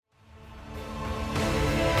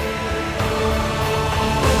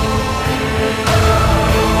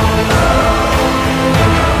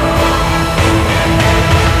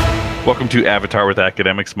Welcome to Avatar with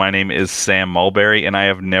Academics. My name is Sam Mulberry, and I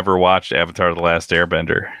have never watched Avatar: The Last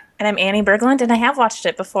Airbender. And I'm Annie Berglund, and I have watched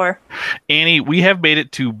it before. Annie, we have made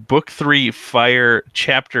it to Book 3, Fire,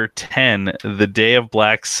 Chapter 10, The Day of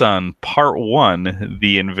Black Sun, Part 1,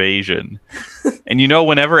 The Invasion. And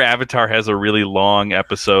whenever Avatar has a really long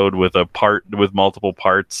episode with multiple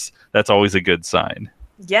parts, that's always a good sign.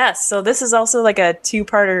 Yes, so this is also like a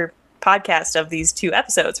two-parter podcast of these two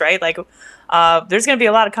episodes, right? Like, there's going to be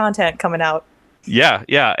a lot of content coming out. Yeah.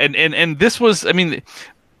 And this was,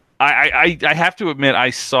 I have to admit, I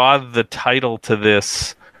saw the title to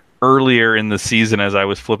this earlier in the season as I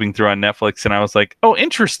was flipping through on Netflix, and I was like, oh,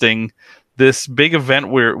 interesting. This big event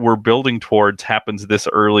we're building towards happens this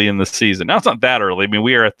early in the season. Now, it's not that early. I mean,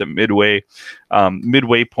 we are at the midway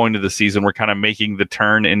point of the season. We're kind of making the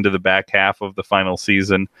turn into the back half of the final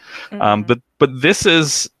season. Mm-hmm. But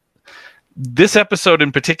this episode in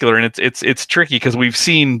particular, and it's tricky because we've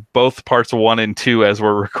seen both parts 1 and 2 as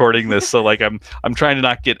we're recording this. So like I'm trying to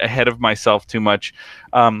not get ahead of myself too much.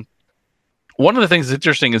 One of the things that's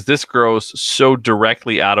interesting is this grows so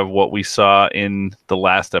directly out of what we saw in the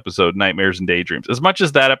last episode, Nightmares and Daydreams. As much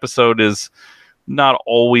as that episode is not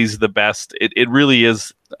always the best, it really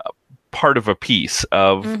is part of a piece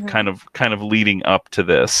of kind of leading up to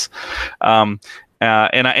this. And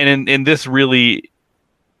this really.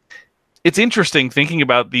 It's interesting thinking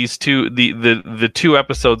about these the two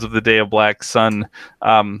episodes of The Day of Black Sun.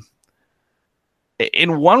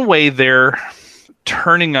 In one way, they're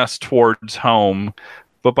turning us towards home,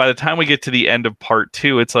 but by the time we get to the end of part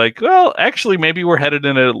 2, it's like, well, actually, maybe we're headed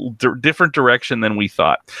in a different direction than we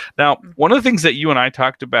thought. Now, one of the things that you and I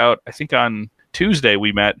talked about, I think on Tuesday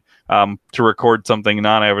we met to record something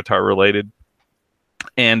non-Avatar related,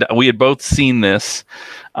 and we had both seen this,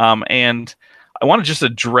 and I want to just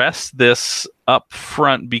address this up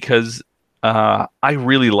front because I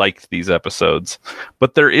really liked these episodes,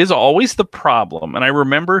 but there is always the problem. And I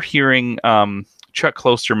remember hearing Chuck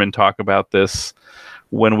Klosterman talk about this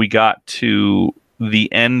when we got to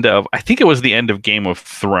the end of, I think it was the end of Game of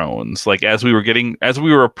Thrones, like as we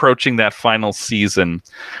were approaching that final season.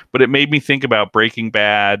 But it made me think about Breaking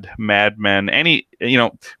Bad, Mad Men,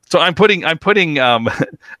 so I'm putting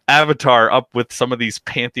Avatar up with some of these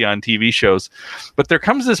Pantheon TV shows. But there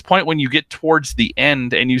comes this point when you get towards the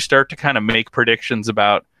end and you start to kind of make predictions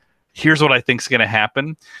about, here's what I think is going to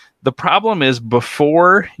happen. The problem is,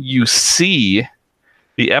 before you see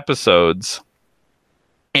the episodes,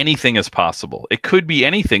 anything is possible. It could be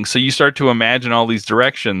anything. So you start to imagine all these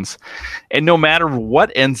directions, and no matter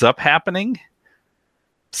what ends up happening,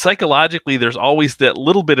 psychologically, there's always that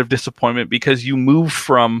little bit of disappointment because you move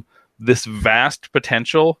from this vast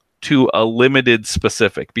potential to a limited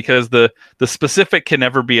specific, because the specific can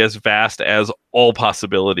never be as vast as all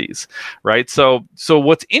possibilities, right? So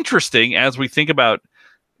what's interesting as we think about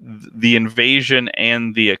the invasion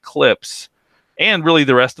and the eclipse, and really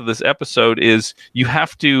the rest of this episode, is you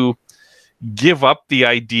have to give up the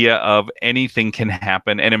idea of anything can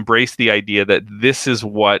happen and embrace the idea that this is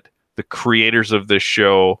what the creators of this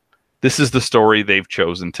show, this is the story they've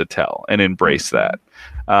chosen to tell, and embrace that.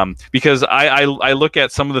 Because I look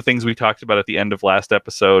at some of the things we talked about at the end of last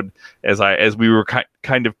episode as we were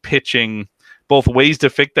kind of pitching both ways to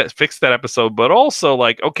fix that episode, but also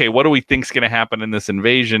like, okay, what do we think is going to happen in this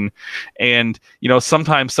invasion? And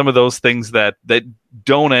sometimes some of those things that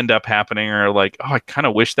don't end up happening are like, oh, I kind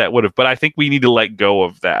of wish that would have. But I think we need to let go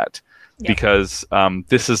of that, because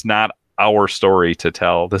this is not our story to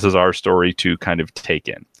tell. This is our story to kind of take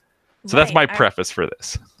in. So that's my preface for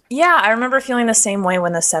this. Yeah, I remember feeling the same way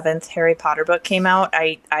when the 7th Harry Potter book came out.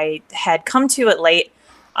 I had come to it late.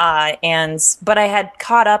 But I had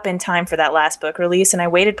caught up in time for that last book release, and I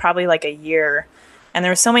waited probably like a year, and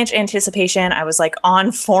there was so much anticipation. I was like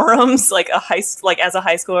on forums, as a high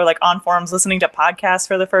schooler, like on forums, listening to podcasts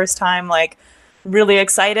for the first time, like really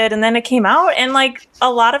excited. And then it came out, and like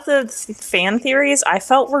a lot of the fan theories I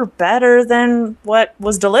felt were better than what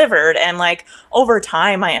was delivered. And like over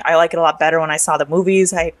time, I like it a lot better when I saw the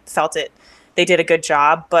movies. I felt they did a good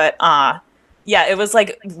job, but, yeah, it was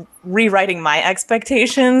like rewriting my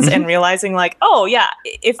expectations and realizing like, oh yeah,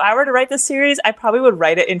 if I were to write this series, I probably would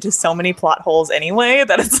write it into so many plot holes anyway,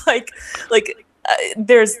 that it's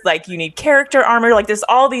there's like, you need character armor, like there's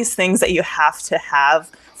all these things that you have to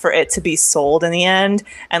have for it to be sold in the end.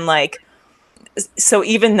 And like, so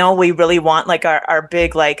even though we really want like our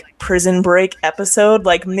big like prison break episode,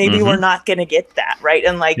 like maybe we're not going to get that, right?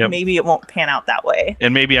 And like maybe it won't pan out that way.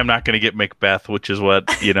 And maybe I'm not going to get Macbeth, which is what,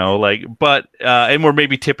 like, but and we're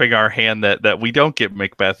maybe tipping our hand that we don't get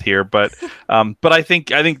Macbeth here, but I think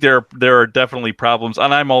there are definitely problems,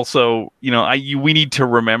 and I'm also, we need to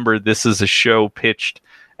remember this is a show pitched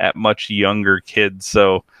at much younger kids,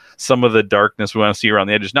 so some of the darkness we want to see around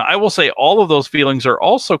the edges. Now, I will say all of those feelings are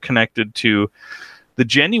also connected to the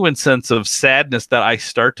genuine sense of sadness that I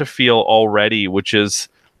start to feel already, which is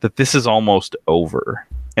that this is almost over.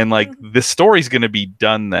 And like this story's going to be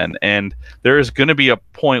done then. And there is going to be a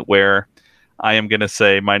point where I am going to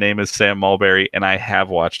say, my name is Sam Mulberry, and I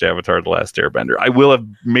have watched Avatar: The Last Airbender. I will have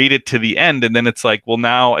made it to the end. And then it's like, well,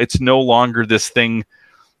 now it's no longer this thing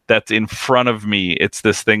that's in front of me. It's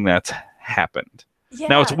this thing that's happened. Yeah,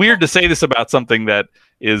 now, it's weird to say this about something that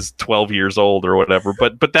is 12 years old or whatever,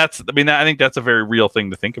 but that's, I think that's a very real thing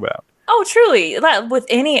to think about. Oh, truly. With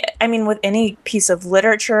any piece of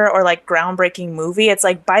literature or like groundbreaking movie, it's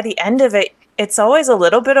like by the end of it, it's always a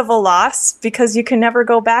little bit of a loss because you can never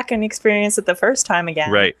go back and experience it the first time again.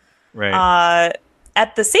 Right.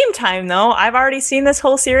 At the same time, though, I've already seen this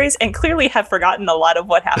whole series and clearly have forgotten a lot of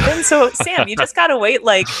what happened. So, Sam, you just got to wait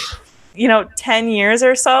 10 years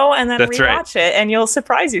or so and then rewatch it and you'll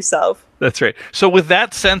surprise yourself. That's right. So with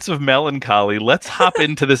that sense of melancholy, let's hop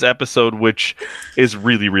into this episode, which is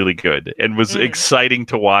really, really good and was exciting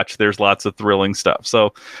to watch. There's lots of thrilling stuff.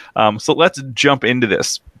 So let's jump into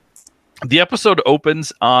this. The episode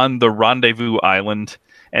opens on the Rendezvous Island,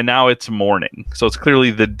 and now it's morning. So it's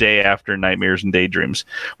clearly the day after Nightmares and Daydreams.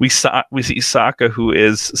 We see Sokka, who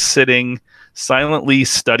is sitting silently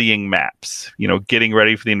studying maps, getting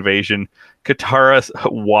ready for the invasion. Katara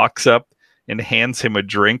walks up and hands him a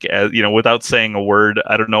drink, as without saying a word.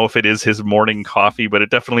 I don't know if it is his morning coffee, but it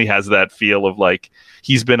definitely has that feel of like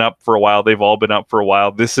he's been up for a while. They've all been up for a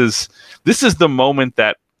while. This is the moment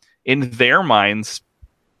that in their minds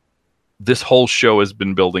this whole show has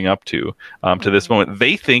been building up to this moment.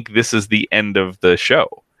 They think this is the end of the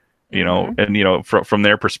show. From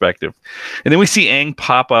their perspective. And then we see Aang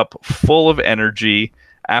pop up full of energy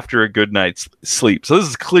after a good night's sleep. So this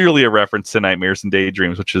is clearly a reference to Nightmares and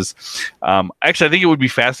Daydreams, which is actually, I think it would be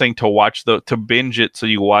fascinating to binge it so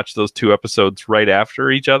you watch those two episodes right after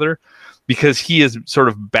each other, because he is sort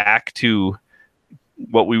of back to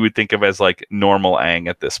what we would think of as like normal Aang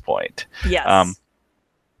at this point. Yes.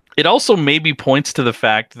 It also maybe points to the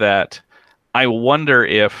fact that I wonder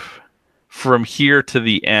if from here to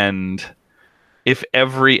the end, if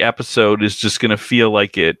every episode is just going to feel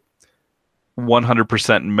like it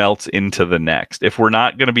 100% melts into the next, if we're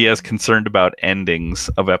not going to be as concerned about endings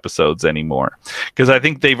of episodes anymore, because I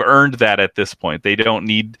think they've earned that at this point. They don't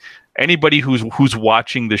need anybody who's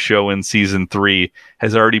watching the show in season 3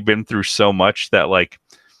 has already been through so much that like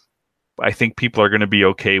I think people are going to be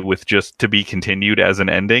okay with just to be continued as an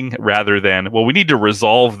ending rather than, well, we need to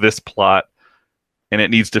resolve this plot and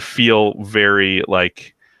it needs to feel very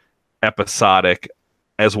like episodic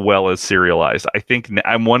as well as serialized.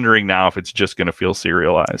 I'm wondering now if it's just going to feel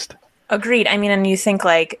serialized. Agreed. And you think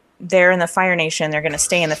like they're in the Fire Nation, they're going to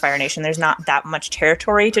stay in the Fire Nation. There's not that much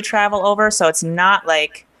territory to travel over. So it's not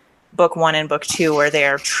like book 1 and book 2 where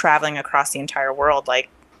they're traveling across the entire world. Like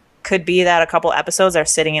could be that a couple episodes are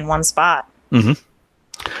sitting in one spot. Mm-hmm.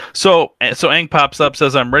 So Aang pops up,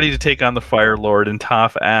 says, "I'm ready to take on the Fire Lord," and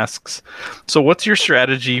Toph asks, "So what's your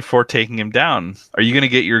strategy for taking him down? Are you going to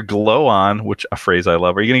get your glow on," which a phrase I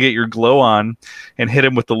love, "are you going to get your glow on and hit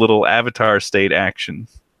him with the little Avatar state action?"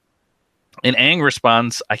 And Aang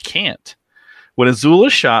responds, "I can't. When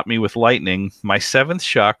Azula shot me with lightning, my 7th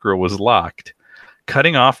chakra was locked,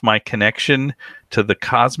 cutting off my connection to the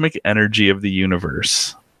cosmic energy of the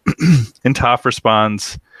universe." And Toph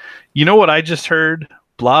responds, "You know what I just heard?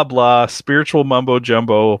 Blah, blah, spiritual mumbo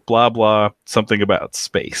jumbo, blah, blah, something about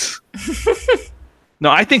space."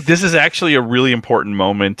 No, I think this is actually a really important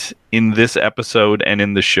moment in this episode and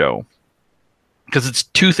in the show, because it's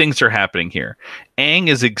two things are happening here. Aang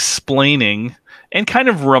is explaining and kind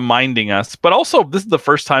of reminding us, but also this is the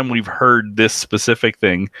first time we've heard this specific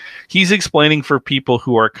thing. He's explaining for people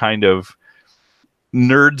who are kind of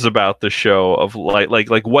nerds about the show of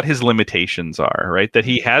like what his limitations are, right? That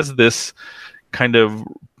he has this kind of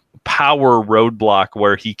power roadblock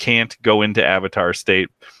where he can't go into Avatar state,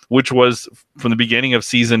 which was from the beginning of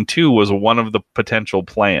season 2 was one of the potential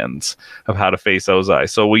plans of how to face Ozai.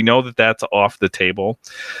 So we know that that's off the table,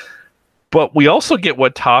 but we also get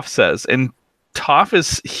what Toph says, and Toph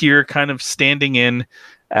is here kind of standing in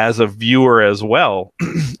as a viewer as well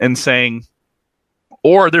and saying,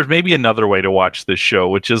 Or there's maybe another way to watch this show,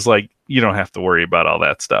 which is like, you don't have to worry about all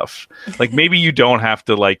that stuff. Like maybe you don't have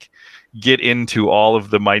to like get into all of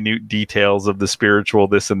the minute details of the spiritual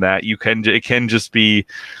this and that. It can just be,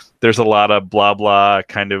 there's a lot of blah blah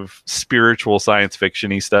kind of spiritual science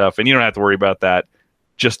fiction-y stuff, and you don't have to worry about that.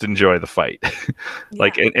 Just enjoy the fight.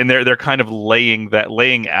 Like and they're kind of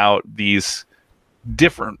laying out these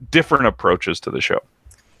different approaches to the show.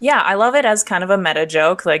 Yeah, I love it as kind of a meta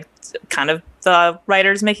joke, like kind of the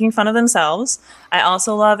writers making fun of themselves. I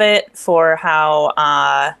also love it for how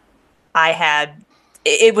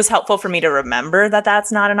it was helpful for me to remember that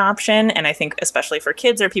that's not an option. And I think especially for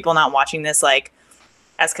kids or people not watching this like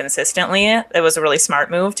as consistently, it was a really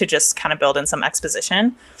smart move to just kind of build in some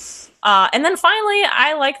exposition. And then finally,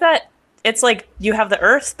 I like that it's like you have the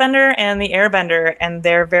earthbender and the airbender, and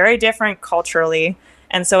they're very different culturally.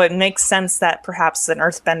 And so it makes sense that perhaps an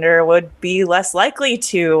earthbender would be less likely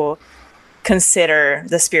to consider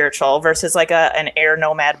the spiritual versus like an air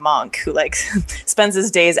nomad monk who like spends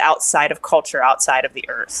his days outside of culture, outside of the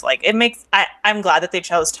earth. Like I'm glad that they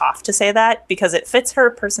chose Toph to say that because it fits her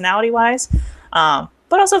personality wise.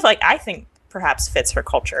 But also like I think perhaps fits her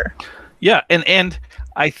culture. Yeah. And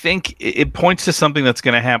I think it points to something that's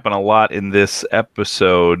going to happen a lot in this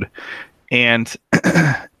episode. And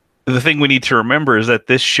the thing we need to remember is that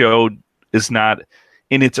this show is not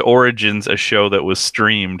in its origins a show that was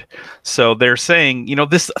streamed. So they're saying,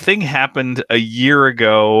 this thing happened a year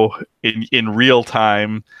ago in real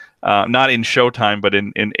time, not in Showtime, but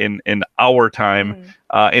in our time,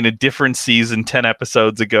 in a different season 10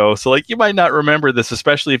 episodes ago. So like you might not remember this,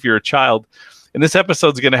 especially if you're a child. And this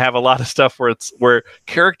episode's going to have a lot of stuff where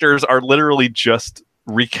characters are literally just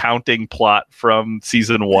recounting plot from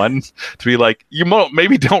season 1 to be like,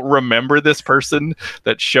 maybe don't remember this person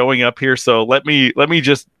that's showing up here, so let me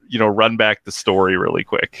just run back the story really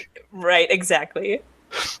quick. Right, exactly.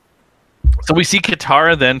 So we see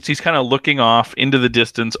Katara then. She's kind of looking off into the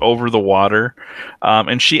distance over the water,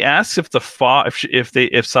 and she asks if the fog, if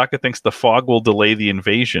Sokka thinks the fog will delay the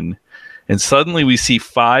invasion. And suddenly we see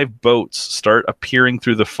 5 boats start appearing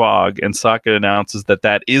through the fog, and Sokka announces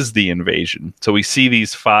that is the invasion. So we see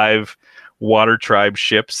these 5 Water Tribe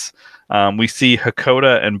ships. We see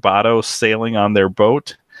Hakoda and Bato sailing on their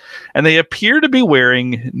boat, and they appear to be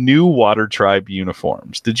wearing new Water Tribe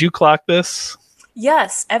uniforms. Did you clock this?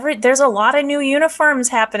 Yes, there's a lot of new uniforms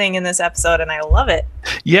happening in this episode, and I love it.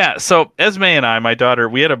 Yeah, so Esme and I, my daughter,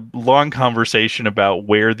 we had a long conversation about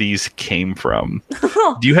where these came from.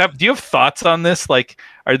 Do you have thoughts on this? Like,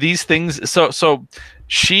 are these things? So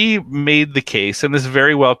she made the case, and this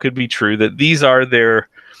very well could be true, that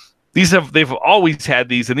they've always had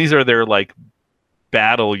these, and these are their like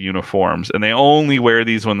battle uniforms, and they only wear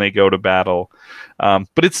these when they go to battle.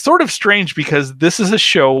 But it's sort of strange because this is a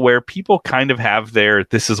show where people kind of have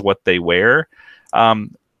this is what they wear.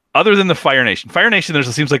 Other than the Fire Nation. Fire Nation, it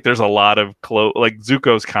seems like there's a lot of clothes, like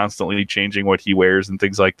Zuko's constantly changing what he wears and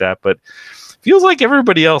things like that, but feels like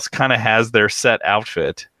everybody else kind of has their set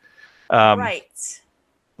outfit. Right.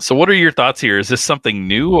 So what are your thoughts here? Is this something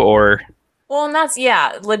new or? Well, and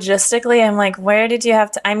logistically, I'm like, where did you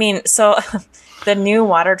have to, so the new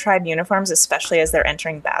Water Tribe uniforms, especially as they're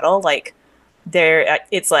entering battle, like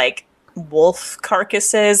it's like wolf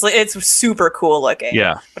carcasses. It's super cool looking.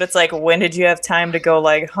 Yeah. But it's like, when did you have time to go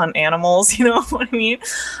like hunt animals? You know what I mean?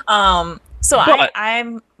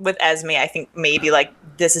 I'm with Esme. I think maybe like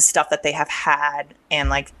this is stuff that they have had and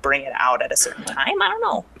like bring it out at a certain time. I don't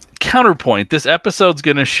know. Counterpoint, this episode's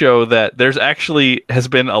going to show that there's actually has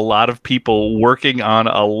been a lot of people working on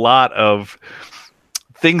a lot of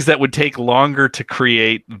things that would take longer to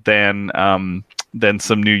create than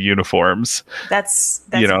some new uniforms. That's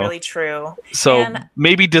really true. So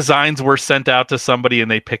maybe designs were sent out to somebody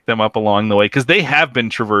and they picked them up along the way because they have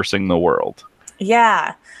been traversing the world.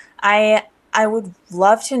 Yeah, I would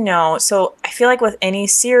love to know. So I feel like with any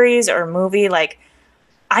series or movie, like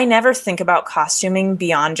I never think about costuming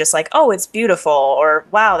beyond just like, oh, it's beautiful, or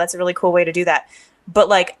wow, that's a really cool way to do that. But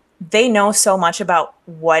like, they know so much about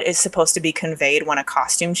what is supposed to be conveyed when a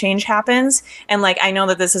costume change happens. And like, I know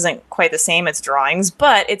that this isn't quite the same as drawings,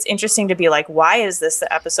 but it's interesting to be like, why is this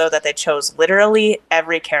the episode that they chose literally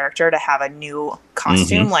every character to have a new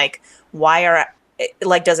costume? Mm-hmm.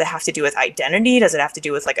 Like, does it have to do with identity? Does it have to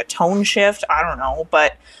do with like a tone shift? I don't know.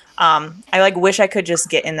 But I like wish I could just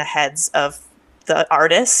get in the heads of the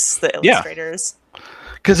artists, the illustrators.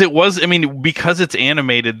 Because it's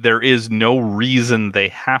animated, there is no reason they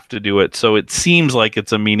have to do it. So it seems like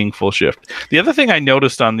it's a meaningful shift. The other thing I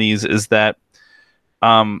noticed on these is that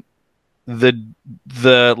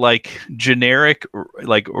the like generic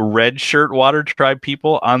like red shirt water tribe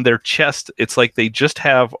people, on their chest it's like they just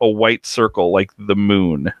have a white circle like the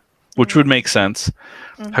moon, which would make sense.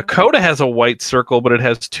 Hakoda has a white circle, but it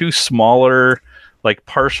has two smaller like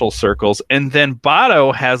partial circles, and then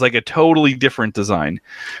Bato has like a totally different design.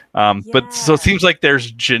 But so it seems like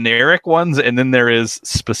there's generic ones and then there is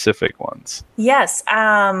specific ones. Yes.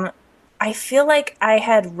 I feel like I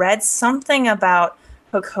had read something about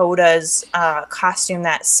Hakoda's costume.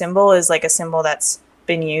 That symbol is like a symbol that's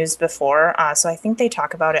been used before. So I think they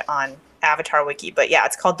talk about it on Avatar Wiki. But yeah,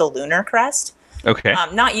 it's called the Lunar Crest. Okay.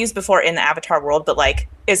 Not used before in the Avatar world, but like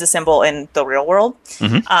is a symbol in the real world.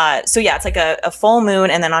 So yeah, it's like a full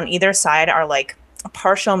moon, and then on either side are like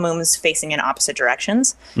partial moons facing in opposite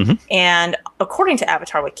directions. And according to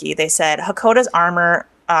Avatar Wiki, they said Hakoda's armor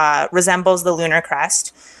resembles the Lunar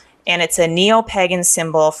Crest, and it's a neo-pagan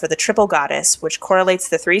symbol for the triple goddess, which correlates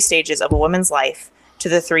the three stages of a woman's life to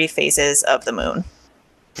the three phases of the moon.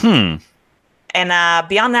 And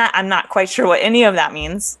beyond that, I'm not quite sure what any of that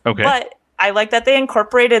means. Okay. But I like that they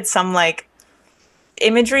incorporated some like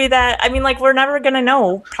imagery that, I mean, like we're never going to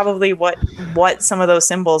know probably what some of those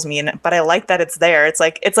symbols mean, but I like that it's there. It's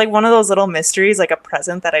like one of those little mysteries, like a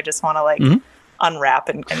present that I just want to like unwrap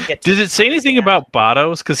and get to. Did it say anything about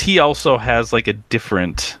Bato's? Because he also has like a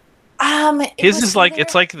different. His is like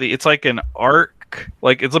it's like an arc,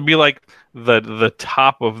 like it'll be like the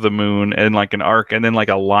top of the moon and like an arc, and then like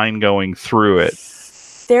a line going through it.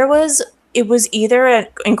 It was either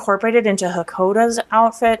incorporated into Hakoda's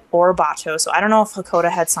outfit or Bato. So I don't know if Hakoda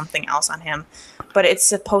had something else on him, but it's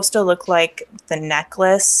supposed to look like the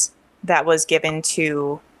necklace that was given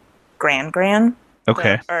to Gran.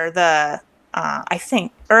 Okay. I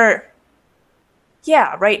think,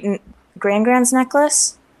 Gran's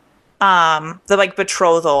necklace. The like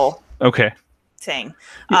betrothal. Okay. Thing.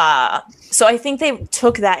 So I think they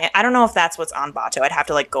took that. I don't know if that's what's on Bato. I'd have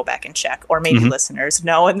to like go back and check, or maybe listeners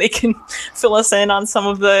know and they can fill us in on some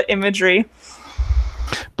of the imagery.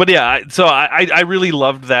 But yeah, so I really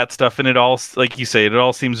loved that stuff, and it all, like you say, it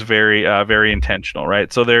all seems very very intentional,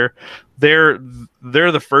 right? So they're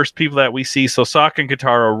the first people that we see. So Sokka and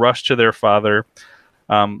Katara rush to their father.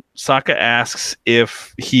 Sokka asks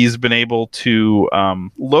if he's been able to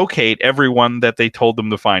locate everyone that they told them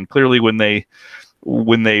to find. Clearly, when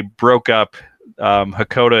they broke up,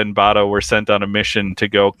 Hakoda and Bato were sent on a mission to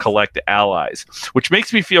go collect allies, which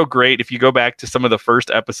makes me feel great. If you go back to some of the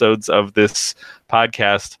first episodes of this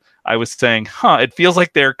podcast, I was saying, it feels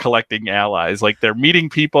like they're collecting allies, like they're meeting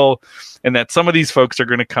people, and that some of these folks are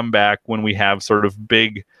going to come back when we have sort of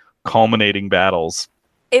big culminating battles.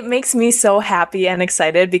 It makes me so happy and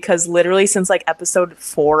excited because literally since like episode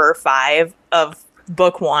 4 or 5 of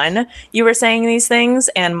book 1, you were saying these things,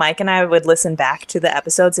 and Mike and I would listen back to the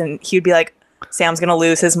episodes and he'd be like, Sam's going to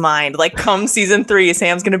lose his mind. Like come season 3,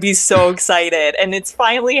 Sam's going to be so excited, and it's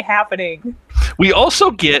finally happening. We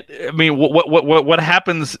also get, I mean, what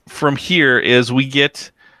happens from here is we get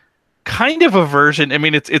kind of a version. I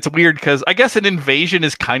mean, it's weird because I guess an invasion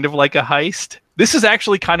is kind of like a heist. This is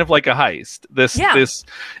actually kind of like a heist.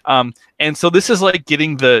 And so this is like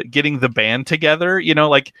getting the band together. You know,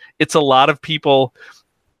 like it's a lot of people,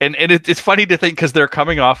 and it's funny to think because they're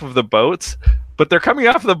coming off of the boats, but they're coming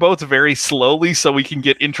off of the boats very slowly, so we can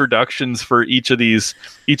get introductions for each of these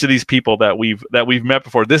people that we've met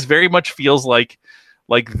before. This very much feels like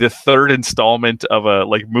the third installment of a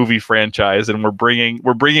like movie franchise, and we're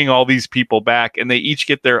bringing all these people back, and they each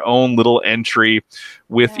get their own little entry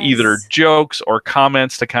with either jokes or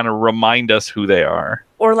comments to kind of remind us who they are,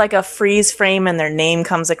 or like a freeze frame and their name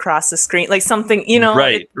comes across the screen, like something, you know.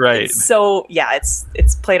 Right. So yeah,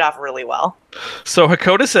 it's played off really well. So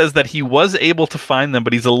Hakoda says that he was able to find them,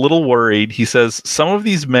 but he's a little worried. He says some of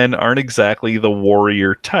these men aren't exactly the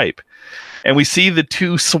warrior type. And we see the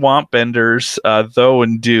two swamp benders, Tho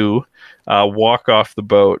and Do, walk off the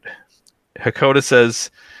boat. Hakoda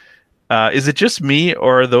says, is it just me,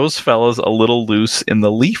 or are those fellas a little loose in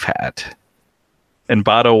the leaf hat? And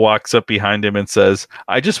Bato walks up behind him and says,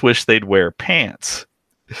 I just wish they'd wear pants.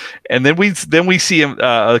 And then we see him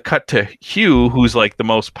cut to Hugh, who's like the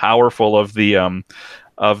most powerful of the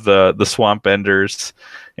swamp benders,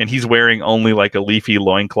 and he's wearing only like a leafy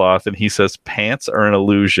loincloth, and he says, pants are an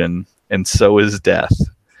illusion, and so is death.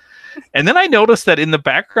 And then I noticed that in the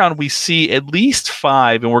background we see at least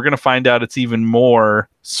 5, and we're going to find out it's even more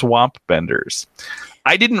swamp benders.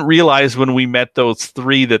 I didn't realize when we met those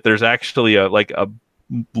 3 that there's actually a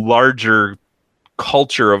larger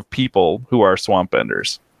culture of people who are swamp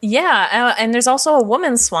benders. Yeah, and there's also a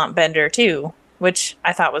woman swamp bender too. which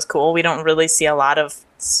I thought was cool. We don't really see a lot of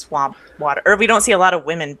swamp water, or we don't see a lot of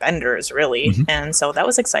women benders, really. And so that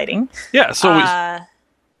was exciting. Yeah, so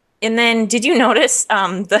and then, did you notice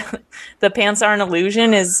the pants are an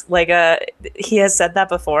illusion is like he has said that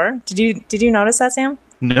before? Did you notice that, Sam?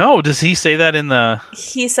 No, does he say that in the?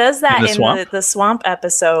 He says that in the swamp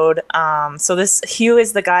episode. So this Hugh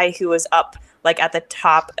is the guy who was up like at the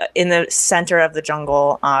top in the center of the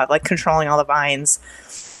jungle, like controlling all the vines,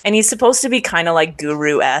 and he's supposed to be kind of like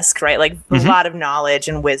guru-esque, right? Like a lot of knowledge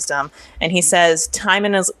and wisdom. And he says, "Time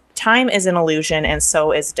is an illusion, and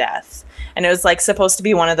so is death." And it was like supposed to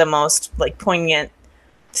be one of the most like poignant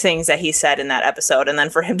things that he said in that episode. And then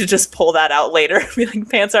for him to just pull that out later, be like,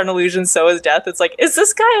 "Pants are an illusion, so is death." It's like, is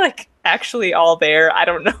this guy like actually all there? I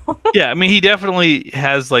don't know. Yeah, I mean, he definitely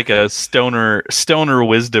has like a stoner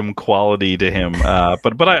wisdom quality to him.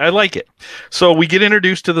 But I like it. So we get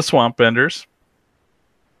introduced to the swamp benders.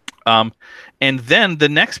 And then the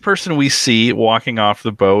next person we see walking off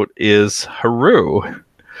the boat is Haru,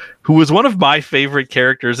 who was one of my favorite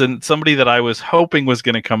characters and somebody that I was hoping was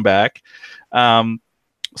going to come back.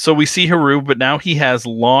 So we see Haru, but now he has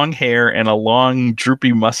long hair and a long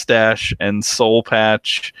droopy mustache and soul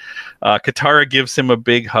patch. Katara gives him a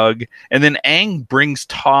big hug, and then Aang brings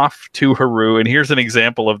Toph to Haru, and here's an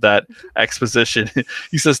example of that exposition.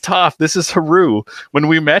 He says, "Toph, this is Haru. When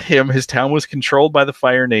we met him, his town was controlled by the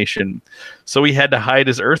Fire Nation, so he had to hide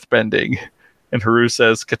his earthbending." And Haru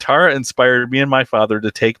says, "Katara inspired me and my father to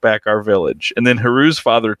take back our village." And then Haru's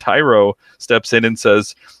father, Tyro, steps in and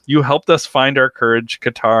says, "You helped us find our courage,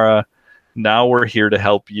 Katara. Now we're here to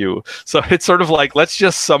help you." So it's sort of like, let's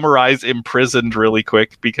just summarize Imprisoned really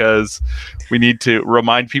quick because we need to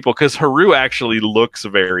remind people, because Haru actually looks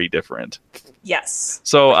very different. Yes.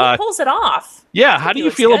 So he pulls it off. Yeah, how do you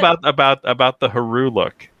feel about the Haru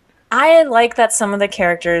look? I like that some of the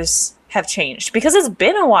characters have changed because it's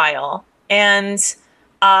been a while. And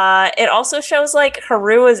it also shows like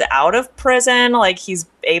Haru is out of prison, like he's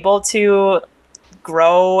able to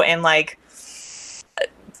grow and like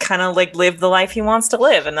kind of like live the life he wants to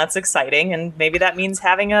live, and that's exciting. And maybe that means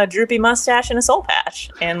having a droopy mustache and a soul patch.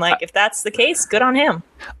 And like if that's the case, good on him.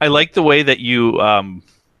 I like the way that you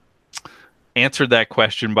answered that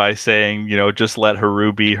question by saying, just let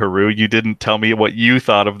Haru be Haru. You didn't tell me what you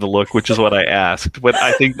thought of the look, which is what I asked. But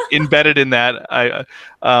I think embedded in that,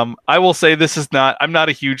 I will say I'm not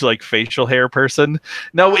a huge like facial hair person.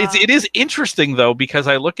 No, it is interesting though, because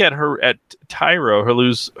I look at Tyro,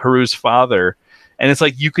 Haru's father, and it's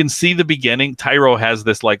like you can see the beginning. Tyro has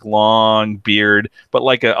this like long beard, but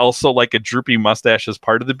like also like a droopy mustache as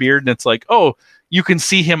part of the beard, and it's like, oh, you can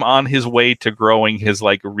see him on his way to growing his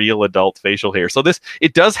like real adult facial hair. So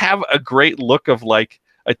it does have a great look of like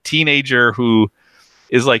a teenager who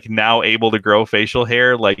is like now able to grow facial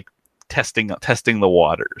hair, like testing the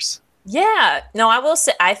waters. Yeah, no, I will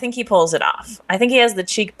say I think he pulls it off. I think he has the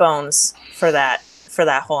cheekbones for that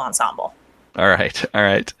whole ensemble. All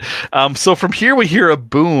right. So from here we hear a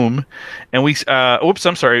boom, and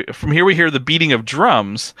From here we hear the beating of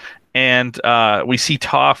drums. And we see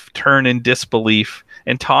Toph turn in disbelief,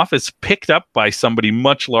 and Toph is picked up by somebody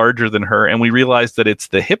much larger than her, and we realize that it's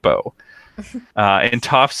the hippo. And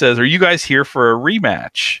Toph says, "Are you guys here for a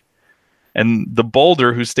rematch?" And the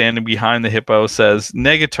boulder who's standing behind the hippo says,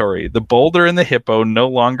 "Negatory. The boulder and the hippo no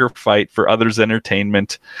longer fight for others'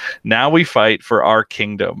 entertainment. Now we fight for our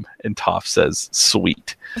kingdom." And Toph says,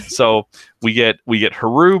 "Sweet." So we get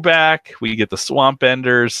Haru back, we get the swamp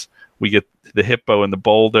benders, we get the hippo and the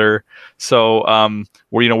boulder. So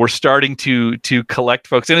we're starting to collect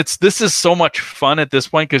folks, and this is so much fun at this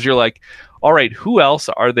point because you're like, all right, who else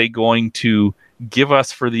are they going to give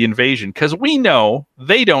us for the invasion? Because we know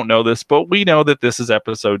they don't know this, but we know that this is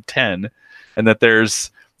episode 10, and that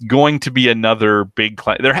there's going to be another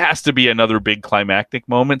there has to be another big climactic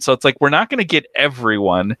moment. So it's like we're not going to get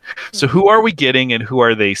everyone. So who are we getting, and who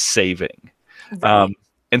are they saving? Right.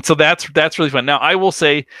 And so that's really fun. Now, I will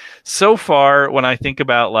say, so far, when I think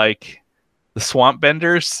about like the swamp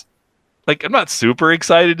benders, like I'm not super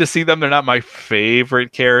excited to see them. They're not my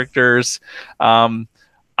favorite characters.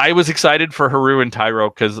 I was excited for Haru and Tyro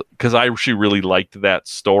because I actually really liked that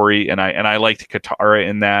story, and I liked Katara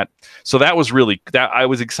in that. So that was I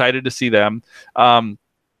was excited to see them.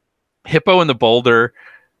 Hippo and the boulder,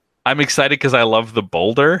 I'm excited because I love the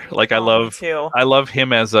boulder. Like I love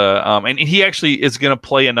him as and he actually is going to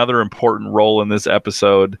play another important role in this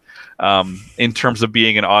episode, in terms of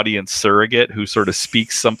being an audience surrogate who sort of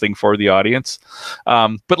speaks something for the audience.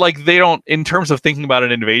 But like they don't, in terms of thinking about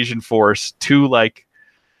an invasion force, two like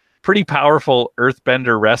pretty powerful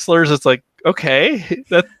earthbender wrestlers. It's like, okay,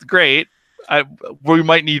 that's great. We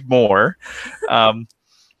might need more.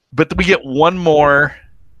 But we get one more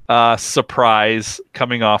surprise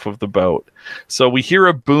coming off of the boat. So we hear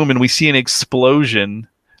a boom and we see an explosion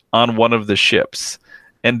on one of the ships.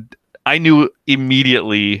 And I knew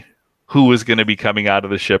immediately who was going to be coming out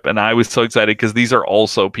of the ship. And I was so excited because these are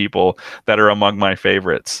also people that are among my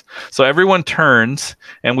favorites. So everyone turns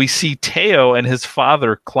and we see Teo and his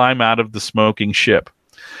father climb out of the smoking ship.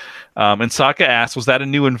 And Sokka asks, was that a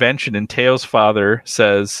new invention? And Teo's father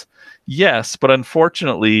says, yes, but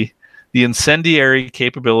unfortunately, the incendiary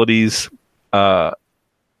capabilities the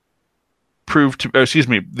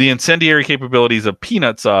incendiary capabilities of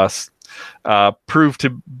peanut sauce proved to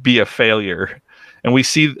be a failure. And we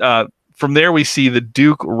see from there we see the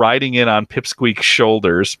Duke riding in on Pipsqueak's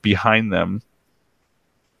shoulders behind them.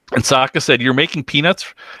 And Sokka said, you're making peanut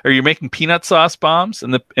sauce bombs?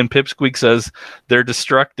 And Pipsqueak says, they're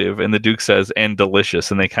destructive. And the Duke says, and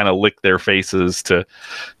delicious. And they kind of lick their faces to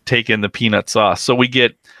take in the peanut sauce. So we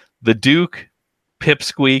get the Duke,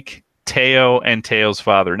 Pipsqueak, Teo, and Teo's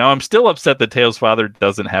father. Now, I'm still upset that Teo's father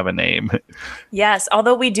doesn't have a name. Yes,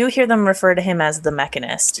 although we do hear them refer to him as the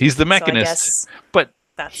Mechanist. He's the Mechanist. But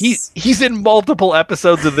he's in multiple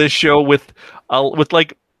episodes of this show with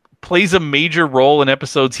like plays a major role in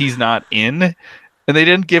episodes he's not in, and they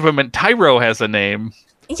didn't give him. And Tyro has a name.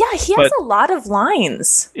 Yeah, he has a lot of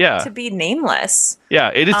lines. Yeah, to be nameless.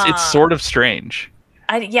 Yeah, it is. It's sort of strange.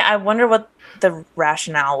 I wonder what the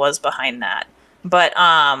rationale was behind that. But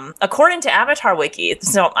according to Avatar Wiki,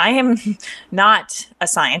 so I am not a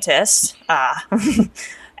scientist.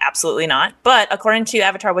 Absolutely not. But according to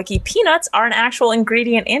Avatar Wiki, peanuts are an actual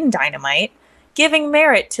ingredient in dynamite, giving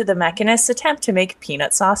merit to the Mechanist's attempt to make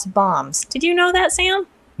peanut sauce bombs. Did you know that, Sam?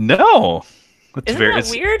 No. Isn't that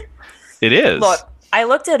weird? It is. Look, I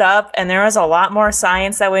looked it up, and there was a lot more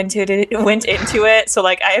science that went into it. So,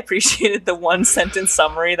 like, I appreciated the one-sentence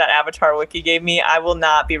summary that Avatar Wiki gave me. I will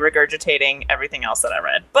not be regurgitating everything else that I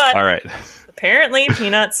read. But all right. Apparently,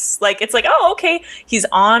 peanuts, like, it's like, oh, okay, he's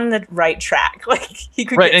on the right track. Like, he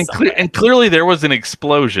could get somewhere. And clearly there was an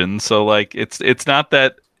explosion. So, like, it's not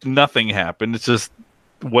that nothing happened. It's just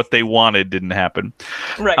what they wanted didn't happen.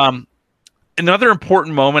 Right. Another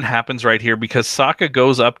important moment happens right here because Sokka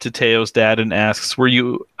goes up to Teo's dad and asks, were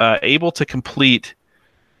you able to complete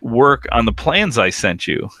work on the plans I sent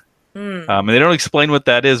you? And they don't explain what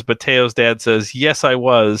that is, but Teo's dad says, yes, I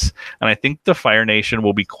was. And I think the Fire Nation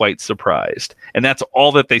will be quite surprised. And that's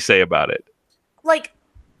all that they say about it. Like,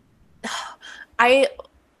 I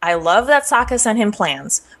love that Sokka sent him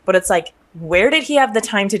plans, but it's like, where did he have the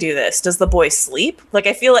time to do this? Does the boy sleep? Like,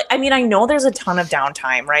 I feel like, I mean, I know there's a ton of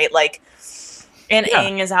downtime, right? Like, and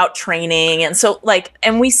Aang is out training. And so, like,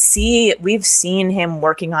 and we've seen him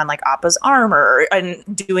working on, like, Appa's armor and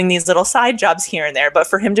doing these little side jobs here and there. But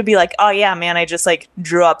for him to be like, oh, yeah, man, I just, like,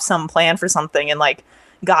 drew up some plan for something and, like,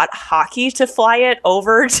 got Haki to fly it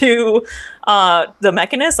over to the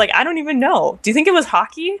Mechanist. Like, I don't even know. Do you think it was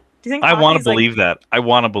Haki? Do you think I want to believe that. I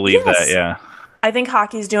want to believe that, yeah. I think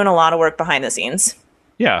Haki's doing a lot of work behind the scenes.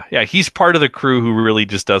 Yeah. He's part of the crew who really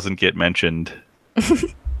just doesn't get mentioned.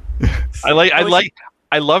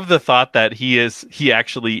 I love the thought that he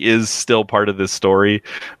actually is still part of this story,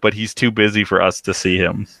 but he's too busy for us to see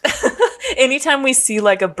him. Anytime we see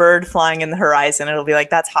like a bird flying in the horizon, it'll be like,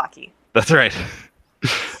 that's Haki. That's right.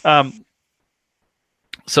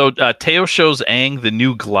 So Teo shows Aang the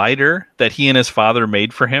new glider that he and his father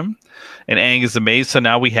made for him. And Aang is amazed. So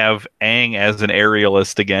now we have Aang as an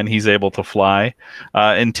aerialist again. He's able to fly.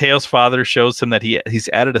 And Teo's father shows him that he's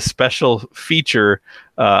added a special feature,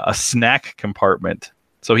 a snack compartment.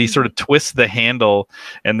 So he sort of twists the handle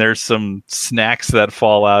and there's some snacks that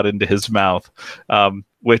fall out into his mouth,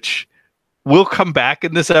 which will come back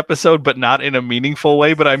in this episode, but not in a meaningful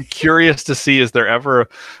way. But I'm curious to see, is there ever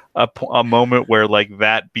a moment where like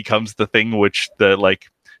that becomes the thing which the like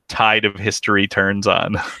tide of history turns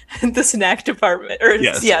on? The snack department, or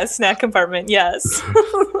yes. Yeah, snack compartment. Yes.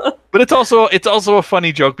 But it's also a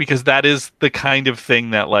funny joke because that is the kind of thing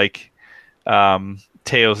that like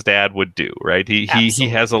Teo's dad would do, right? He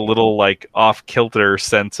has a little like off kilter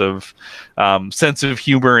sense of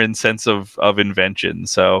humor and sense of invention.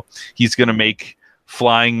 So he's going to make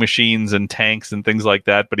flying machines and tanks and things like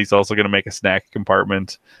that, but he's also going to make a snack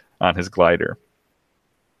compartment on his glider.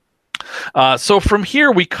 So from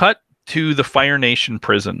here, we cut to the Fire Nation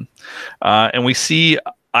prison, and we see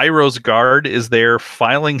Iroh's guard is there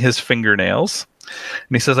filing his fingernails.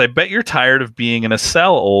 And he says, I bet you're tired of being in a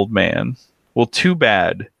cell, old man. Well, too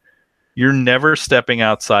bad. You're never stepping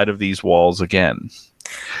outside of these walls again.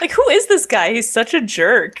 Like, who is this guy? He's such a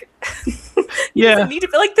jerk. He doesn't need to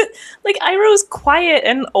be like Iroh's quiet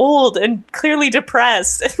and old and clearly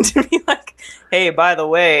depressed, and to be like, hey, by the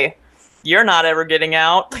way, you're not ever getting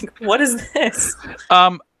out. Like, what is this?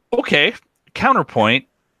 Okay. Counterpoint.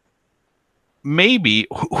 Maybe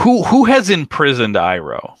who has imprisoned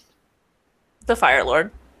Iroh? The Fire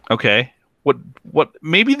Lord. Okay. What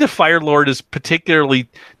maybe the Fire Lord is particularly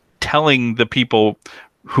telling the people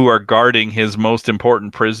who are guarding his most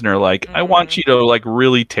important prisoner, like, I want you to like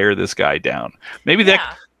really tear this guy down. Maybe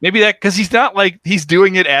that because he's not like he's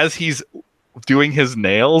doing it as he's doing his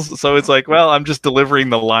nails, so it's like, well, I'm just delivering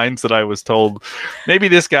the lines that I was told. Maybe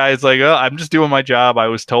this guy is like, oh, I'm just doing my job. I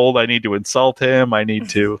was told I need to insult him. I need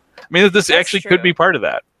to. I mean, this actually could be part of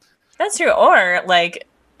that. That's true. Or like,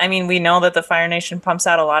 I mean, we know that the Fire Nation pumps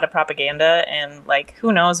out a lot of propaganda, and like,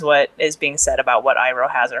 who knows what is being said about what Iroh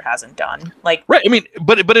has or hasn't done. Like, right. I mean,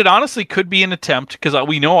 but it honestly could be an attempt, because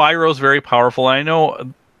we know Iroh's very powerful. I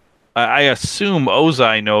know, I assume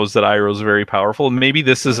Ozai knows that Iroh's very powerful, and maybe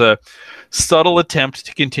this is a subtle attempt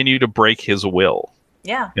to continue to break his will.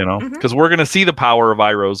 Yeah, you know, because we're going to see the power of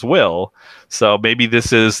Iroh's will. So maybe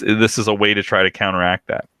this is a way to try to counteract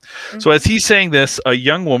that. So as he's saying this, a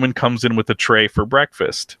young woman comes in with a tray for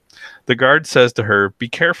breakfast. The guard says to her, "Be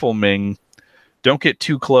careful, Ming. Don't get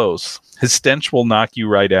too close. His stench will knock you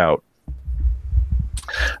right out."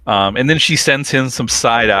 And then she sends him some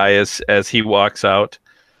side eye as he walks out.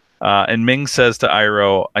 And Ming says to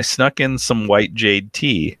Iroh, "I snuck in some white jade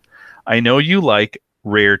tea. I know you like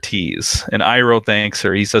rare teas." And Iroh thanks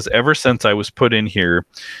her. He says, "Ever since I was put in here,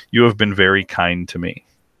 you have been very kind to me."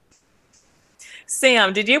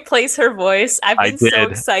 Sam, did you place her voice? I've been so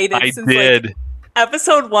excited since like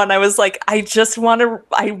episode 1. I was like, I just want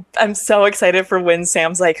to. I'm so excited for when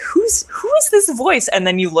Sam's like, who is this voice? And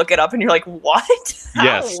then you look it up and you're like, what? How?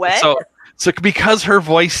 Yes. When? So because her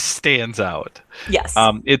voice stands out. Yes.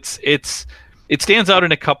 It stands out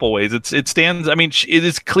in a couple ways. It stands. I mean, it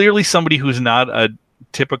is clearly somebody who's not a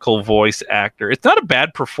typical voice actor. It's not a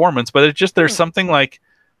bad performance, but it's just there's something like,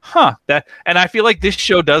 that. And I feel like this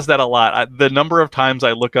show does that a lot. The number of times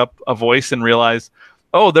I look up a voice and realize,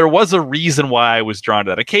 oh, there was a reason why I was drawn to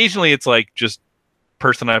that. Occasionally, it's like just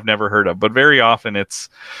person I've never heard of, but very often it's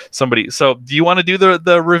somebody. So, do you want to do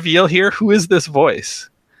the reveal here? Who is this voice?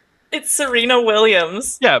 It's Serena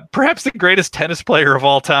Williams. Yeah, perhaps the greatest tennis player of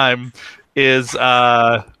all time is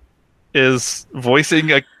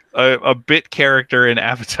voicing a bit character in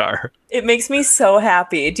Avatar. It makes me so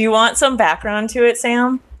happy. Do you want some background to it,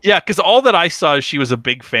 Sam? Yeah, because all that I saw is she was a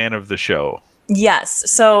big fan of the show. Yes.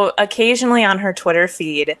 So occasionally on her Twitter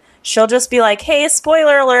feed, she'll just be like, hey,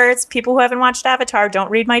 spoiler alerts, people who haven't watched Avatar, don't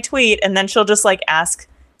read my tweet. And then she'll just like ask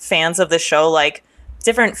fans of the show like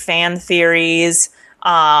different fan theories.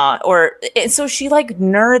 So she like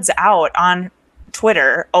nerds out on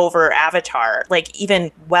Twitter over Avatar, like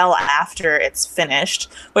even well after it's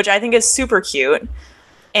finished, which I think is super cute.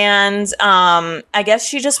 And I guess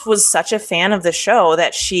she just was such a fan of the show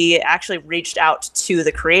that she actually reached out to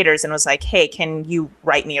the creators and was like, hey, can you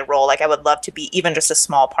write me a role? Like, I would love to be even just a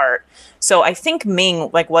small part. So I think Ming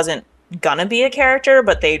like wasn't gonna be a character,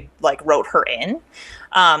 but they like wrote her in.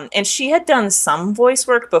 And she had done some voice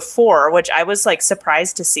work before, which I was like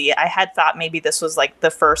surprised to see. I had thought maybe this was like the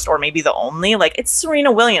first or maybe the only. Like, it's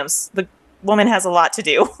Serena Williams. The woman has a lot to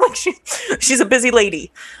do. Like she's a busy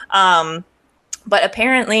lady. But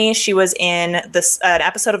apparently she was in an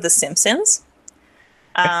episode of The Simpsons.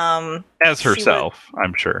 As herself,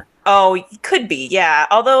 I'm sure. Oh, could be, yeah.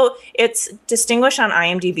 Although it's distinguished on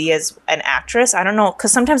IMDb as an actress. I don't know,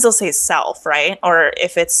 because sometimes they'll say self, right? Or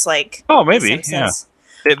if it's like, oh, maybe, yeah.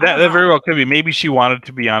 That very well could be. Maybe she wanted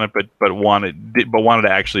to be on it, but wanted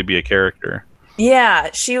to actually be a character. Yeah,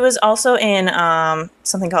 she was also in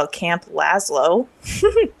something called Camp Lazlo.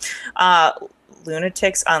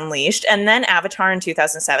 Lunatics Unleashed, and then Avatar in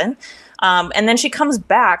 2007, and then she comes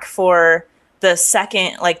back for the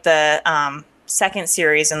second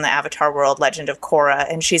series in the Avatar world, Legend of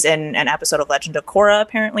Korra, and she's in an episode of Legend of Korra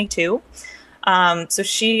apparently too. So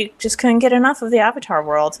she just couldn't get enough of the Avatar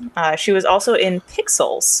world. She was also in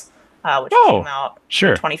Pixels, which came out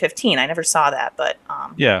in 2015. I never saw that, but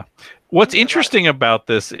yeah. What's interesting about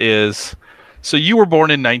this is, so you were born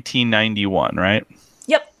in 1991, right?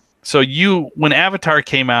 Yep. So when Avatar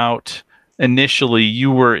came out initially,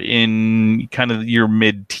 you were in kind of your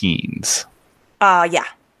mid-teens. Yeah.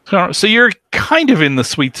 So you're kind of in the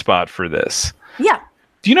sweet spot for this. Yeah.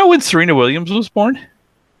 Do you know when Serena Williams was born?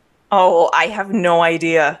 Oh, I have no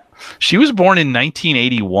idea. She was born in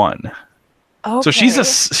 1981. Okay. So she's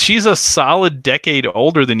a solid decade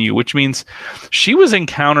older than you, which means she was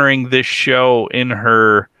encountering this show in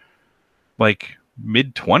her like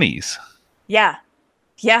mid-20s. Yeah.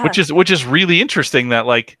 Yeah. which is really interesting that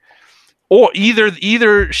like, or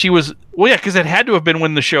either she was, well, yeah, because it had to have been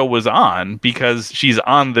when the show was on, because she's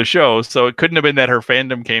on the show, so it couldn't have been that her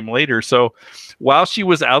fandom came later. So while she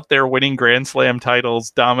was out there winning Grand Slam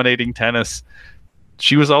titles, dominating tennis,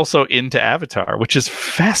 she was also into Avatar, which is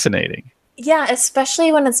fascinating. Yeah,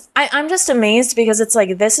 especially when I'm just amazed because it's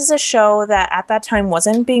like, this is a show that at that time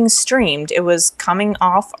wasn't being streamed. It was coming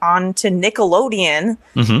off onto Nickelodeon.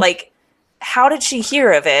 Mm-hmm. Like, how did she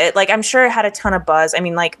hear of it? Like, I'm sure it had a ton of buzz. I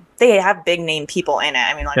mean, like, they have big name people in it.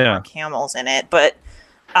 I mean, like, Mark Hamill's in it, but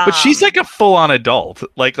she's like a full-on adult.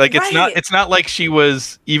 Like right. it's not like she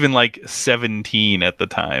was even like 17 at the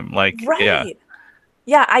time. Like, right.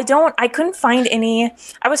 Yeah, I couldn't find any.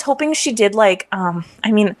 I was hoping she did like,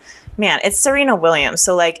 I mean, man, it's Serena Williams.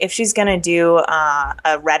 So like, if she's gonna do a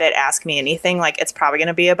Reddit Ask Me Anything, like, it's probably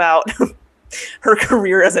gonna be about her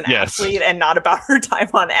career as an athlete and not about her time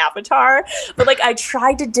on Avatar. But like, I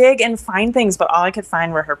tried to dig and find things, but all I could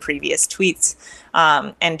find were her previous tweets,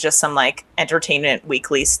 and just some like Entertainment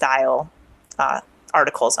Weekly style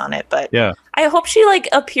articles on it. But yeah, I hope she like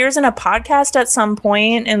appears in a podcast at some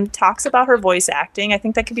point and talks about her voice acting. I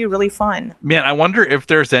think that could be really fun. Man, I wonder if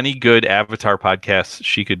there's any good Avatar podcasts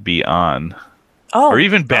she could be on. Or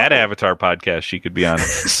even bad Avatar podcast she could be on.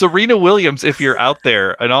 Serena Williams, if you're out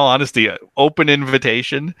there, in all honesty, open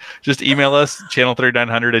invitation. Just email us,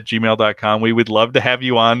 channel3900@gmail.com. We would love to have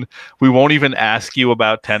you on. We won't even ask you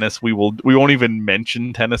about tennis. We won't even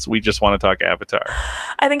mention tennis. We just want to talk Avatar.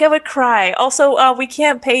 I think I would cry. Also, we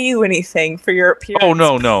can't pay you anything for your appearance. Oh,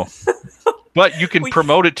 no. But you can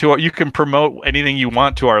promote it you can promote anything you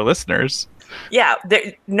want to our listeners. Yeah,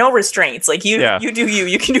 no restraints. Like, you do you.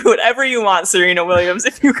 You can do whatever you want, Serena Williams,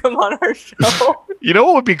 if you come on our show. You know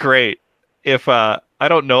what would be great? If, I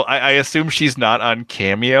don't know, I assume she's not on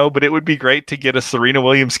Cameo, but it would be great to get a Serena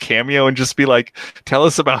Williams cameo and just be like, tell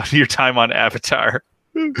us about your time on Avatar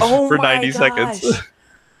for 90 seconds.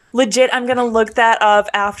 Legit, I'm gonna look that up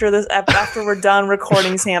after we're done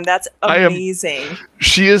recording, Sam. That's amazing.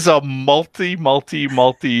 She is a multi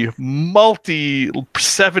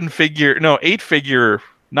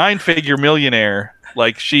 9-figure millionaire.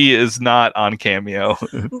 Like, she is not on Cameo.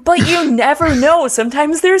 But you never know.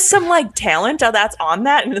 Sometimes there's some like talent that's on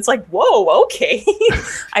that, and it's like, whoa, okay.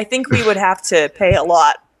 I think we would have to pay a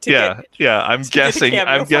lot. I'm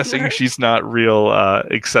guessing she's not real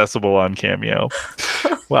accessible on Cameo.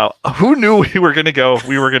 Wow, who knew we were gonna go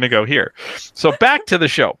here? So back to the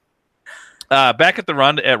show. Back at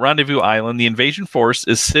Rendezvous Island, the invasion force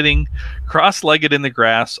is sitting cross-legged in the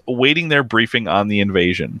grass, awaiting their briefing on the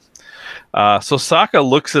invasion. So Sokka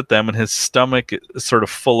looks at them, and his stomach is sort of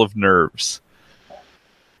full of nerves.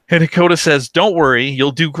 And Hakoda says, "Don't worry,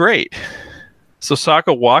 you'll do great." So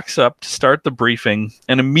Sokka walks up to start the briefing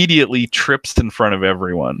and immediately trips in front of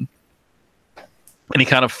everyone. And he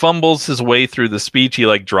kind of fumbles his way through the speech. He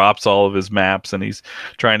like drops all of his maps and he's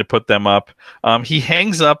trying to put them up. He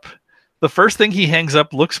hangs up. The first thing he hangs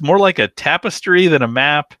up looks more like a tapestry than a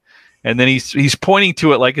map. And then he's pointing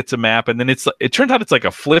to it like it's a map. And then it turns out it's like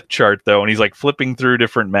a flip chart though. And he's like flipping through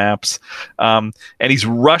different maps. And he's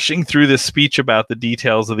rushing through this speech about the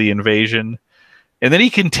details of the invasion. And then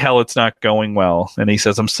he can tell it's not going well. And he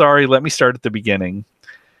says, "I'm sorry, let me start at the beginning."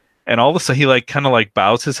 And all of a sudden he like kind of like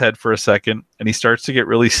bows his head for a second and he starts to get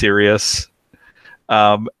really serious.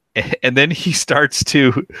 And then he starts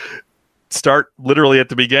to start literally at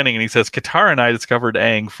the beginning, and he says, "Katara and I discovered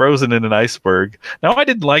Aang frozen in an iceberg. Now, I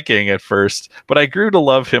didn't like Aang at first, but I grew to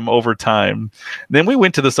love him over time. Then we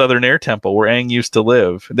went to the Southern Air Temple where Aang used to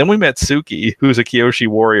live. Then we met Suki, who's a Kyoshi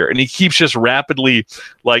warrior." And he keeps just rapidly,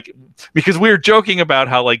 like, because we were joking about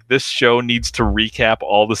how like this show needs to recap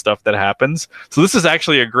all the stuff that happens. So this is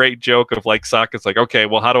actually a great joke of like Sokka's like, "Okay,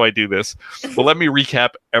 well, how do I do this? Well, let me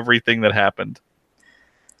recap everything that happened."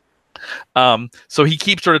 So he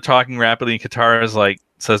keeps sort of talking rapidly, and Katara is like,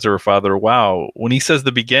 says to her father, "Wow, when he says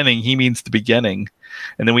the beginning, he means the beginning."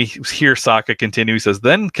 And then we hear Sokka continue. He says,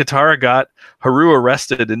 "Then Katara got Haru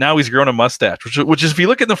arrested, and now he's grown a mustache." Which is, if you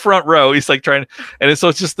look in the front row, he's like trying, and so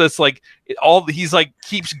it's just this like he's like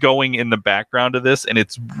keeps going in the background of this, and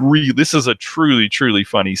this is a truly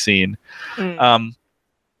funny scene. And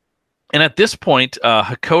at this point,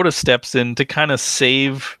 Hakoda steps in to kind of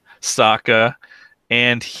save Sokka.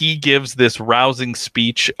 And he gives this rousing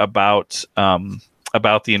speech about the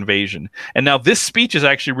invasion. And now this speech is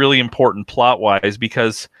actually really important plot-wise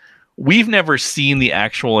because we've never seen the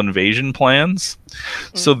actual invasion plans.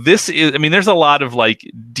 So this is, I mean, there's a lot of like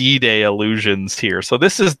D-Day allusions here. So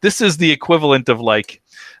this is the equivalent of like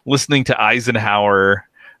listening to Eisenhower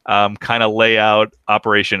kind of lay out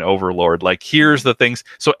Operation Overlord. Like, here's the things.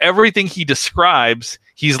 So everything he describes,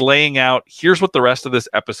 he's laying out, here's what the rest of this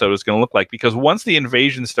episode is going to look like. Because once the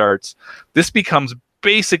invasion starts, this becomes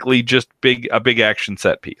basically just a big action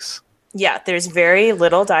set piece. Yeah, there's very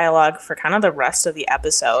little dialogue for kind of the rest of the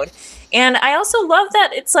episode. And I also love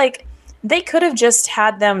that it's like they could have just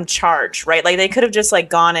had them charge, right? Like they could have just like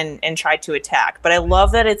gone and tried to attack. But I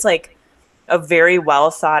love that it's like a very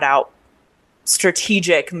well thought out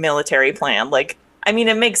strategic military plan. Like, I mean,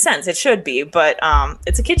 it makes sense. It should be, but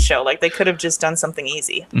it's a kid's show. Like they could have just done something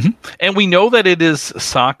easy. Mm-hmm. And we know that it is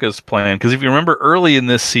Sokka's plan because if you remember early in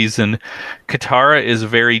this season, Katara is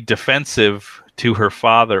very defensive to her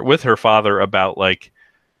father about like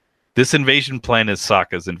this invasion plan is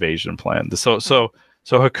Sokka's invasion plan. So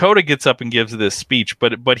Hakoda gets up and gives this speech,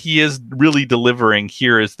 but he is really delivering.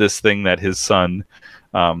 Here is this thing that his son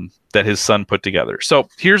put together. So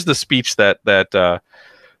here's the speech that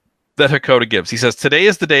Hakoda gives. He says, "Today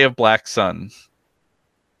is the day of Black Sun,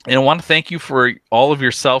 and I want to thank you for all of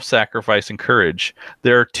your self-sacrifice and courage.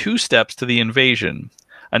 There are 2 steps to the invasion: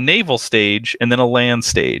 a naval stage and then a land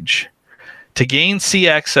stage. To gain sea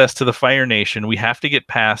access to the Fire Nation, we have to get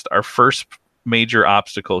past our first major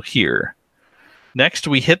obstacle here. Next,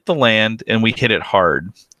 we hit the land, and we hit it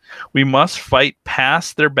hard. We must fight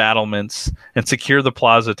past their battlements and secure the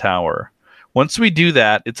Plaza Tower. Once we do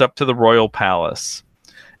that, it's up to the Royal Palace.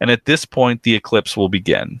 And at this point, the eclipse will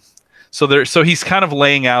begin." So he's kind of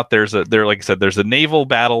laying out like I said, there's a naval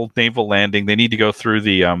battle, naval landing. They need to go through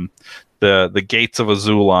the gates of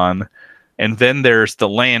Azulon. And then there's the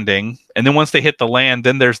landing. And then once they hit the land,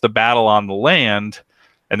 then there's the battle on the land.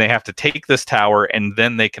 And they have to take this tower, and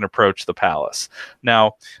then they can approach the palace.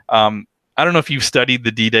 Now, I don't know if you've studied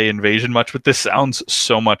the D-Day invasion much, but this sounds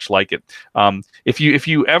so much like it. If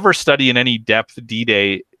you ever study in any depth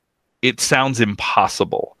D-Day, it sounds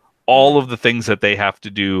impossible. All of the things that they have to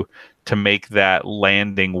do to make that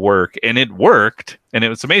landing work. And it worked, and it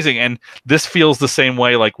was amazing. And this feels the same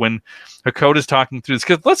way like when Hakoda's talking through this,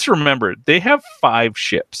 because let's remember, they have 5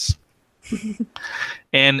 ships.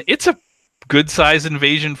 And it's a good size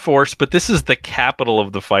invasion force, but this is the capital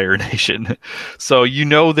of the Fire Nation. So you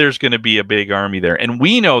know there's going to be a big army there. And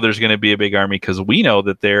we know there's going to be a big army because we know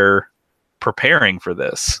that they're preparing for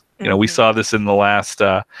this. You know, we saw this in the last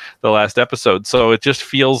episode. So it just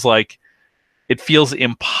feels like it feels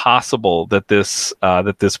impossible that this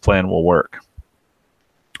plan will work.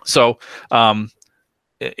 So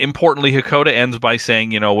importantly, Hakoda ends by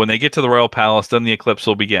saying, you know, when they get to the Royal Palace, then the eclipse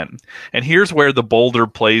will begin. And here's where the Boulder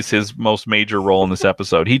plays his most major role in this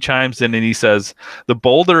episode. He chimes in and he says, "The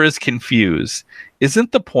Boulder is confused.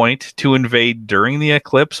 Isn't the point to invade during the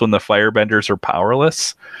eclipse when the firebenders are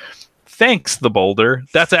powerless?" Thanks, the Boulder.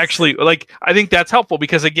 That's actually, like, I think that's helpful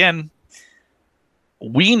because, again,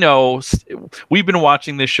 we know we've been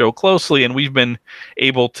watching this show closely and we've been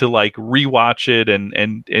able to like rewatch it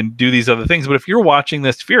and do these other things. But if you're watching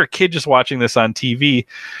this, if you're a kid just watching this on TV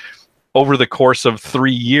over the course of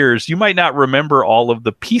 3 years, you might not remember all of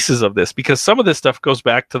the pieces of this because some of this stuff goes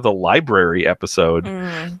back to the library episode,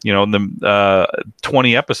 you know, in the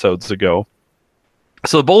 20 episodes ago.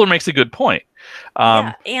 So the Boulder makes a good point.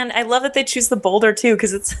 Yeah, and I love that they choose the Boulder too,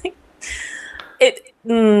 because it's like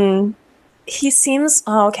he seems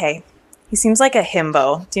he seems like a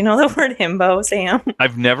himbo. Do you know the word himbo, Sam?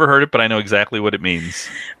 I've never heard it, but I know exactly what it means.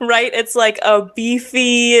 Right? It's like a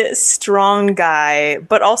beefy, strong guy,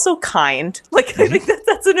 but also kind. Like, I think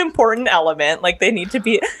that's an important element. Like, they need to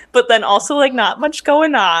be, but then also like not much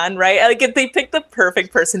going on, right? Like, they picked the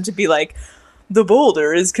perfect person to be like, the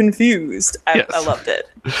Boulder is confused. I loved it.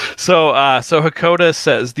 So Hakoda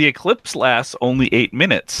says the eclipse lasts only 8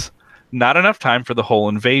 minutes, not enough time for the whole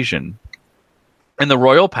invasion. And the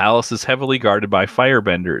Royal Palace is heavily guarded by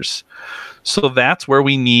firebenders. So that's where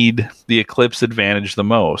we need the eclipse advantage the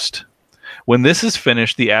most. When this is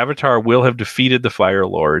finished, the Avatar will have defeated the Fire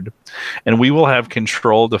Lord, and we will have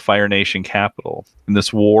control of the Fire Nation capital, and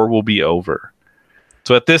this war will be over.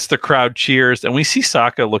 So at this, the crowd cheers, and we see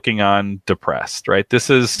Sokka looking on depressed, right?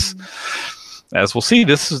 This is, as we'll see,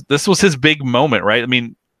 this was his big moment, right? I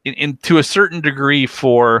mean, in to a certain degree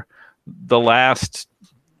for the last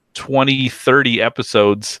 20, 30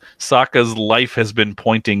 episodes, Sokka's life has been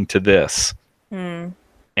pointing to this.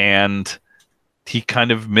 And he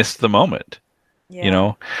kind of missed the moment. Yeah. You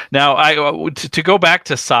know, now to go back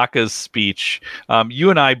to Sokka's speech, you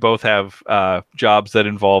and I both have jobs that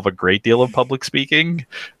involve a great deal of public speaking,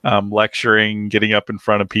 lecturing, getting up in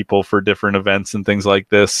front of people for different events and things like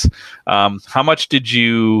this. How much did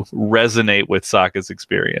you resonate with Sokka's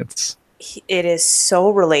experience? It is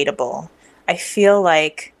so relatable. I feel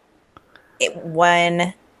like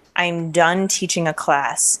when I'm done teaching a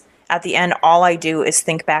class. At the end, all I do is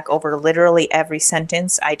think back over literally every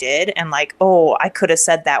sentence I did and like, oh, I could have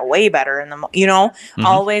said that way better. And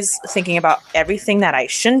always thinking about everything that I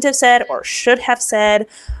shouldn't have said or should have said,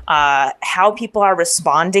 how people are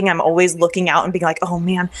responding. I'm always looking out and being like, oh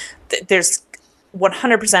man, there's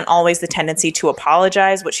 100% always the tendency to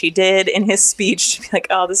apologize, which he did in his speech, to be like,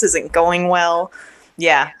 oh, this isn't going well.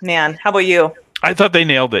 Yeah, man. How about you? I thought they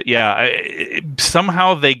nailed it. Yeah.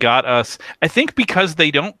 Somehow they got us. I think because they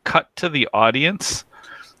don't cut to the audience,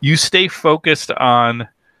 you stay focused on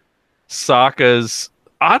Sokka's.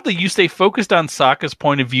 Oddly, you stay focused on Sokka's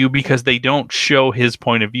point of view because they don't show his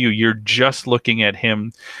point of view. You're just looking at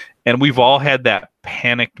him. And we've all had that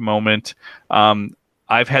panicked moment.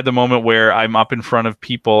 I've had the moment where I'm up in front of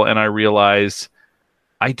people and I realize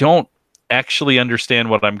I don't actually understand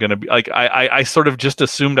what I'm going to be like. I sort of just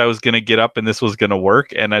assumed I was going to get up and this was going to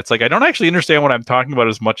work. And it's like, I don't actually understand what I'm talking about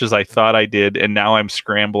as much as I thought I did. And now I'm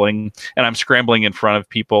scrambling in front of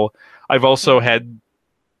people. I've also had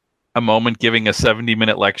a moment giving a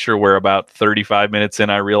 70-minute lecture where about 35 minutes in,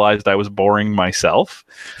 I realized I was boring myself.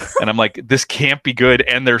 And I'm like, this can't be good.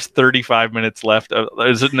 And there's 35 minutes left.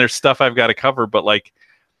 There's stuff I've got to cover. But like,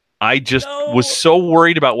 I just was so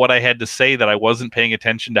worried about what I had to say that I wasn't paying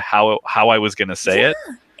attention to how I was going to say it.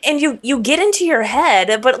 And you get into your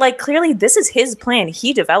head, but like clearly this is his plan.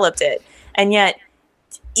 He developed it. And yet,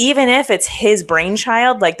 even if it's his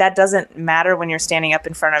brainchild, like that doesn't matter when you're standing up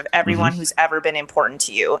in front of everyone who's ever been important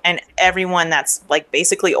to you and everyone that's like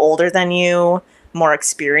basically older than you, more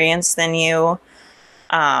experienced than you.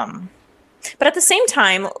 But at the same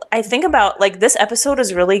time, I think about like this episode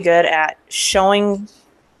is really good at showing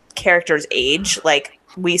characters age. Like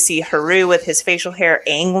we see Haru with his facial hair.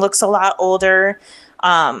 Aang looks a lot older.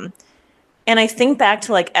 And I think back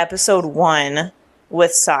to like episode 1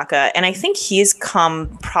 with Sokka, and I think he's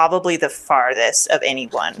come probably the farthest of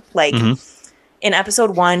anyone. Like in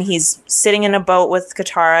episode 1, he's sitting in a boat with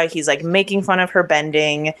Katara. He's like making fun of her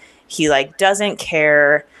bending. He like doesn't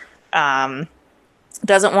care,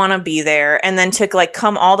 doesn't want to be there. And then to like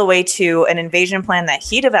come all the way to an invasion plan that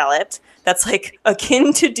he developed that's like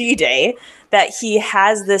akin to D-Day, that he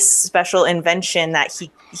has this special invention that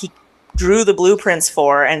he drew the blueprints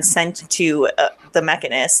for and sent to the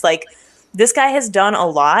Mechanist. Like this guy has done a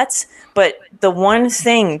lot, but the one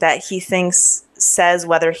thing that he thinks says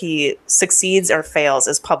whether he succeeds or fails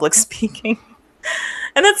is public speaking.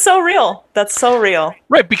 And that's so real. That's so real.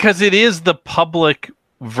 Right, because it is the public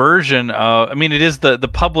version of, I mean, it is the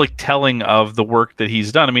public telling of the work that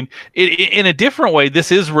he's done. I mean, in a different way,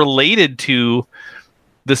 this is related to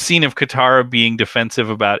the scene of Katara being defensive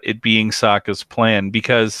about it being Sokka's plan,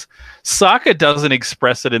 because Sokka doesn't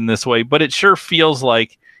express it in this way, but it sure feels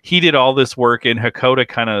like he did all this work and Hakoda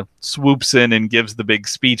kind of swoops in and gives the big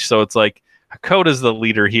speech. So it's like Hakoda's the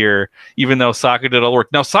leader here, even though Sokka did all the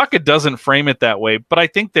work. Now, Sokka doesn't frame it that way, but I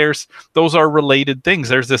think those are related things.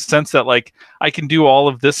 There's this sense that like I can do all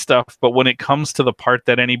of this stuff, but when it comes to the part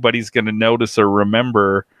that anybody's going to notice or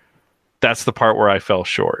remember, that's the part where I fell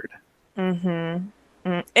short.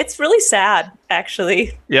 It's really sad,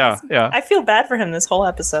 actually. Yeah. I feel bad for him this whole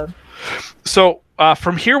episode. So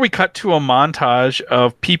from here, we cut to a montage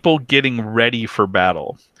of people getting ready for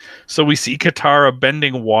battle. So we see Katara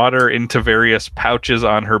bending water into various pouches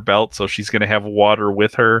on her belt, so she's going to have water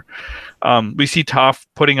with her. We see Toph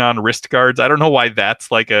putting on wrist guards. I don't know why that's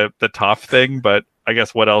like the Toph thing, but I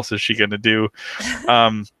guess what else is she going to do?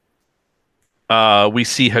 We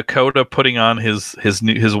see Hakoda putting on his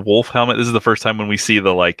wolf helmet. This is the first time when we see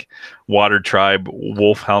the like Water Tribe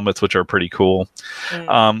wolf helmets, which are pretty cool.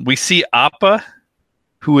 We see Appa,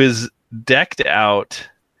 who is decked out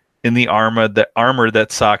in the armor that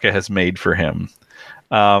Sokka has made for him.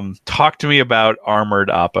 Talk to me about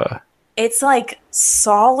armored Appa. It's like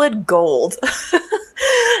solid gold.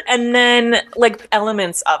 And then like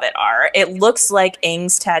elements of it are, it looks like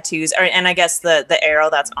Aang's tattoos, and I guess the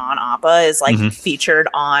arrow that's on Appa is like featured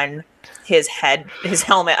on his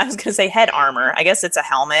helmet. I was going to say head armor. I guess it's a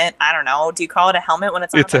helmet. I don't know. Do you call it a helmet when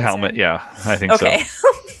it's on It's a helmet, yeah. I think so. Okay.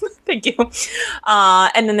 Thank you.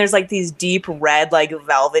 And then there's like these deep red, like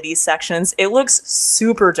velvety sections. It looks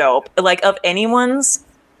super dope. Like of anyone's,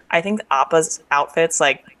 I think Appa's outfit's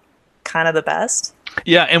like kind of the best.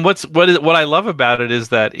 Yeah, and what I love about it is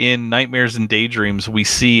that in Nightmares and Daydreams we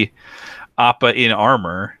see Appa in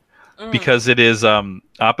armor because it is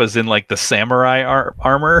Appa's in like the samurai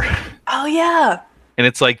armor. Oh yeah. And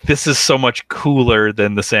it's like this is so much cooler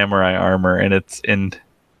than the samurai armor, and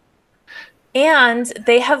And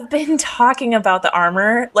they have been talking about the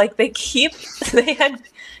armor. Like they had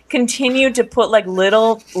continued to put like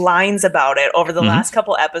little lines about it over the last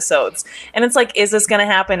couple episodes. And it's like, is this going to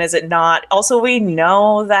happen? Is it not? Also, we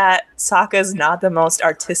know that Sokka's not the most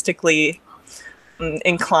artistically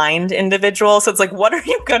inclined individual. So it's like, what are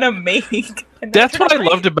you going to make? That's what I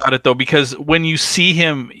loved about it, though, because when you see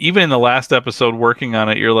him, even in the last episode working on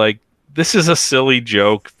it, you're like, this is a silly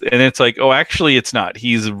joke. And it's like, oh, actually, it's not.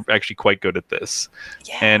 He's actually quite good at this.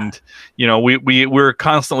 Yeah. And, you know, we're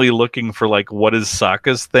constantly looking for, like, what is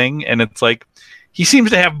Sokka's thing? And it's like, he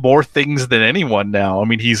seems to have more things than anyone now. I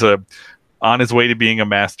mean, he's on his way to being a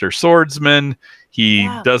master swordsman. He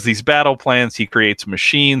does these battle plans. He creates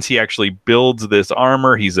machines. He actually builds this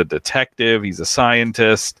armor. He's a detective. He's a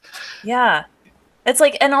scientist. Yeah. It's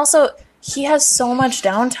like, and also he has so much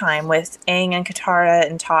downtime with Aang and Katara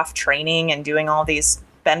and Toph training and doing all these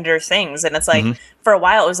Bender things. And it's like, for a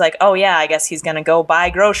while, it was like, oh yeah, I guess he's going to go buy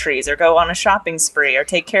groceries or go on a shopping spree or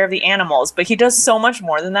take care of the animals. But he does so much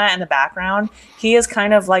more than that in the background. He is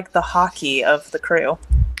kind of like the hockey of the crew.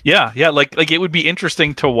 Yeah. Like it would be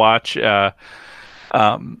interesting to watch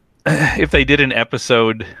if they did an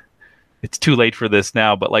episode. It's too late for this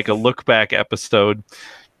now, but like a look back episode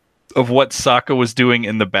of what Sokka was doing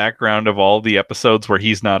in the background of all the episodes where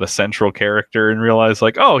he's not a central character, and realize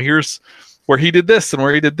like, oh, here's where he did this and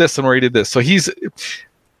where he did this and where he did this. So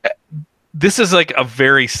this is like a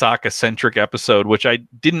very Sokka centric episode, which I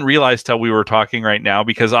didn't realize till we were talking right now,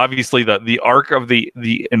 because obviously the arc of the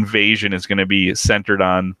invasion is going to be centered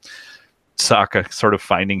on Sokka sort of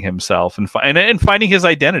finding himself and finding his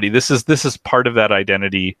identity. This is part of that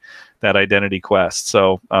identity quest.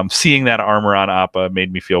 So seeing that armor on Appa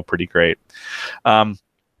made me feel pretty great. And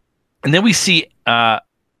then we see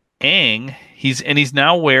Aang. He's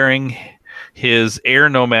now wearing his air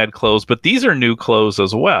nomad clothes, but these are new clothes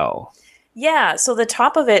as well. Yeah, so the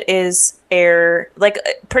top of it is air, like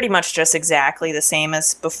pretty much just exactly the same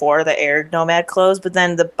as before, the air nomad clothes, but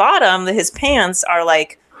then the bottom, his pants are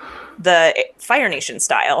like the Fire Nation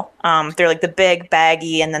style. They're like the big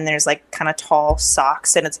baggy, and then there's like kind of tall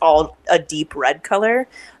socks, and it's all a deep red color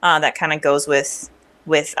that kind of goes with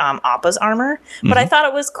Appa's armor. But I thought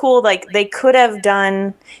it was cool. Like he could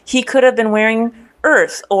have been wearing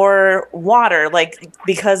earth or water, like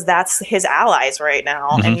because that's his allies right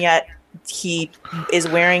now, and yet he is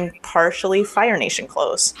wearing partially Fire Nation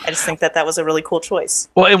clothes. I just think that was a really cool choice.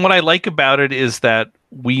 Well, and what I like about it is that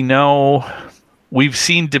we know. We've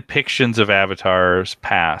seen depictions of avatars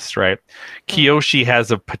past, right? Kyoshi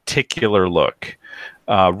has a particular look.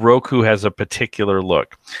 Roku has a particular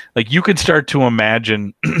look. Like you can start to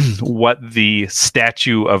imagine what the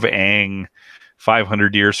statue of Aang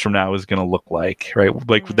 500 years from now is going to look like, right?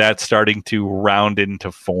 Like that's starting to round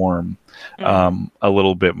into form a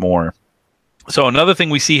little bit more. So another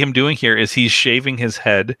thing we see him doing here is he's shaving his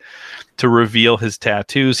head to reveal his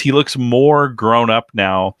tattoos. He looks more grown up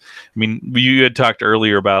now. I mean, you had talked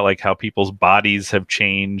earlier about like how people's bodies have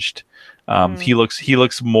changed. He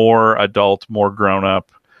looks more adult, more grown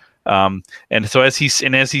up. And so as he's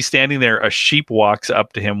standing there, a sheep walks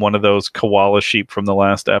up to him, one of those koala sheep from the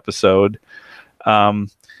last episode.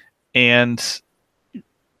 And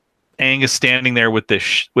Aang is standing there with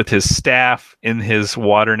his staff in his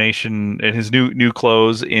Water Nation, in his new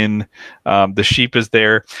clothes. In the sheep is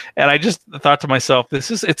there, and I just thought to myself,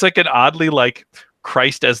 it's like an oddly like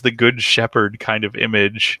Christ as the Good Shepherd kind of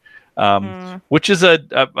image, which is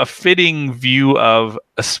a fitting view of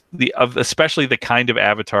especially the kind of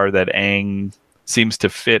avatar that Aang seems to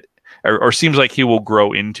fit, or seems like he will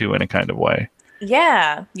grow into in a kind of way.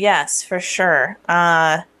 Yeah. Yes, for sure.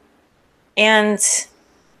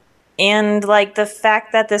 And like the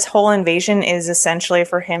fact that this whole invasion is essentially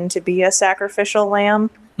for him to be a sacrificial lamb,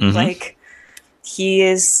 like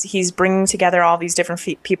he's bringing together all these different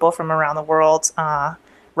people from around the world,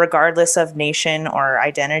 regardless of nation or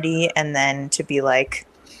identity, and then to be like,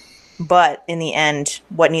 but in the end,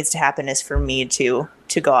 what needs to happen is for me to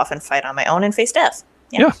go off and fight on my own and face death.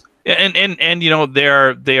 Yeah. And you know, they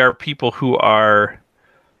are people who are,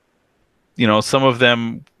 you know, some of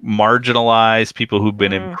them marginalized, people who've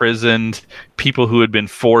been imprisoned, people who had been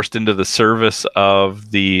forced into the service of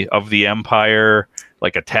the Empire,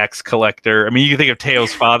 like a tax collector. I mean, you can think of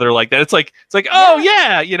Teo's father like that. It's like, oh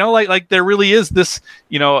yeah, you know, like there really is this,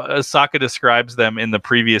 you know, Sokka describes them in the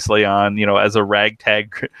previously on, you know, as a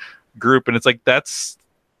ragtag group, and it's like that's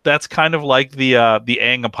kind of like the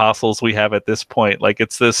Aang apostles we have at this point. Like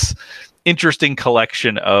it's this interesting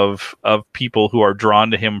collection of people who are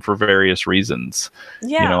drawn to him for various reasons.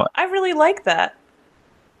 Yeah, you know? I really like that.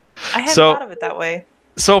 I hadn't thought of it that way.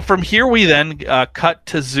 So from here we then cut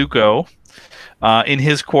to Zuko, In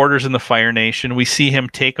his quarters in the Fire Nation, we see him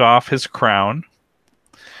take off his crown.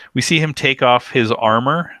 We see him take off his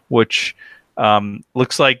armor, which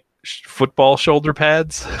looks like football shoulder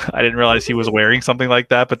pads. I didn't realize he was wearing something like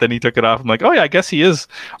that, but then he took it off. I'm like, oh yeah, I guess he is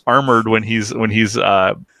armored when he's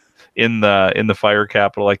in the fire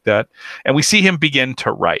capital like that. And we see him begin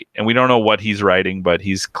to write, and we don't know what he's writing, but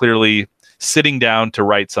he's clearly sitting down to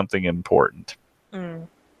write something important.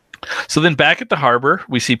 So then back at the harbor,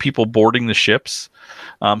 we see people boarding the ships.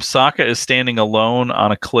 Sokka is standing alone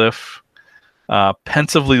on a cliff,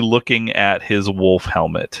 pensively looking at his wolf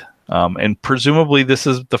helmet. And presumably this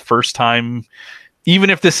is the first time,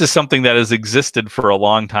 even if this is something that has existed for a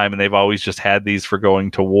long time and they've always just had these for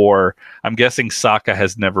going to war, I'm guessing Sokka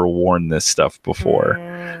has never worn this stuff before.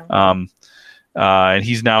 And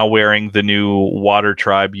he's now wearing the new Water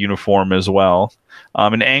Tribe uniform as well.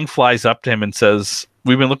 And Aang flies up to him and says,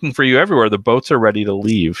 "We've been looking for you everywhere. The boats are ready to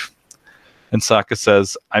leave." And Sokka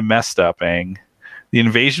says, "I messed up, Aang. The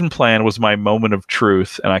invasion plan was my moment of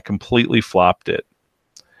truth, and I completely flopped it.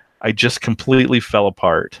 I just completely fell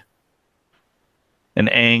apart." And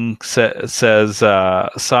Aang says,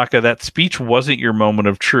 "Sokka, that speech wasn't your moment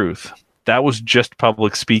of truth. That was just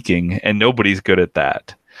public speaking, and nobody's good at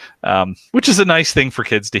that." Which is a nice thing for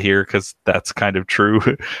kids to hear, because that's kind of true.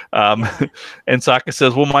 And Sokka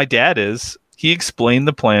says, "Well, my dad is. He explained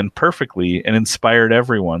the plan perfectly and inspired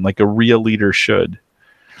everyone like a real leader should."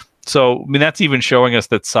 So, I mean, that's even showing us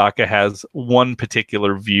that Sokka has one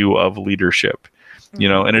particular view of leadership,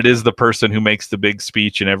 and it is the person who makes the big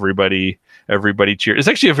speech and everybody cheers. It's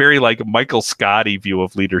actually a very like Michael Scotty view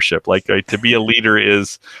of leadership. Like to be a leader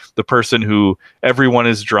is the person who everyone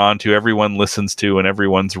is drawn to, everyone listens to, and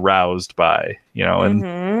everyone's roused by,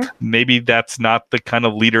 and maybe that's not the kind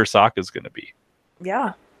of leader Sokka is going to be.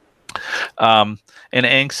 Yeah. And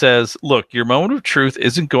Aang says, "Look, your moment of truth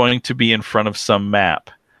isn't going to be in front of some map.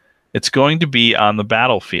 It's going to be on the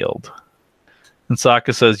battlefield." And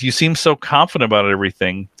Sokka says, "You seem so confident about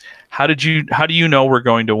everything. How do you know we're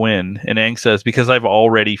going to win?" And Aang says, "Because I've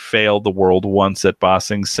already failed the world once at Ba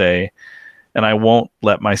Sing Se, and I won't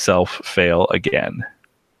let myself fail again."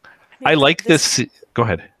 I like this. Go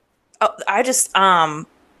ahead. Oh, I just a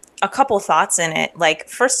couple thoughts in it. Like,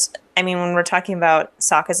 first, I mean, when we're talking about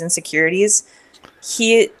Sokka's insecurities,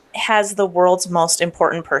 he has the world's most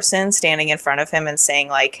important person standing in front of him and saying,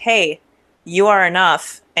 like, "Hey, you are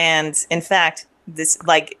enough, and in fact, this,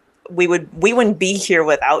 like, we wouldn't be here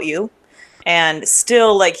without you." And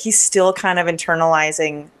still, like, he's still kind of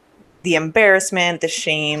internalizing the embarrassment, the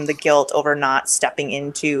shame, the guilt over not stepping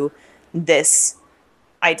into this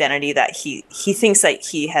identity that he thinks that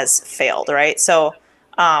he has failed, right? So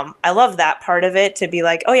I love that part of it, to be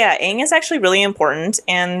like, oh yeah, Aang is actually really important,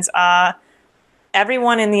 and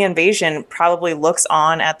everyone in the invasion probably looks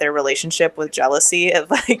on at their relationship with jealousy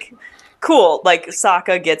of like, cool, like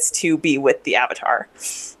Sokka gets to be with the Avatar.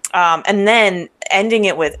 And then ending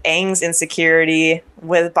it with Aang's insecurity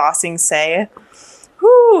with Ba Sing Se.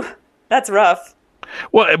 Whew, that's rough.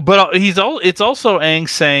 Well, but it's also Aang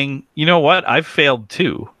saying, "You know what? I've failed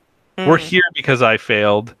too. We're here because I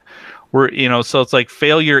failed. So it's like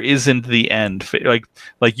failure isn't the end.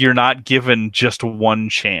 Like you're not given just one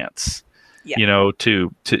chance." Yeah.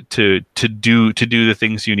 To do the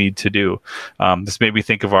things you need to do. This made me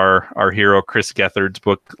think of our hero Chris Gethard's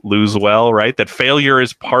book Lose Well, right? That failure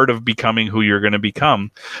is part of becoming who you're going to become.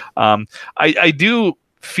 I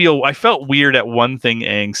felt weird at one thing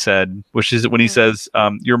Aang said, which is when he says,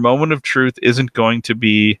 "Your moment of truth isn't going to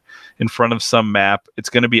be in front of some map. It's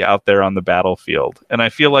going to be out there on the battlefield." And I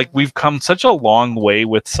feel like we've come such a long way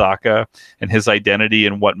with Sokka and his identity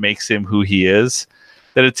and what makes him who he is,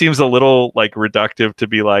 that it seems a little like reductive to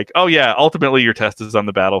be like, "Oh yeah, ultimately your test is on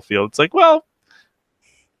the battlefield." It's like, well,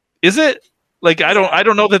 is it? Like, I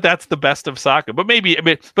don't know that that's the best of Sokka, but maybe,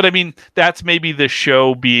 I mean, that's maybe the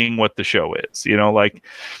show being what the show is, like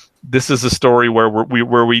this is a story where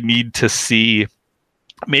we need to see,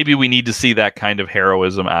 maybe we need to see that kind of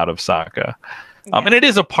heroism out of Sokka. Yeah. And it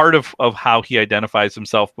is a part of how he identifies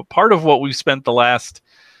himself, but part of what we've spent the last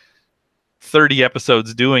 30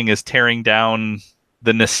 episodes doing is tearing down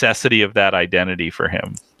the necessity of that identity for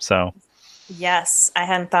him. So. Yes, I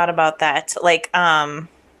hadn't thought about that. Like,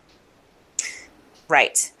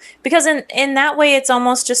 right. Because in that way, it's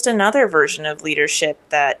almost just another version of leadership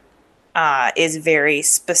that is very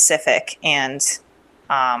specific. And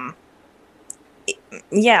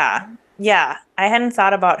yeah. I hadn't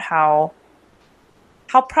thought about how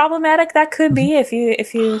problematic that could be if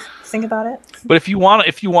you think about it. But if you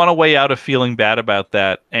want a way out of feeling bad about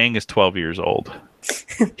that, Aang is 12 years old.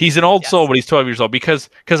 He's an old Yes. soul, but he's 12 years old. Because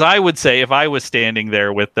I would say, if I was standing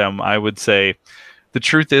there with them, I would say, the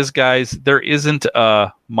truth is, guys, there isn't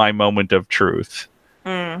my moment of truth.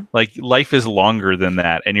 Like, life is longer than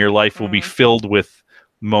that, and your life will be filled with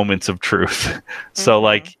moments of truth. So,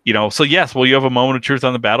 like, you know, so yes, will you have a moment of truth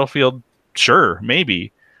on the battlefield? Sure,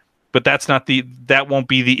 maybe. But that won't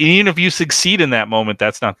be even if you succeed in that moment,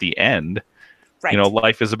 that's not the end. Right. You know,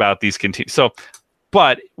 life is about these so,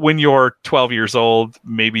 but when you're 12 years old,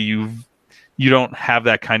 maybe you don't have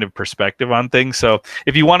that kind of perspective on things. So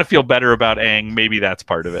if you want to feel better about Aang, maybe that's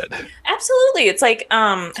part of it. Absolutely. It's like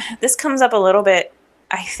this comes up a little bit,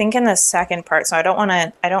 I think, in the second part. So I don't want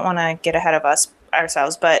to get ahead of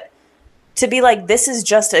ourselves, but to be like, this is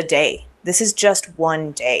just a day. This is just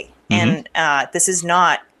one day, and this is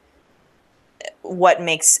not what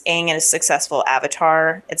makes Aang a successful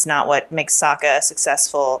avatar. It's not what makes Sokka a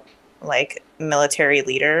successful, like, military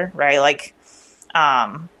leader, right? Like,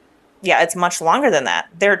 yeah, it's much longer than that.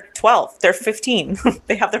 They're 12. They're 15.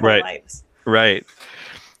 They have their own lives. Right.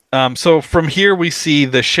 So from here, we see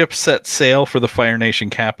the ship set sail for the Fire Nation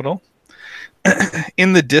capital.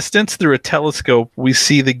 In the distance, through a telescope, we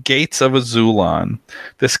see the gates of Azulon,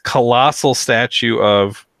 this colossal statue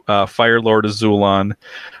of Fire Lord Azulon.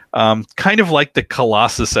 Kind of like the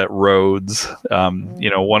Colossus at Rhodes, you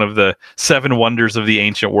know, one of the 7 wonders of the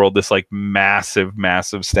ancient world, this like massive,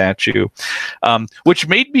 massive statue, which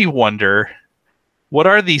made me wonder, what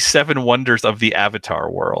are the 7 wonders of the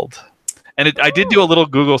Avatar world? And I did do a little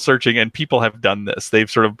Google searching, and people have done this. They've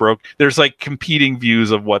sort of there's like competing views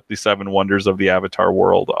of what the 7 wonders of the Avatar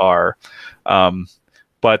world are.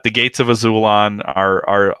 But the gates of Azulon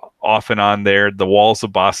are often on there. The walls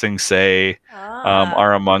of Ba Sing Se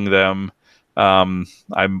are among them. I'm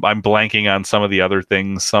blanking on some of the other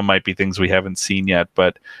things. Some might be things we haven't seen yet,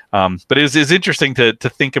 but it's interesting to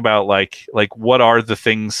think about like what are the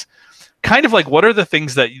things, kind of like what are the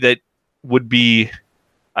things that would be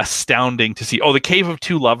astounding to see. Oh, the Cave of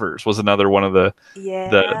Two Lovers was another one of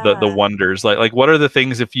the wonders. Like what are the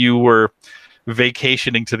things, if you were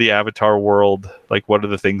vacationing to the Avatar world, like what are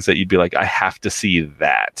the things that you'd be like, I have to see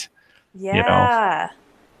that? Yeah. You know?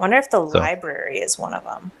 Wonder if the library is one of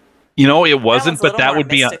them. You know, it wasn't, but that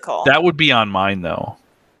would be on mine though.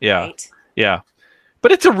 Yeah. Right. Yeah.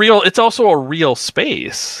 But it's also a real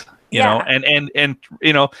space, you know, and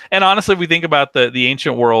you know, and honestly, if we think about the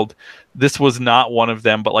ancient world, this was not one of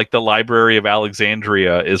them, but like the Library of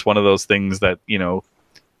Alexandria is one of those things that, you know,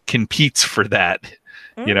 competes for that,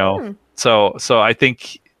 you know. So I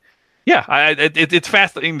think, it's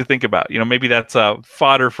fascinating to think about. You know, maybe that's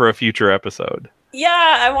fodder for a future episode.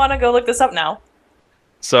 Yeah, I want to go look this up now.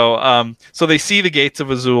 So they see the gates of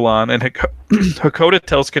Azulon, and Hakoda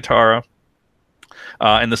tells Katara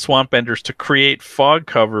and the Swamp Benders to create fog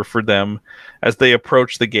cover for them as they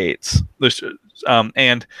approach the gates.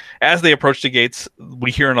 And as they approach the gates,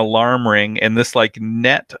 we hear an alarm ring, and this like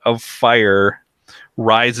net of fire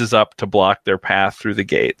rises up to block their path through the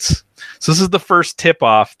gates. So this is the first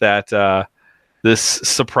tip-off that this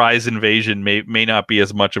surprise invasion may not be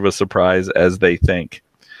as much of a surprise as they think.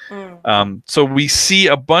 So we see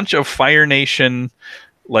a bunch of Fire Nation,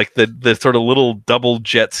 like the sort of little double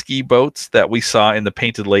jet ski boats that we saw in the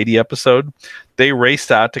Painted Lady episode. They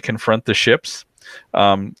raced out to confront the ships.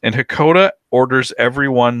 And Hakoda orders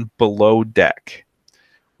everyone below deck,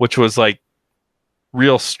 which was like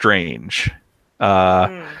real strange.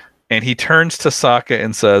 And he turns to Sokka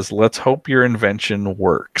and says, "Let's hope your invention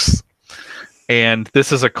works." And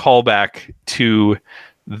this is a callback to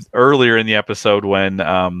earlier in the episode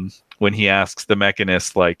when he asks the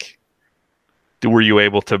Mechanist, like, were you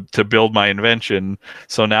able to build my invention?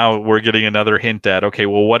 So now we're getting another hint at, okay,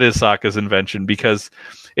 well, what is Sokka's invention? Because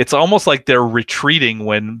it's almost like they're retreating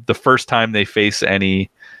when the first time they face any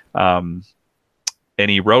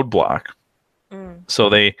roadblock. So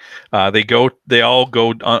they all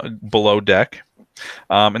go below deck,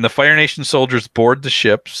 and the Fire Nation soldiers board the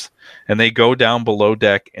ships, and they go down below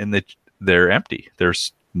deck, and they're empty.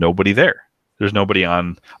 There's nobody there. There's nobody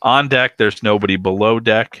on deck. There's nobody below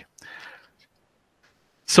deck.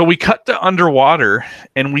 So we cut to underwater,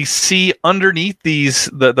 and we see underneath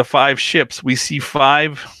the 5 ships, we see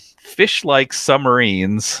 5 fish-like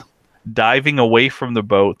submarines diving away from the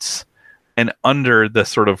boats and under the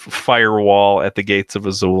sort of firewall at the gates of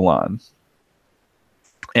Azulon.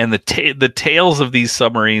 And the tails of these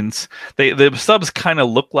submarines, the subs kind of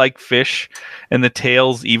look like fish, and the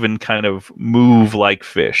tails even kind of move like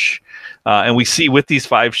fish. And we see with these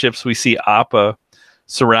 5 ships, we see Appa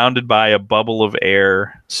surrounded by a bubble of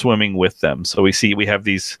air swimming with them. So we have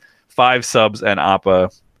these 5 subs and Appa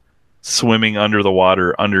swimming under the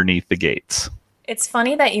water underneath the gates. It's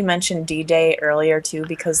funny that you mentioned D-Day earlier too,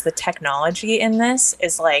 because the technology in this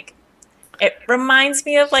is like, it reminds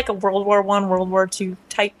me of like a World War I, World War II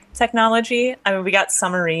type technology. I mean, we got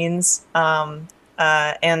submarines,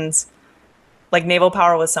 and like naval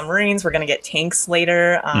power with submarines. We're gonna get tanks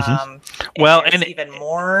later. Well, and even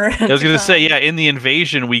more. I was gonna say, yeah, in the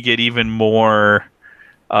invasion, we get even more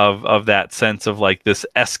of that sense of like this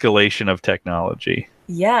escalation of technology.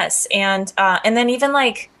 Yes, and then even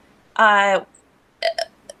like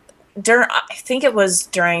during, I think it was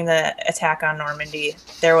during the attack on Normandy,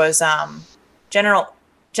 there was General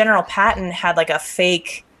Patton had like a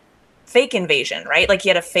fake invasion, right? Like he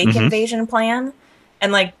had a fake invasion plan.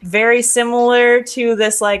 And like very similar to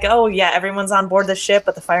this, like, oh yeah, everyone's on board the ship,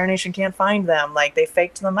 but the Fire Nation can't find them. Like they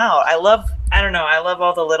faked them out. I love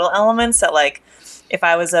all the little elements that, like, if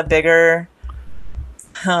I was a bigger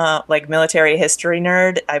like military history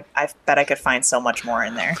nerd, I bet I could find so much more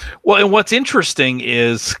in there. Well, and what's interesting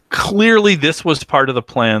is clearly this was part of the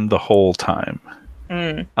plan the whole time.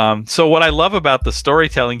 So what I love about the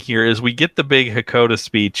storytelling here is we get the big Hakoda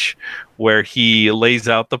speech where he lays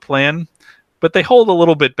out the plan, but they hold a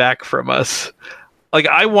little bit back from us. Like,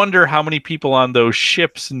 I wonder how many people on those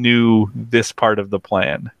ships knew this part of the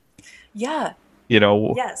plan. Yeah. You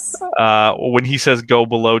know, yes. When he says go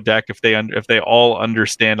below deck, if they all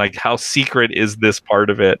understand, like, how secret is this part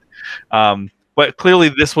of it? But clearly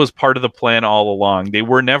this was part of the plan all along. They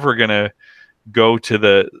were never going to go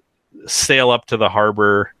to sail up to the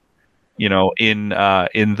harbor, you know, in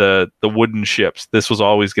the wooden ships. This was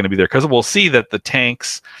always going to be there, because we'll see that the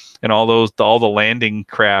tanks and all the landing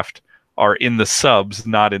craft are in the subs,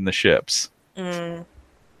 not in the ships.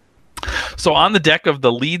 So on the deck of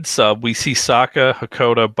the lead sub, we see Sokka,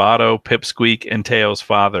 Hakoda, Bato, Pipsqueak, and Teo's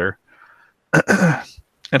father. And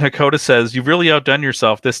Hakoda says, "You've really outdone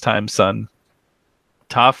yourself this time, son."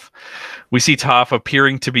 We see Toph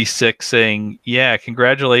appearing to be sick, saying, "Yeah,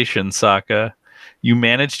 congratulations, Sokka. You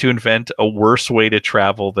managed to invent a worse way to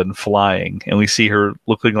travel than flying." And we see her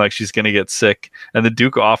looking like she's going to get sick. And the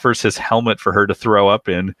Duke offers his helmet for her to throw up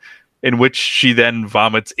in which she then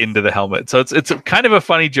vomits into the helmet. So it's kind of a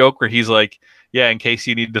funny joke where he's like, "Yeah, in case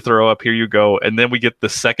you need to throw up, here you go." And then we get the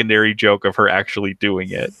secondary joke of her actually doing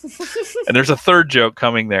it. And there's a third joke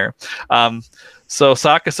coming there. So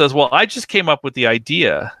Sokka says, "Well, I just came up with the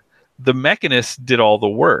idea. The Mechanist did all the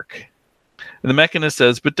work." And the Mechanist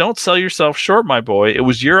says, "But don't sell yourself short, my boy. It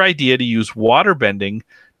was your idea to use water bending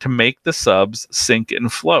to make the subs sink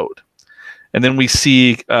and float." And then we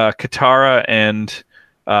see Katara and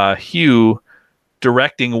Hugh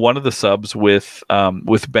directing one of the subs with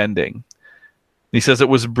bending. He says it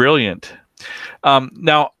was brilliant.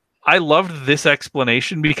 Now, I loved this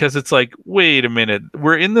explanation because it's like, wait a minute,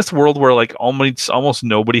 we're in this world where like almost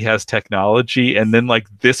nobody has technology, and then like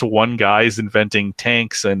this one guy is inventing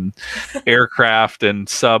tanks and aircraft and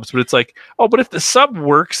subs, but it's like, oh, but if the sub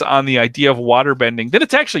works on the idea of water bending, then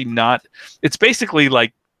it's actually not. It's basically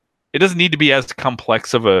like it doesn't need to be as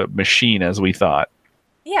complex of a machine as we thought.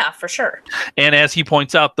 Yeah, for sure. And as he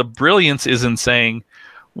points out, the brilliance is in saying,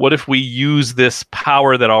 what if we use this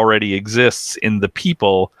power that already exists in the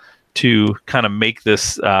people to kind of make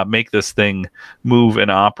this thing move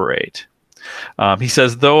and operate? He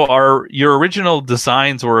says, though your original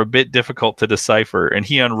designs were a bit difficult to decipher, and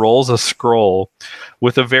he unrolls a scroll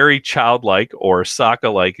with a very childlike or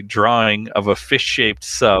Sokka-like drawing of a fish-shaped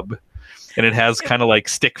sub, and it has kind of like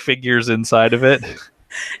stick figures inside of it.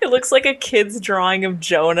 It looks like a kid's drawing of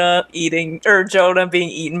Jonah being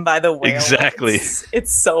eaten by the whale. Exactly.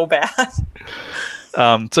 It's so bad.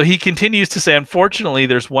 So he continues to say, "Unfortunately,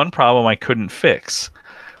 there's one problem I couldn't fix.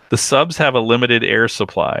 The subs have a limited air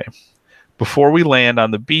supply. Before we land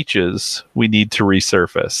on the beaches, we need to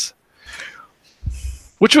resurface."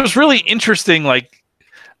 Which was really interesting. Like,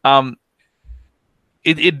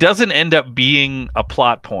 it doesn't end up being a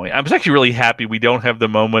plot point. I was actually really happy we don't have the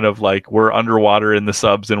moment of like we're underwater in the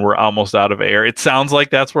subs and we're almost out of air. It sounds like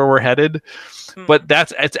that's where we're headed, but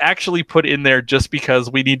it's actually put in there just because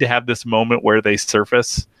we need to have this moment where they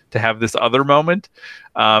surface to have this other moment.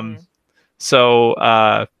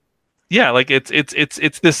 So yeah, like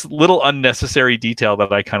it's this little unnecessary detail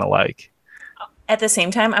that I kind of like. At the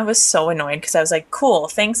same time, I was so annoyed because I was like, cool,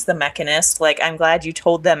 thanks, the Mechanist. Like, I'm glad you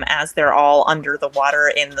told them as they're all under the water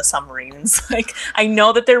in the submarines. Like, I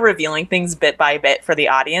know that they're revealing things bit by bit for the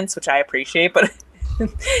audience, which I appreciate, but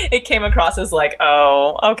it came across as like,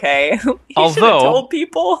 oh, okay. You should have told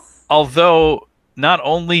people. Although not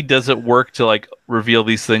only does it work to like reveal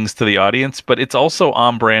these things to the audience, but it's also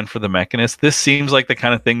on brand for the Mechanist. This seems like the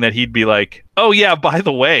kind of thing that he'd be like, "Oh yeah, by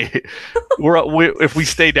the way, if we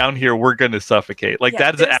stay down here, we're going to suffocate." Like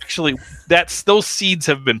Yeah, that's actually those seeds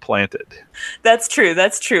have been planted. That's true.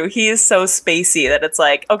 That's true. He is so spacey that it's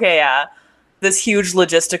like, okay, yeah, this huge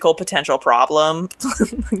logistical potential problem.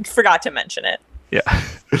 Forgot to mention it. Yeah.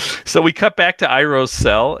 So we cut back to Iroh's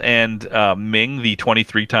cell, and Ming, the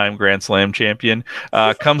 23-time Grand Slam champion,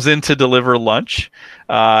 comes in to deliver lunch.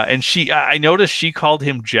 And I noticed she called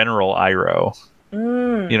him General Iroh.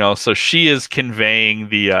 You know, so she is conveying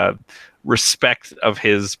the respect of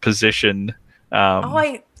his position.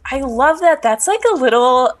 I love that. That's like a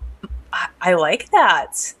little. I like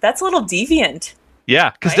that. That's a little deviant.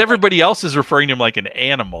 Yeah, because everybody else is referring to him like an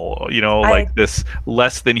animal, you know, like this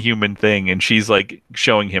less than human thing, and she's like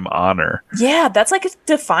showing him honor. Yeah, that's like a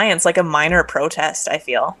defiance, like a minor protest, I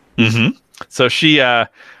feel. Mm-hmm. So she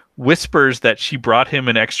whispers that she brought him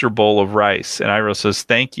an extra bowl of rice, and Iroh says,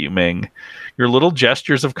 "Thank you, Ming. Your little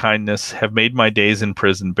gestures of kindness have made my days in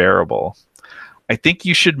prison bearable. I think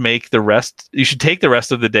you should take the rest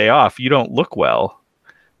of the day off. You don't look well.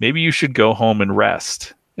 Maybe you should go home and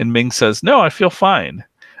rest." And Ming says, "No, I feel fine."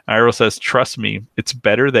 Iroh says, "Trust me, it's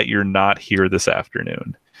better that you're not here this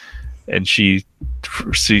afternoon." And she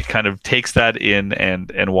kind of takes that in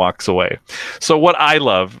and walks away. So what I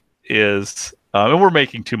love is, and we're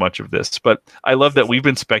making too much of this, but I love that we've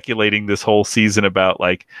been speculating this whole season about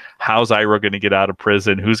like, how's Iroh going to get out of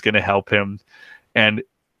prison? Who's going to help him? And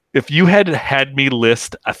if you had me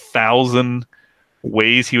list 1,000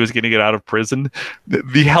 ways he was going to get out of prison,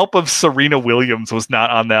 the help of Serena Williams was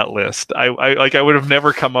not on that list. I would have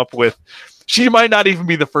never come up with. She might not even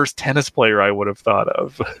be the first tennis player I would have thought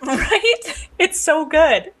of. Right? It's so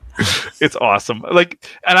good. It's awesome. Like,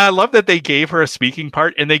 and I love that they gave her a speaking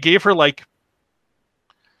part, and they gave her like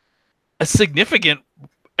a significant,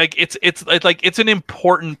 like it's an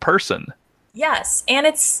important person. Yes, and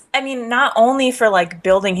it's, I mean, not only for like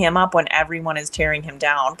building him up when everyone is tearing him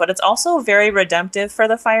down, but it's also very redemptive for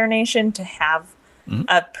the Fire Nation to have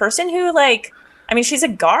a person who, like, I mean, she's a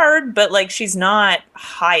guard, but like she's not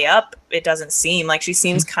high up. It doesn't seem like she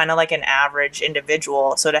seems kind of like an average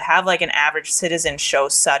individual. So to have like an average citizen show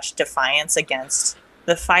such defiance against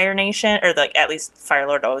the Fire Nation, or like at least Fire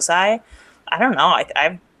Lord Ozai, I don't know.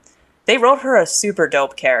 They wrote her a super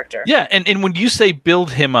dope character. Yeah, and when you say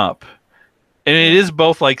build him up, and it is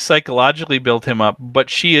both like psychologically build him up,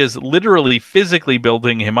 but she is literally physically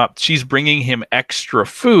building him up. She's bringing him extra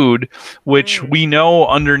food, which we know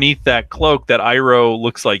underneath that cloak that Iroh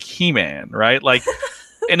looks like He-Man, right? Like,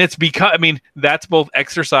 and it's because, I mean, that's both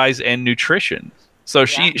exercise and nutrition. So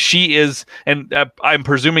she is, and I'm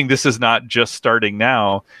presuming this is not just starting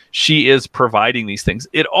now. She is providing these things.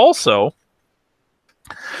 It also,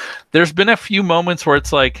 there's been a few moments where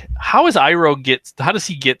it's like, how does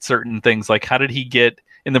he get certain things? Like, how did he get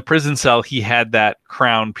in the prison cell? He had that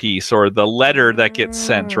crown piece or the letter that gets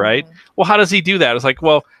sent, right? Well, how does he do that? It's like,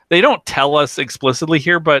 well, they don't tell us explicitly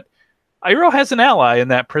here, but Iroh has an ally in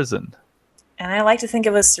that prison. And I like to think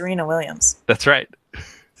it was Serena Williams. That's right.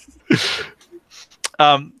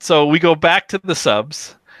 So we go back to the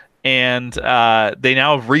subs, and they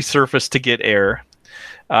now have resurfaced to get air.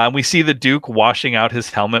 We see the Duke washing out his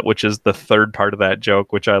helmet, which is the third part of that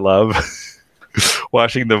joke, which I love.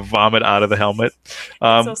 Washing the vomit out of the helmet.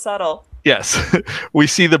 So subtle. Yes. We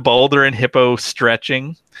see the Boulder and Hippo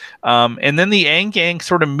stretching. And then the Aang Gang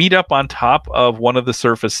sort of meet up on top of one of the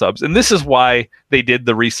surface subs. And this is why they did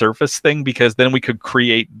the resurface thing, because then we could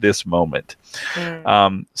create this moment.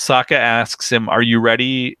 Sokka asks him, "Are you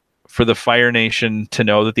ready for the Fire Nation to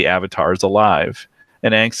know that the Avatar is alive?"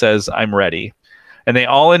 And Aang says, "I'm ready." And they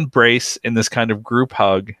all embrace in this kind of group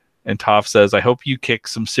hug. And Toph says, "I hope you kick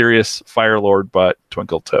some serious Fire Lord butt,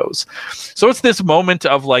 Twinkle Toes." So it's this moment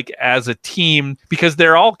of like, as a team, because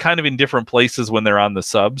they're all kind of in different places when they're on the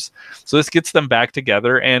subs. So this gets them back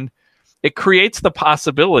together, and it creates the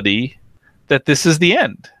possibility that this is the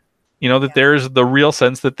end. You know, that there's the real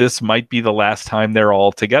sense that this might be the last time they're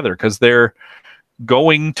all together, because they're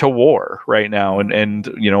going to war right now. And,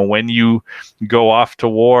 you know, when you go off to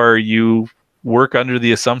war, you work under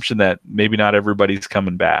the assumption that maybe not everybody's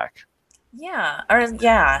coming back.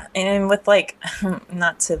 And with like,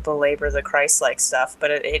 not to belabor the Christ-like stuff,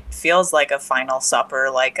 but it feels like a final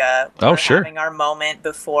supper, like having our moment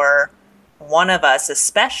before one of us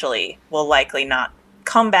especially will likely not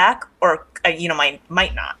come back, or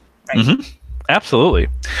might not, right? Absolutely.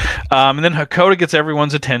 And then Hakoda gets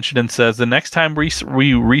everyone's attention and says, "The next time we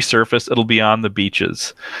resurface, it'll be on the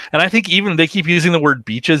beaches." And I think even they keep using the word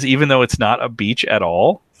beaches, even though it's not a beach at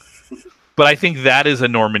all. but I think that is a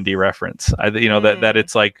Normandy reference. That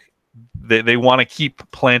it's like they want to keep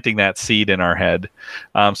planting that seed in our head.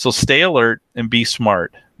 So stay alert and be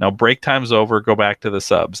smart. Now break time's over. Go back to the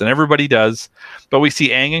subs, and everybody does. But we see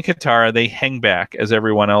Aang and Katara. They hang back as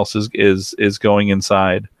everyone else is going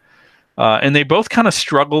inside, and they both kind of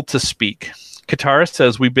struggle to speak. Katara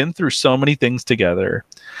says, "We've been through so many things together,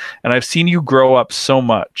 and I've seen you grow up so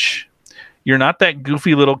much. You're not that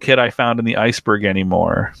goofy little kid I found in the iceberg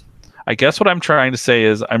anymore. I guess what I'm trying to say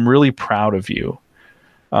is I'm really proud of you."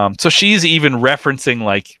 So she's even referencing,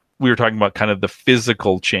 like we were talking about, kind of the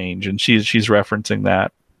physical change, and she's referencing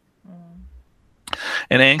that.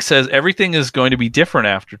 And Aang says, "Everything is going to be different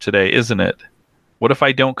after today, isn't it? What if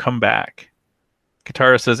I don't come back?"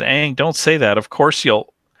 Katara says, "Aang, don't say that. Of course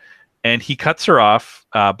you'll..." And he cuts her off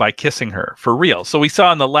by kissing her for real. So we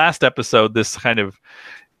saw in the last episode this kind of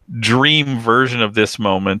dream version of this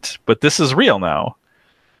moment, but this is real now.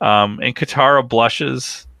 And Katara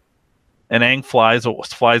blushes, and Aang flies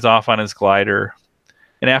off on his glider.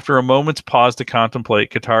 And after a moment's pause to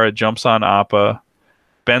contemplate, Katara jumps on Appa,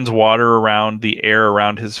 bends water around the air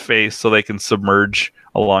around his face so they can submerge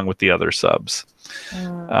along with the other subs.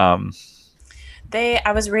 I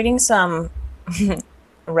was reading some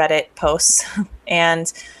Reddit posts,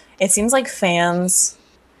 and it seems like fans...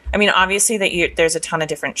 I mean, obviously there's a ton of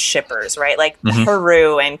different shippers, right? Like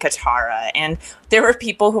Haru and Katara. And there were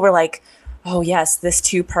people who were like, oh, yes, this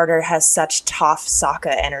two-parter has such Toph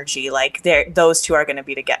Sokka energy. Like, those two are going to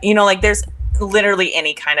be together. You know, like, there's literally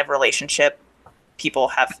any kind of relationship people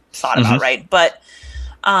have thought about, right? But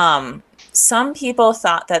some people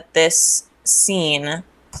thought that this scene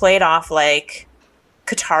played off like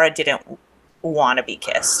Katara didn't want to be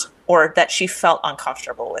kissed, or that she felt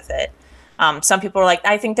uncomfortable with it. Some people were like,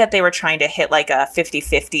 I think that they were trying to hit like a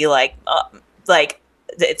 50-50, like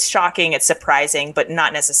it's shocking, it's surprising, but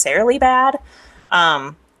not necessarily bad.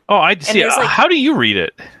 I see. Like, how do you read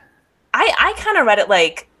it? I kind of read it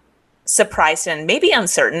like surprised and maybe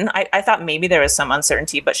uncertain. I thought maybe there was some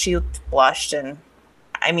uncertainty, but she blushed, and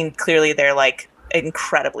I mean, clearly they're like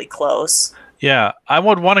incredibly close. Yeah, I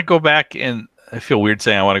would want to go back, and I feel weird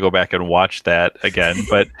saying I want to go back and watch that again,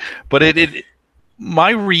 but it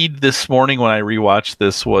my read this morning when I rewatched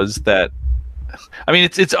this was that, I mean,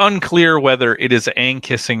 it's unclear whether it is Aang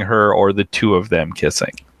kissing her or the two of them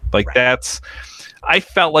kissing. Like, right. I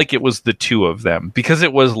felt like it was the two of them because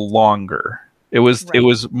it was longer. It was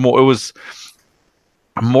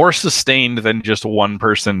more sustained than just one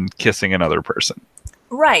person kissing another person.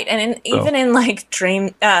 Right, and even in like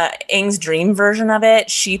Aang's dream version of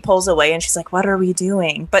it, she pulls away and she's like, "What are we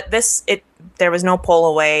doing?" But there was no pull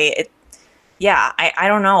away. I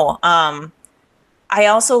don't know. I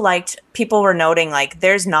also liked, people were noting, like,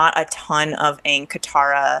 there's not a ton of Aang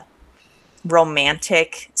Katara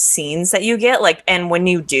romantic scenes that you get, like, and when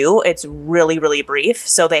you do, it's really, really brief.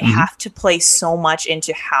 So they have to play so much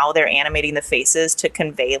into how they're animating the faces to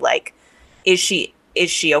convey, like, is she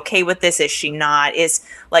okay with this? Is she not?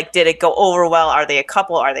 Did it go over well? Are they a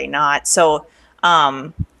couple? Are they not? So,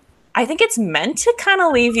 I think it's meant to kind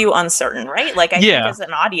of leave you uncertain, right? Like, I think as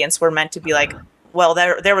an audience, we're meant to be like, well,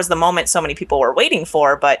 there was the moment so many people were waiting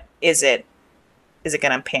for, but is it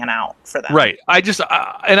going to pan out for them? Right.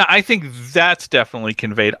 I think that's definitely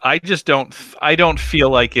conveyed. I don't feel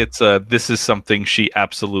like this is something she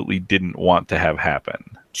absolutely didn't want to have happen.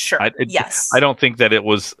 Sure. Yes. I don't think that it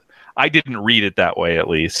was, I didn't read it that way, at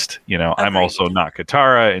least. You know, agreed. I'm also not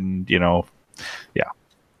Katara, and, you know, yeah.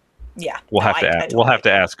 We'll have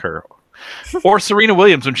to ask her. Or Serena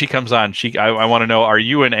Williams when she comes on. I want to know, are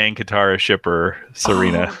you an Aang Katara shipper,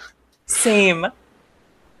 Serena? Oh, same. All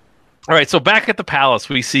right, so back at the palace,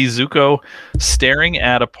 we see Zuko staring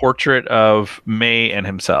at a portrait of Mai and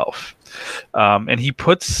himself. And he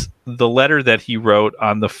puts the letter that he wrote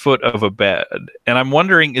on the foot of a bed. And I'm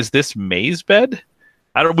wondering, is this Mai's bed?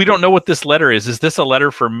 We don't know what this letter is. Is this a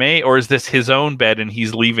letter for Mai, or is this his own bed and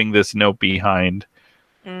he's leaving this note behind?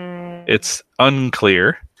 It's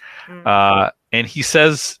unclear. And he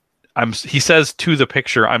says to the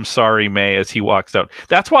picture, "I'm sorry, Mai," as he walks out.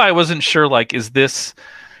 That's why I wasn't sure, like, is this,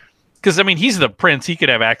 because I mean, he's the prince, he could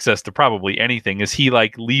have access to probably anything. Is he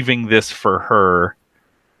like leaving this for her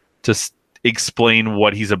to explain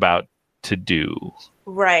what he's about to do?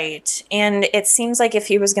 Right. And it seems like if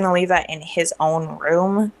he was going to leave that in his own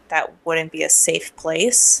room, that wouldn't be a safe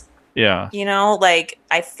place. Yeah. You know, like,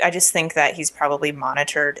 I just think that he's probably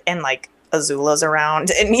monitored, and like Azula's around,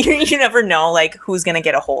 and you never know, like, who's going to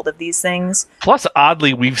get a hold of these things. Plus,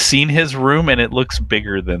 oddly, we've seen his room and it looks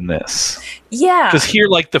bigger than this. Yeah. Because here,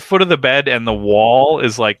 like, the foot of the bed and the wall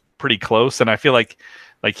is like pretty close, and I feel like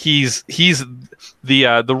Like he's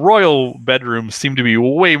the royal bedrooms seem to be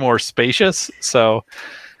way more spacious. So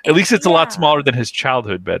at least it's a lot smaller than his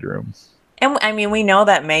childhood bedroom. And I mean, we know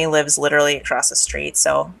that May lives literally across the street,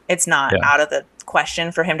 so it's not out of the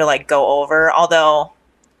question for him to like go over. Although,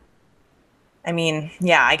 I mean,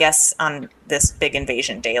 yeah, I guess on this big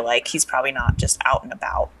invasion day, like he's probably not just out and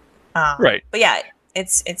about. Right. But yeah,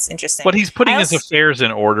 it's interesting. But he's putting his affairs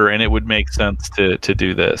in order, and it would make sense to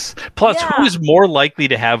do this. Plus, who is more likely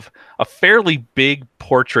to have a fairly big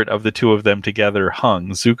portrait of the two of them together hung,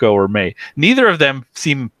 Zuko or May? Neither of them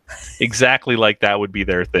seem exactly like that would be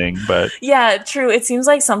their thing, but yeah, true. It seems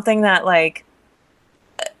like something that like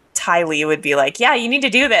Ty Lee would be like, yeah, you need to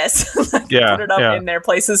do this. Like, put it up in their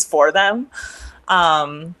places for them.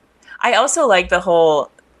 I also like the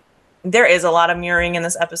whole. There is a lot of mirroring in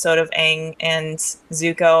this episode of Aang and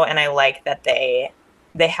Zuko, and I like that they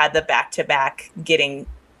had the back-to-back getting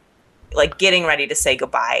ready to say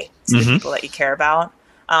goodbye to the people that you care about.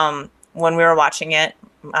 When we were watching it,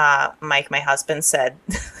 Mike, my husband, said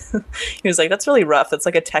he was like, "That's really rough. That's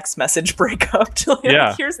like a text message breakup."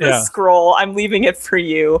 Like, here's the scroll. I'm leaving it for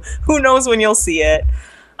you. Who knows when you'll see it?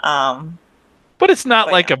 But it's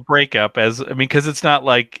not like a breakup, because it's not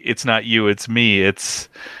like it's not you, it's me. It's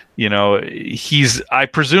I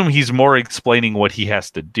presume he's more explaining what he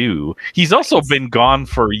has to do. He's also been gone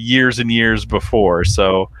for years and years before,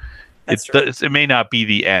 so it may not be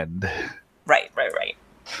the end. Right.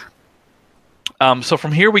 So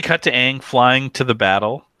from here we cut to Aang flying to the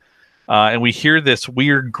battle, and we hear this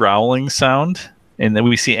weird growling sound, and then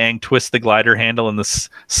we see Aang twist the glider handle, and the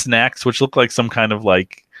snacks, which look like some kind of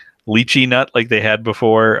like lychee nut like they had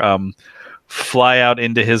before, fly out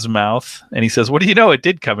into his mouth, and he says, "What do you know? It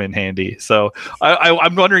did come in handy." So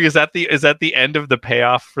I'm wondering, is that the end of the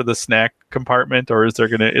payoff for the snack compartment, or is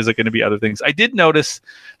it gonna be other things? I did notice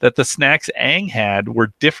that the snacks Aang had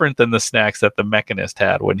were different than the snacks that the Mechanist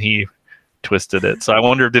had when he twisted it. So I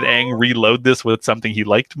wonder, did Aang reload this with something he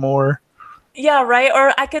liked more? Yeah, right.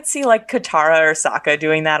 Or I could see like Katara or Sokka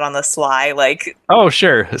doing that on the sly, like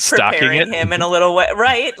sure, stocking it him in a little way,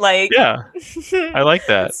 right? Like I like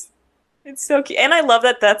that. It's so cute, and I love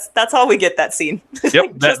that. That's all we get that scene.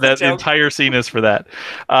 Yep, that entire scene is for that.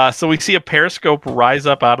 So we see a periscope rise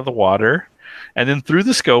up out of the water, and then through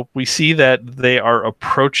the scope we see that they are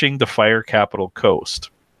approaching the Fire Capital coast.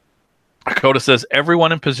 Hakoda says,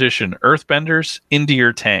 "Everyone in position, Earthbenders, into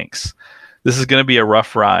your tanks. This is going to be a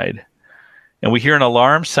rough ride." And we hear an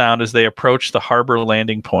alarm sound as they approach the harbor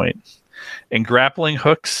landing point, and grappling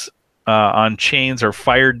hooks on chains are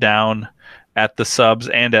fired down at the subs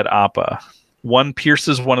and at Appa. One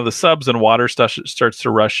pierces one of the subs, and water starts to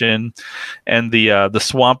rush in, and the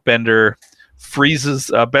swamp bender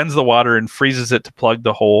bends the water and freezes it to plug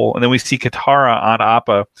the hole. And then we see Katara on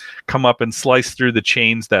Appa come up and slice through the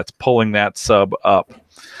chains that's pulling that sub up.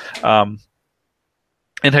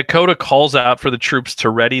 And Hakoda calls out for the troops to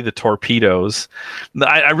ready the torpedoes.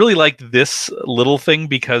 I really liked this little thing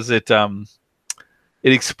because it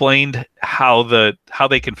explained how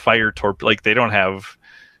they can fire torpedoes. Like, they don't have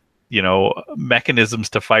mechanisms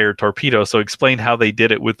to fire torpedoes, so explain how they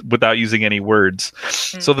did it without using any words.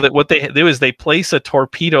 So that what they do is they place a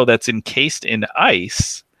torpedo that's encased in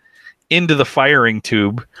ice into the firing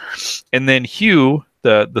tube, and then Hugh,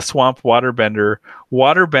 the swamp waterbender,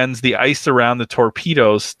 waterbends the ice around the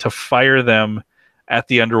torpedoes to fire them at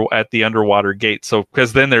the underwater gate. So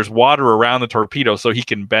because then there's water around the torpedo, so he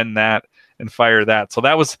can bend that and fire that. So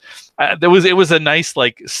that was it was a nice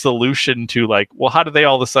like solution to like, well, how do they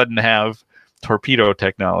all of a sudden have torpedo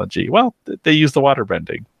technology? Well, they use the water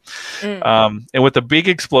bending. And with the big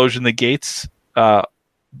explosion, the gates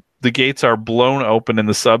are blown open and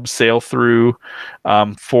the subs sail through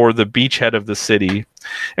for the beachhead of the city.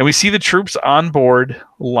 And we see the troops on board,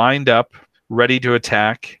 lined up, ready to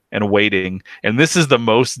attack and waiting. And this is the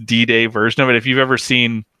most D-Day version of it. If you've ever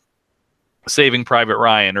seen Saving Private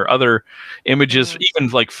Ryan or other images, even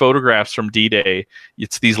like photographs from D-Day,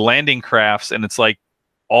 it's these landing crafts, and it's like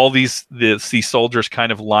all these soldiers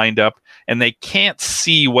kind of lined up, and they can't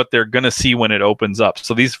see what they're going to see when it opens up.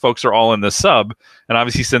 So these folks are all in the sub, and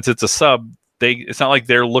obviously since it's a sub, it's not like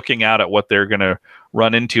they're looking out at what they're going to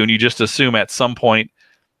run into, and you just assume at some point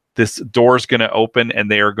this door's going to open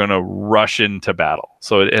and they are going to rush into battle.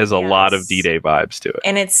 So it has a lot of D-Day vibes to it.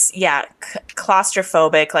 And it's,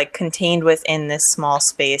 claustrophobic, like contained within this small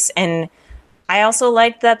space. And I also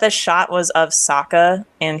liked that the shot was of Sokka,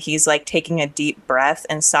 and he's like taking a deep breath,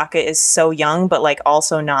 and Sokka is so young, but like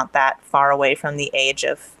also not that far away from the age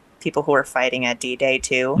of people who were fighting at D-Day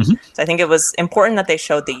too. So I think it was important that they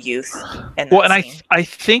showed the youth. I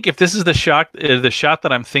think if this is the shot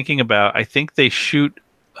that I'm thinking about, I think they shoot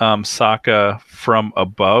Sokka from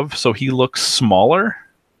above, so he looks smaller.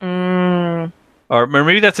 Or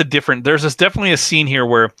maybe that's a different. There's definitely a scene here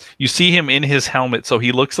where you see him in his helmet, so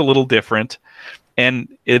he looks a little different. And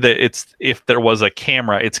it's if there was a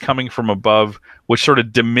camera, it's coming from above, which sort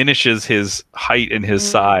of diminishes his height and his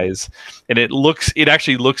size, and it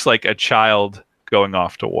actually looks like a child going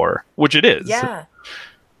off to war, which it is.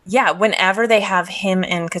 Yeah, whenever they have him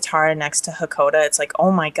and Katara next to Hakoda, it's like,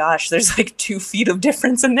 oh my gosh, there's like 2 feet of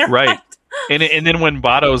difference in their height. And then when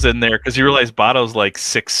Bato's in there, because you realize Bato's like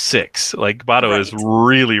 6'6", like Bato is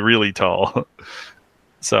really, really tall.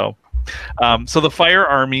 So the Fire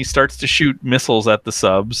Army starts to shoot missiles at the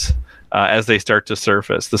subs as they start to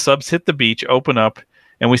surface. The subs hit the beach, open up,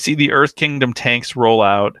 and we see the Earth Kingdom tanks roll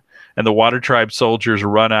out, and the Water Tribe soldiers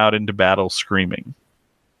run out into battle screaming.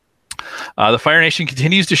 The Fire Nation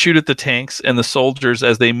continues to shoot at the tanks and the soldiers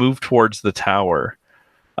as they move towards the tower.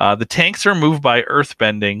 The tanks are moved by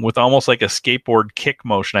earthbending with almost like a skateboard kick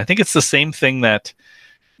motion. I think it's the same thing that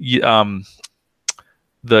the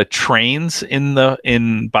trains in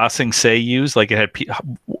Ba Sing Se use. Like it had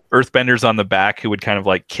earthbenders on the back who would kind of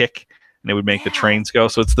like kick, and it would make the trains go.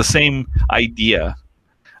 So it's the same idea.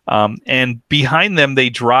 And behind them, they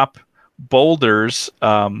drop boulders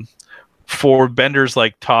for benders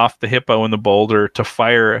like Toph, the hippo, and the boulder to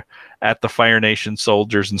fire at the Fire Nation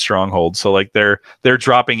soldiers and strongholds. So like they're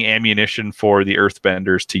dropping ammunition for the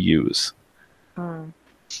earthbenders to use.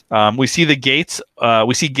 We see the gates.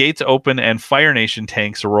 We see gates open and Fire Nation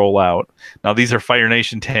tanks roll out. Now these are Fire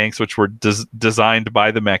Nation tanks which were designed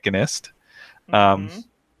by the Mechanist. And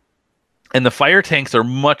the fire tanks are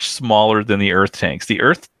much smaller than the earth tanks. The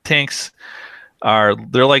earth tanks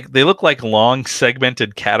they look like long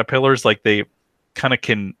segmented caterpillars, like they kind of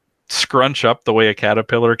can scrunch up the way a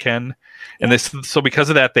caterpillar can. And so because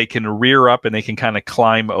of that, they can rear up and they can kind of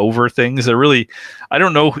climb over things. I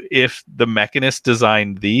don't know if the Mechanist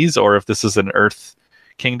designed these or if this is an Earth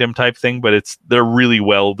Kingdom type thing, but they're really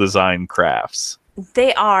well designed crafts.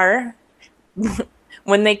 They are.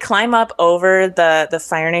 When they climb up over the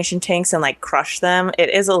Fire Nation tanks and like crush them, it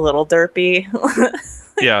is a little derpy.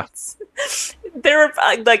 Yeah. They're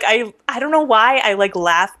like, I don't know why I like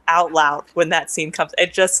laugh out loud when that scene comes.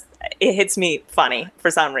 It hits me funny for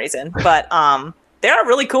some reason, but they are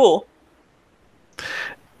really cool.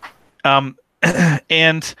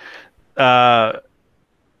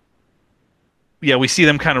 We see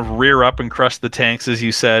them kind of rear up and crush the tanks, as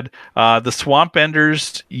you said. The swamp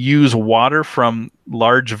benders use water from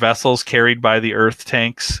large vessels carried by the earth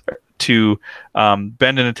tanks to bend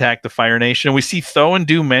and attack the Fire Nation. We see Tho and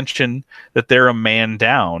Du mention that they're a man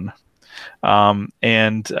down.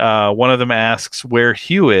 And one of them asks where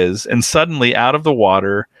Hugh is, and suddenly out of the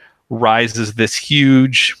water rises this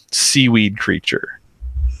huge seaweed creature.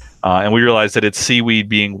 And we realize that it's seaweed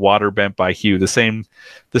being water bent by Hugh, the same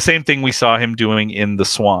thing we saw him doing in the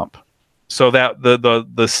swamp. So that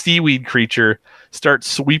the seaweed creature starts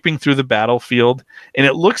sweeping through the battlefield, and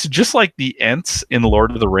it looks just like the Ents in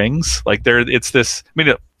Lord of the Rings. Like it's this. I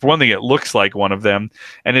mean, for one thing, it looks like one of them,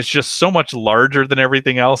 and it's just so much larger than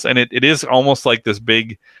everything else. And it is almost like this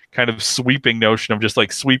big kind of sweeping notion of just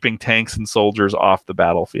like sweeping tanks and soldiers off the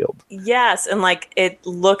battlefield. Yes, and like it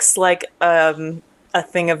looks like a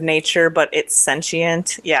thing of nature, but it's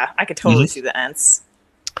sentient. Yeah, I could totally see the Ents.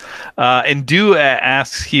 And Du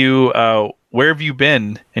asks Hugh, where have you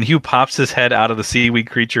been? And Hugh pops his head out of the seaweed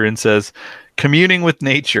creature and says, communing with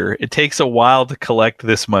nature. It takes a while to collect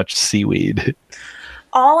this much seaweed.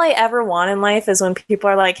 All I ever want in life is when people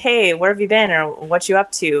are like, hey, where have you been? Or what you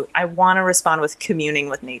up to? I want to respond with communing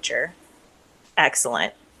with nature.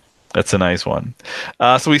 Excellent. That's a nice one.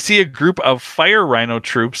 So we see a group of fire rhino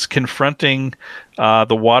troops confronting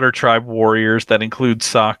the Water Tribe warriors that include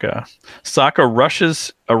Sokka. Sokka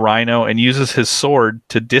rushes a rhino and uses his sword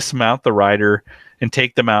to dismount the rider and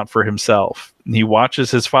take them out for himself. And he watches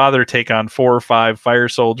his father take on 4 or 5 fire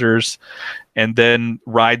soldiers and then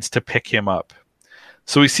rides to pick him up.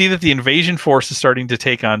 So we see that the invasion force is starting to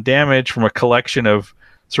take on damage from a collection of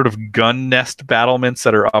sort of gun nest battlements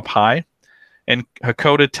that are up high. And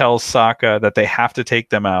Hakoda tells Sokka that they have to take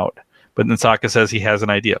them out. But then Sokka says he has an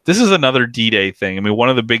idea. This is another D-Day thing. I mean, one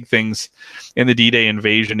of the big things in the D-Day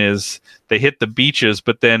invasion is they hit the beaches,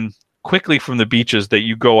 but then quickly from the beaches that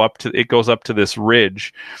you go up to, it goes up to this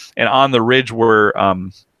ridge. And on the ridge were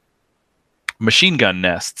machine gun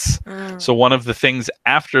nests. So one of the things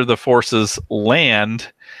after the forces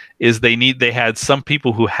land is they had some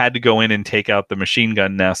people who had to go in and take out the machine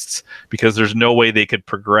gun nests because there's no way they could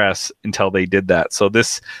progress until they did that. So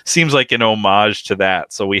this seems like an homage to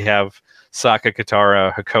that. So we have Sokka,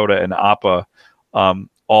 Katara, Hakoda, and Appa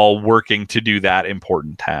all working to do that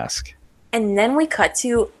important task. And then we cut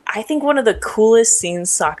to, I think, one of the coolest scenes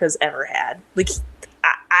Sokka's ever had. Like,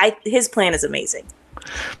 his plan is amazing.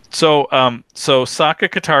 So Sokka,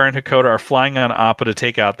 Katara, and Hakoda are flying on Appa to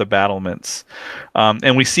take out the battlements,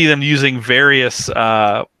 and we see them using various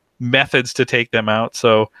methods to take them out.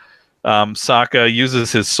 So Sokka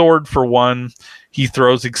uses his sword for one. He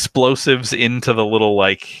throws explosives into the little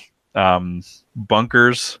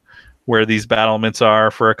bunkers where these battlements are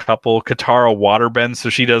for a couple. Katara waterbends, so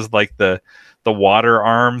she does like the water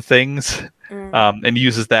arm things, and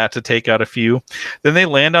uses that to take out a few. Then they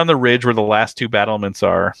land on the ridge where the last two battlements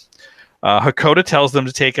are. Hakoda tells them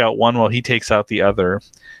to take out one while he takes out the other,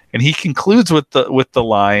 and he concludes with the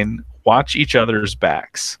line, "Watch each other's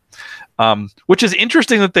backs," which is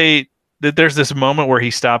interesting that there's this moment where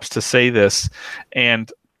he stops to say this,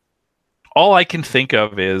 and all I can think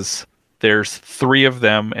of is there's three of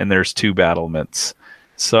them and there's two battlements.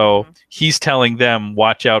 So he's telling them,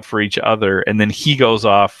 watch out for each other, and then he goes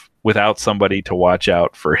off without somebody to watch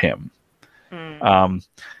out for him.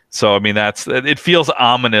 So, I mean, it feels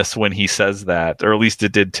ominous when he says that, or at least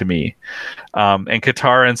it did to me. And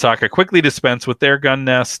Katara and Sokka quickly dispense with their gun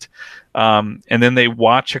nest, and then they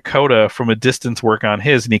watch Hakoda from a distance work on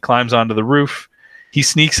his, and he climbs onto the roof. He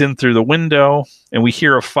sneaks in through the window, and we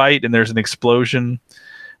hear a fight, and there's an explosion.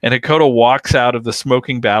 And Hakoda walks out of the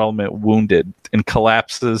smoking battlement wounded and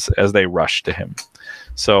collapses as they rush to him.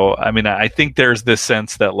 So, I mean, I think there's this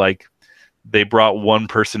sense that, like, they brought one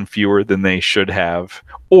person fewer than they should have,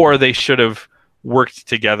 or they should have worked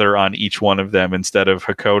together on each one of them instead of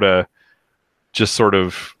Hakoda just sort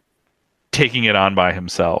of taking it on by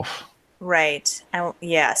himself. Right.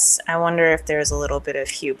 Yes. I wonder if there's a little bit of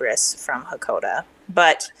hubris from Hakoda.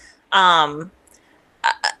 But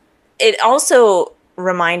it also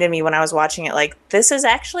reminded me when I was watching it, like, this is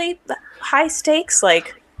actually high stakes.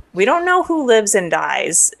 Like, we don't know who lives and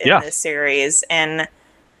dies in this series, and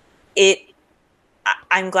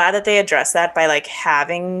I'm glad that they addressed that by, like,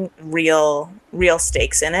 having real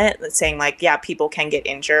stakes in it, saying, like, yeah, people can get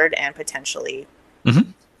injured and potentially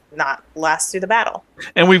not last through the battle.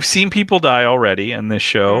 And we've seen people die already in this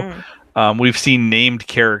show. We've seen named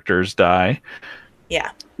characters die.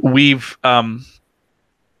 Yeah. We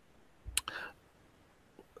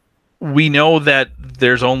know that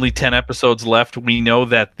there's only 10 episodes left. We know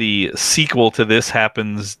that the sequel to this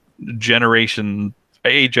happens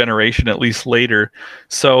a generation at least later.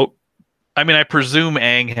 So, I mean, I presume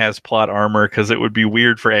Aang has plot armor because it would be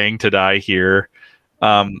weird for Aang to die here.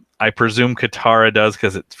 I presume Katara does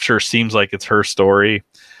because it sure seems like it's her story.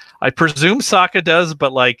 I presume Sokka does,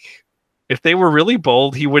 but, like, if they were really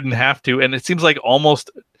bold, he wouldn't have to. And it seems like almost...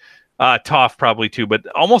 Toph probably too, but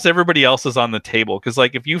almost everybody else is on the table. Because,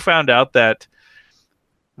 like, if you found out that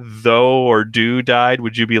Tho or Do died,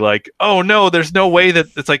 would you be like, oh no, there's no way that...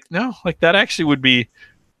 It's like, no, like, that actually would be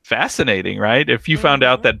fascinating, right? If you found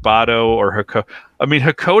out that Bado or Hakoda... I mean,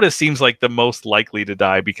 Hakoda seems like the most likely to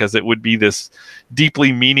die because it would be this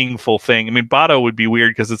deeply meaningful thing. I mean, Bado would be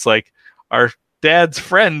weird because it's like, our dad's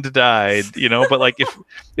friend died, you know, but, like,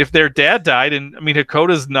 if their dad died, and I mean,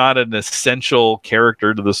 Hakoda's not an essential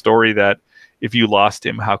character to the story that if you lost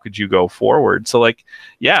him, how could you go forward? So, like,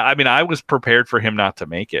 yeah, I mean, I was prepared for him not to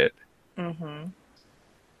make it.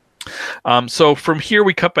 So from here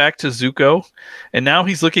we cut back to Zuko, and now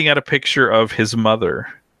he's looking at a picture of his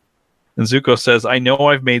mother, and Zuko says, I know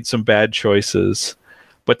I've made some bad choices,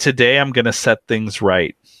 but today I'm going to set things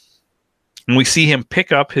right. And we see him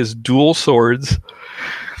pick up his dual swords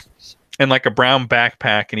and, like, a brown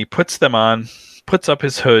backpack, and he puts them on, puts up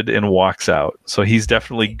his hood, and walks out. So he's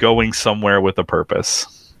definitely going somewhere with a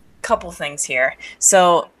purpose. Couple things here.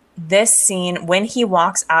 So this scene, when he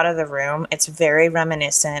walks out of the room, it's very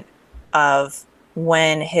reminiscent of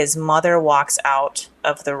when his mother walks out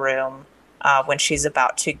of the room when she's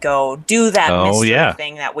about to go do that mystery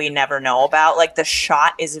thing that we never know about. Like, the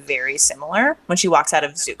shot is very similar when she walks out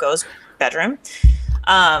of Zuko's bedroom.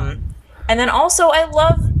 And then also I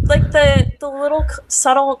love, like, the little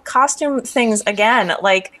subtle costume things again.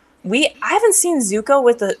 Like, I haven't seen Zuko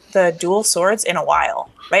with the dual swords in a while,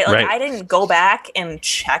 right? Like, I didn't go back and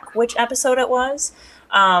check which episode it was.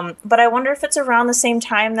 But I wonder if it's around the same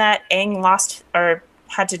time that Aang lost or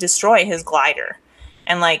had to destroy his glider.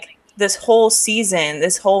 And, like, this whole season,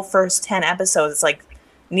 this whole first 10 episodes, it's like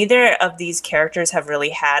neither of these characters have really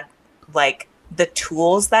had, like, the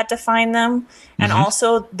tools that define them. And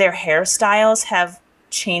also their hairstyles have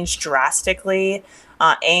changed drastically.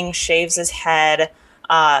 Aang shaves his head.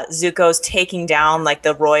 Zuko's taking down, like,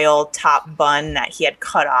 the royal top bun that he had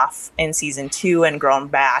cut off in season 2 and grown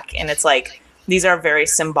back. And it's like, these are very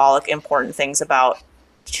symbolic, important things about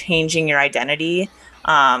changing your identity,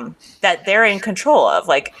 that they're in control of,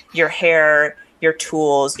 like your hair, your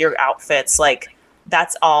tools, your outfits, like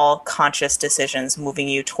that's all conscious decisions moving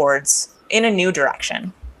you towards in a new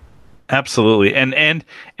direction. Absolutely. And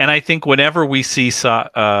I think whenever we see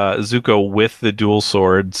Zuko with the dual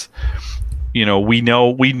swords, we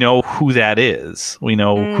know who that is. We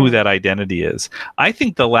know who that identity is. I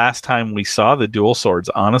think the last time we saw the dual swords,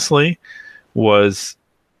 honestly, was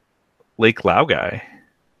Lake Laogai.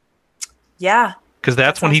 Yeah. Because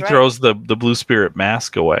that's when he throws the blue spirit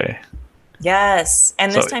mask away. Yes.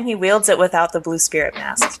 And this time he wields it without the blue spirit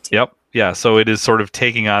mask, too. Yep. Yeah. So it is sort of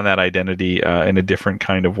taking on that identity in a different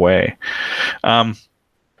kind of way. I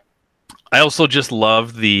also just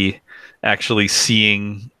love the actually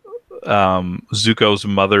seeing Zuko's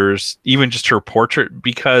mother's, even just her portrait,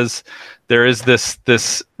 because there is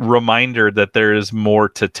this reminder that there is more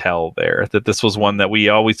to tell there, that this was one that we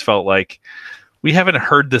always felt like we haven't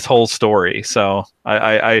heard this whole story. So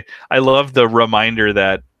I love the reminder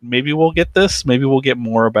that maybe we'll get this, maybe we'll get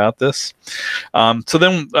more about this. So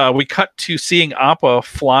then we cut to seeing Appa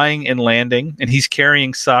flying and landing, and he's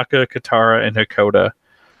carrying Sokka, Katara, and Hakoda.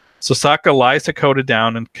 So Sokka lies Hakoda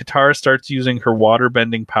down, and Katara starts using her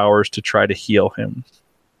water-bending powers to try to heal him.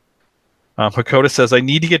 Hakoda says, "I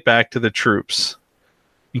need to get back to the troops."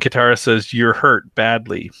 And Katara says, "You're hurt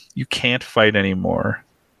badly. You can't fight anymore."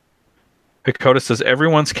 Hakoda says,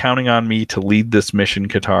 "Everyone's counting on me to lead this mission,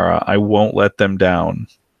 Katara. I won't let them down."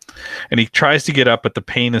 And he tries to get up, but the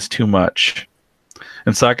pain is too much.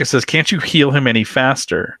 And Sokka says, "Can't you heal him any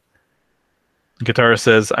faster?" And Katara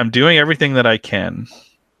says, "I'm doing everything that I can."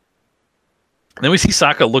 And then we see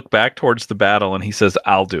Sokka look back towards the battle, and he says,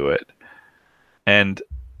 "I'll do it." And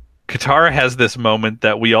Katara has this moment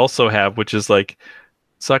that we also have, which is like,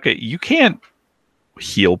 Sokka, you can't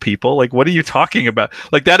heal people. Like, what are you talking about?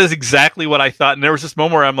 Like, that is exactly what I thought. And there was this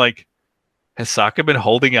moment where I'm like, has Sokka been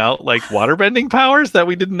holding out like waterbending powers that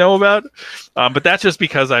we didn't know about? But that's just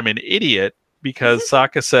because I'm an idiot, because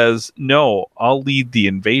Sokka says, "No, I'll lead the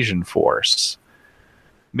invasion force."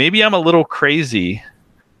 Maybe I'm a little crazy,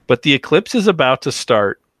 but the eclipse is about to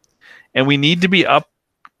start, and we need to be up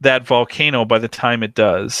that volcano by the time it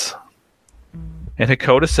does. And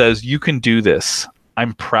Hakoda says, "You can do this.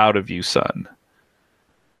 I'm proud of you, son."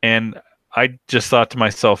 And I just thought to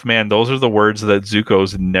myself, man, those are the words that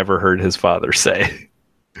Zuko's never heard his father say.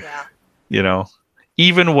 Yeah.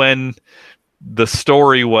 Even when the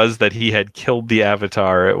story was that he had killed the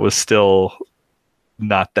Avatar, it was still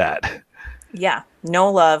not that. Yeah. No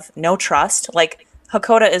love, no trust. Like,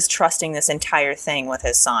 Hakoda is trusting this entire thing with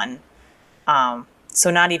his son. So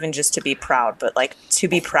not even just to be proud, but like to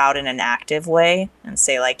be proud in an active way and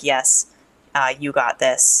say like, yes, you got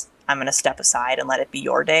this. I'm going to step aside and let it be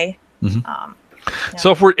your day. Mm-hmm. Yeah.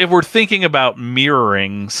 So if we're thinking about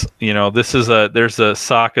mirrorings, there's a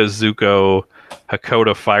Sokka, Zuko,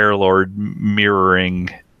 Hakoda, Firelord mirroring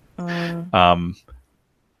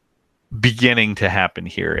beginning to happen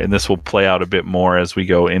here, and this will play out a bit more as we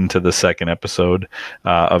go into the second episode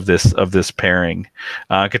of this pairing.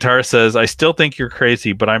 Katara says, "I still think you're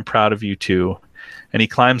crazy, but I'm proud of you too." And he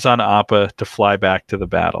climbs on Appa to fly back to the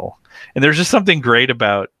battle. And there's just something great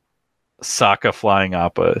about Sokka flying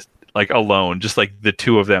Appa, like alone, just like the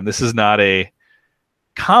two of them. This is not a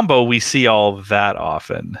combo we see all that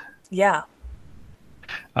often. Yeah.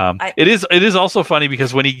 It is also funny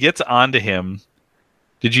because when he gets onto him,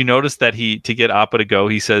 did you notice that to get Appa to go,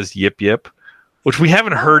 he says "yip yip," which we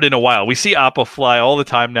haven't heard in a while. We see Appa fly all the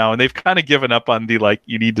time now, and they've kind of given up on the like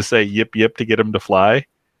you need to say "yip yip" to get him to fly.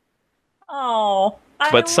 Oh,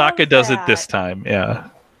 but Sokka does it this time. Yeah,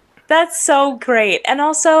 that's so great. And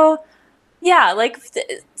also, yeah, like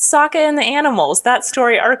Sokka and the animals. That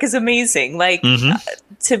story arc is amazing. Like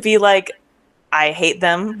to be like, I hate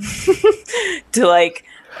them, to like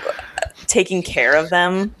taking care of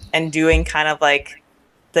them and doing kind of like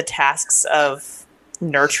the tasks of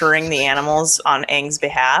nurturing the animals on Aang's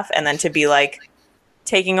behalf, and then to be like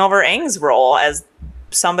taking over Aang's role as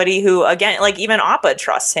somebody who, again, like even Appa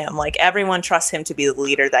trusts him. Like everyone trusts him to be the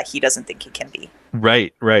leader that he doesn't think he can be.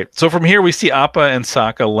 Right. So from here we see Appa and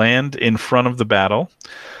Sokka land in front of the battle,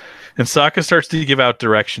 and Sokka starts to give out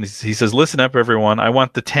directions. He says, "Listen up, everyone. I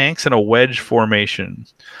want the tanks in a wedge formation.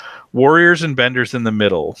 Warriors and benders in the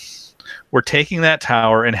middle. We're taking that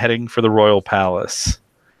tower and heading for the royal palace."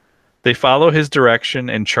 They follow his direction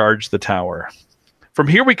and charge the tower. From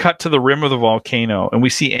here we cut to the rim of the volcano, and we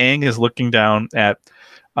see Aang is looking down at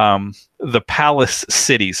the palace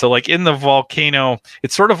city. So like in the volcano,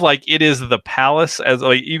 it's sort of like it is the palace, as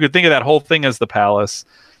like you could think of that whole thing as the palace,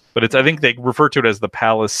 but I think they refer to it as the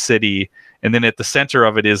palace city, and then at the center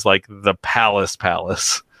of it is like the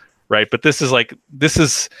palace, right? But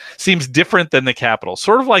this seems different than the Capitol,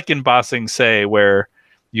 sort of like in Ba Sing Se, where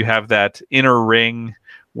you have that inner ring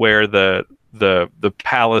where the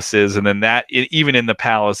palace is, and then even in the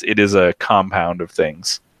palace, it is a compound of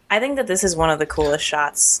things. I think that this is one of the coolest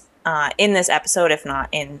shots in this episode, if not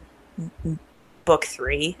in book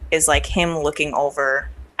 3, is like him looking over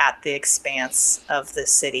at the expanse of the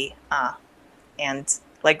city, and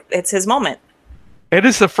like it's his moment. It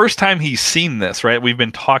is the first time he's seen this, right? We've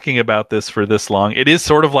been talking about this for this long. It is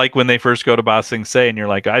sort of like when they first go to Ba Sing Se, and you're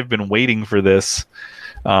like, I've been waiting for this.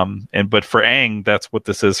 But for Aang, that's what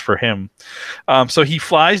this is for him. So he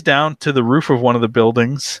flies down to the roof of one of the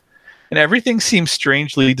buildings, and everything seems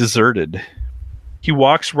strangely deserted. He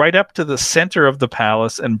walks right up to the center of the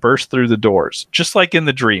palace and bursts through the doors, just like in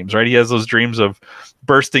the dreams, right? He has those dreams of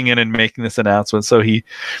bursting in and making this announcement. So he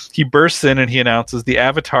bursts in and he announces the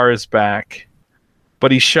Avatar is back,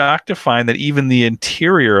 but he's shocked to find that even the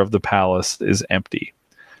interior of the palace is empty.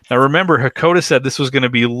 Now, remember, Hakoda said this was going to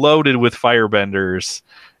be loaded with firebenders.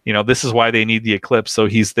 You know, this is why they need the eclipse. So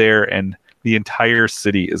he's there, and the entire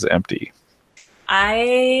city is empty.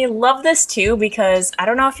 I love this, too, because I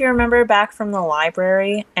don't know if you remember back from the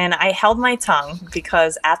library, and I held my tongue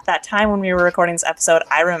because at that time when we were recording this episode,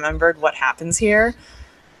 I remembered what happens here,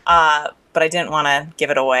 but I didn't want to give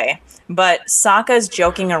it away. But Sokka's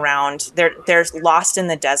joking around. They're lost in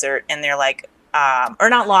the desert, and they're like, or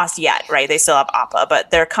not lost yet, right? They still have Appa,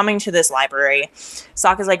 but they're coming to this library.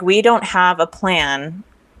 Sokka's like, we don't have a plan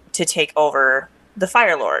to take over the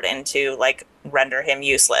Fire Lord and to like render him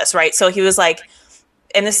useless, right? So he was like,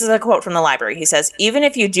 and this is a quote from the library. He says, even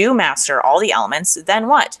if you do master all the elements, then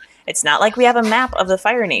what? It's not like we have a map of the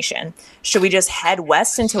Fire Nation. Should we just head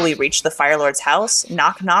west until we reach the Fire Lord's house?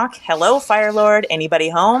 Knock, knock. Hello, Fire Lord. Anybody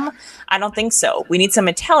home? I don't think so. We need some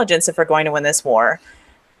intelligence if we're going to win this war.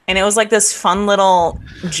 And it was like this fun little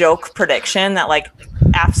joke prediction that like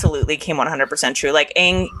absolutely came 100% true. Like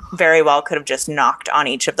Aang very well could have just knocked on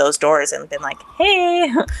each of those doors and been like, hey,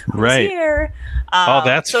 who's here?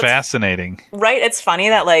 That's fascinating. Right. It's funny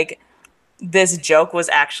that like this joke was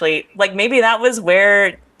actually like, maybe that was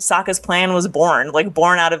where Sokka's plan was born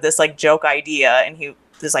out of this like joke idea. And he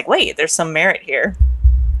was like, wait, there's some merit here.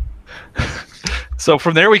 So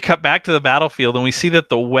from there, we cut back to the battlefield and we see that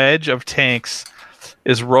the wedge of tanks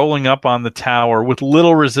is rolling up on the tower with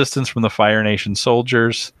little resistance from the Fire Nation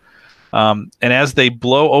soldiers. And as they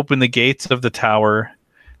blow open the gates of the tower,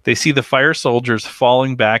 they see the fire soldiers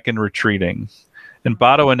falling back and retreating. And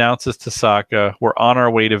Bato announces to Sokka, we're on our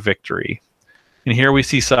way to victory. And here we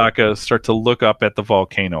see Sokka start to look up at the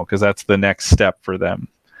volcano, because that's the next step for them.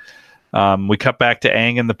 We cut back to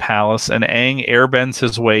Aang in the palace, and Aang airbends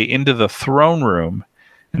his way into the throne room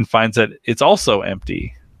and finds that it's also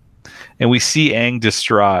empty. And we see Aang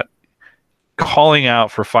distraught, calling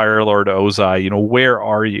out for Fire Lord Ozai, where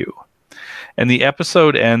are you? And the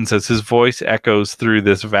episode ends as his voice echoes through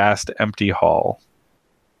this vast empty hall.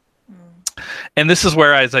 And this is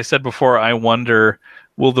where, as I said before, I wonder,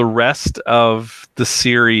 will the rest of the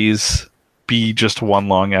series be just one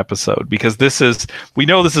long episode? Because we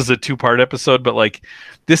know this is a 2-part episode, but like,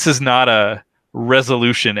 this is not a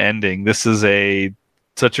resolution ending. This is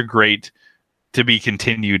such a great to be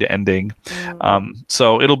continued ending.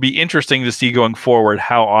 So it'll be interesting to see going forward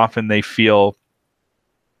how often they feel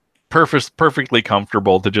perfectly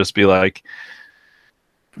comfortable to just be like,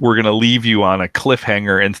 we're going to leave you on a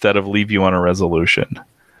cliffhanger instead of leave you on a resolution.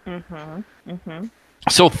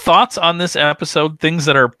 So thoughts on this episode, things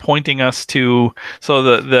that are pointing us to,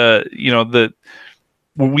 so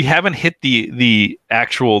we haven't hit the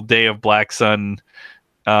actual Day of Black Sun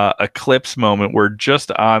eclipse moment. We're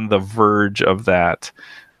just on the verge of that,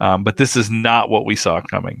 but this is not what we saw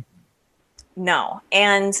coming. No,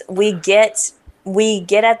 and we get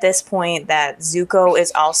at this point that Zuko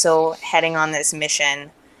is also heading on this mission,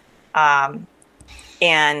 and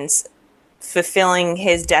fulfilling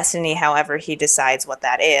his destiny however he decides what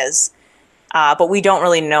that is, but we don't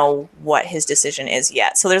really know what his decision is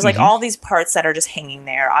yet. So there's like all these parts that are just hanging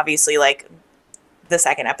there. Obviously, like the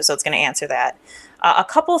second episode's going to answer that. A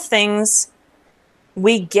couple things.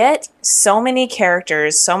 We get so many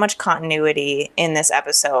characters, so much continuity in this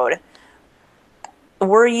episode.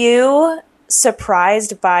 Were you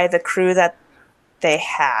surprised by the crew that they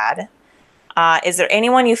had? Is there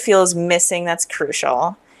anyone you feel is missing that's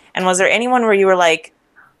crucial? And was there anyone where you were like,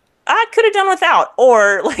 I could have done without,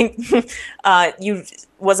 or like you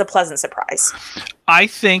was a pleasant surprise? I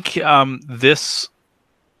think this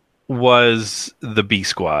was the B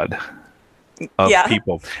Squad. of Yeah.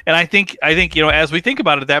 people. And I think as we think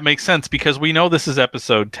about it, that makes sense because we know this is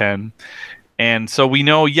episode 10. And so we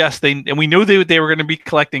know, yes, we knew they were going to be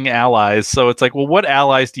collecting allies. So it's like, well, what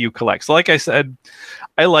allies do you collect? So like I said,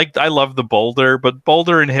 I love the Boulder, but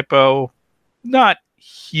Boulder and Hippo, not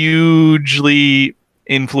hugely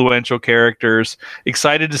influential characters.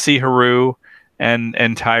 Excited to see Haru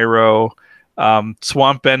and Tyro.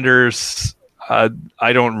 Swamp Benders,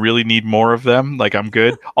 I don't really need more of them. Like, I'm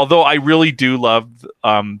good. Although I really do love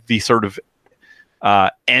the sort of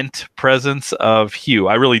Ent presence of Hugh.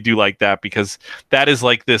 I really do like that because that is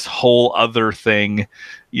like this whole other thing,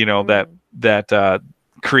 that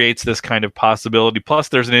creates this kind of possibility. Plus,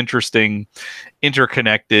 there's an interesting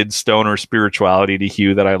interconnected stoner spirituality to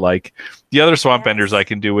Hugh that I like. The other Swamp Benders I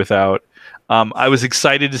can do without. I was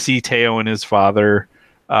excited to see Teo and his father.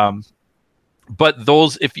 But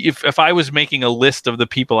those, if I was making a list of the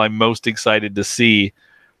people I'm most excited to see,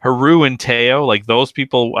 Haru and Teo, like those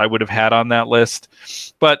people I would have had on that list.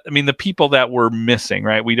 But I mean, the people that were missing,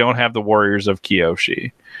 right? We don't have the Warriors of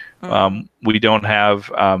Kyoshi. We don't have,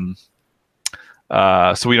 so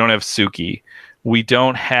we don't have Suki. We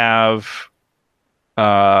don't have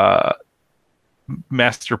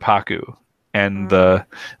Master Paku. And the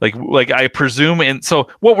like I presume, and so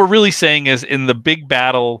what we're really saying is in the big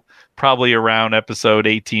battle, probably around episode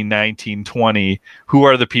 18, 19, 20, who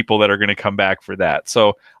are the people that are going to come back for that?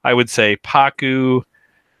 So I would say Paku,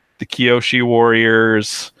 the Kyoshi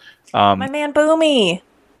Warriors, my man Boomy.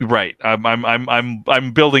 Right.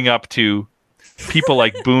 I'm building up to people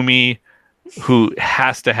like Boomy, who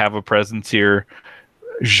has to have a presence here.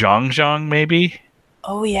 Zhang maybe.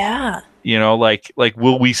 Oh yeah. Like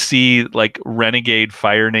will we see like renegade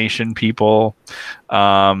Fire Nation people?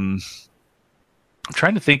 I'm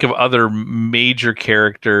trying to think of other major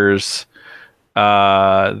characters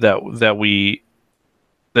that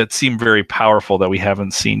seem very powerful that we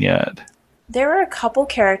haven't seen yet. There are a couple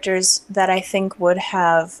characters that I think would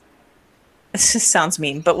have, this just sounds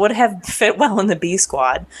mean, but would have fit well in the B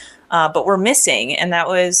Squad, but we're missing, and that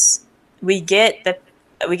was we get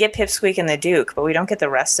Pipsqueak and the Duke, but we don't get the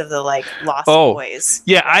rest of the like Lost Boys.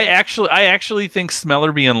 Yeah, I actually think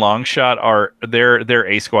Smellerby and Longshot are they're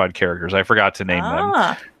A Squad characters. I forgot to name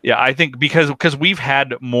them. Yeah, I think because we've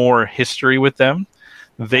had more history with them,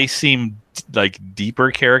 they seem like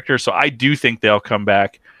deeper characters. So I do think they'll come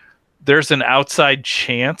back. There's an outside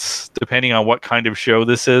chance, depending on what kind of show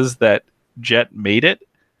this is, that Jet made it.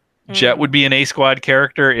 Jet would be an A Squad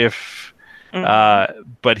character if.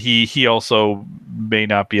 But he also may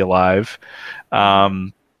not be alive.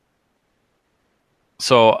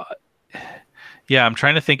 So yeah, I'm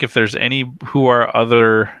trying to think if there's any who are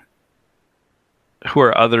other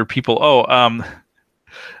people.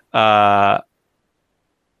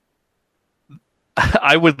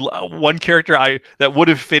 I would one character that would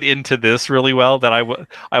have fit into this really well that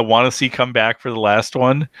I want to see come back for the last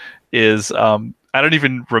one is I don't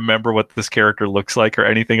even remember what this character looks like or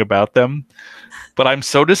anything about them, but I'm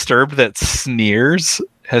so disturbed that Sneers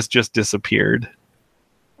has just disappeared.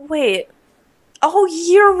 Wait. Oh,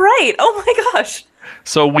 you're right. Oh my gosh.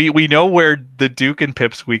 So we know where the Duke and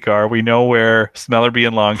Pipsqueak are. We know where Smellerby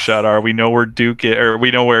and Longshot are. We know where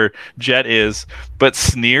we know where Jet is. But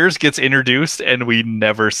Sneers gets introduced and we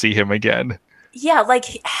never see him again. Yeah, like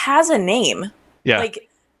he has a name. Yeah. Like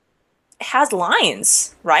has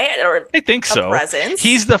lines, right? Or I think so. Presence.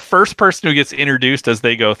 He's the first person who gets introduced as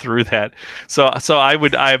they go through that. So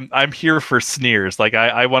I'm here for Sneers. Like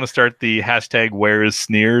I want to start the hashtag Where is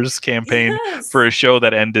Sneers campaign for a show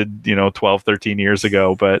that ended 12, 13 years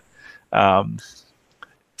ago. But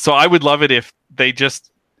so I would love it if they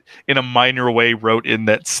just in a minor way wrote in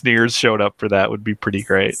that Sneers showed up for that. Would be pretty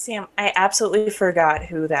great. Sam, I absolutely forgot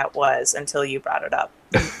who that was until you brought it up.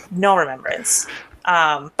 No remembrance.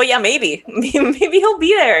 But yeah, maybe he'll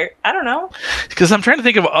be there. I don't know. Because I'm trying to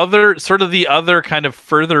think of the other kind of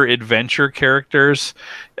further adventure characters.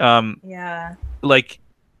 Yeah. Like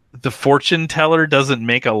the fortune teller doesn't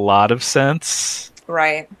make a lot of sense.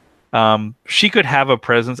 Right. She could have a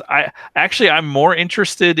presence. I'm more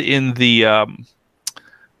interested in the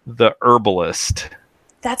herbalist.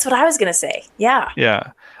 That's what I was gonna say. Yeah.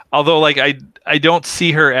 Yeah. Although like I don't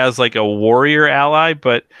see her as like a warrior ally,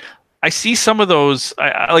 but I see some of those.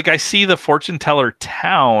 I see the fortune teller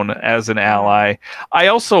town as an ally. I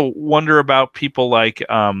also wonder about people like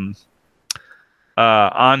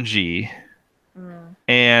Anji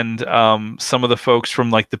and some of the folks from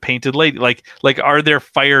like the Painted Lady. Like are there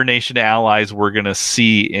Fire Nation allies we're gonna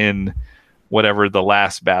see in whatever the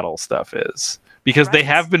last battle stuff is? Because they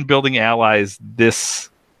have been building allies this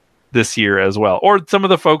year as well, or some of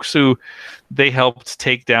the folks who they helped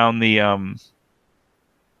take down the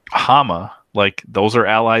Hama, like those are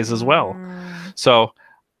allies as well. So,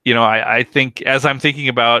 I think as I'm thinking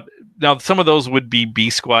about now, some of those would be B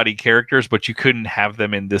Squad-y characters, but you couldn't have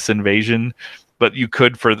them in this invasion, but you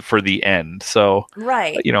could for the end. So,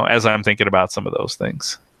 right. As I'm thinking about some of those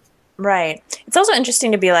things. Right. It's also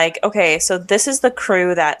interesting to be like, okay, so this is the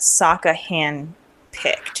crew that Sokka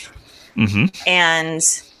hand-picked. Mm-hmm. And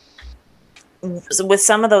with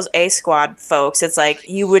some of those A Squad folks, it's like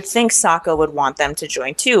you would think Sokka would want them to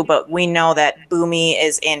join too, but we know that Bumi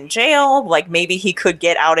is in jail. Like maybe he could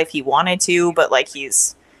get out if he wanted to, but like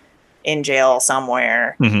he's in jail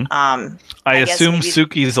somewhere. Mm-hmm. I assume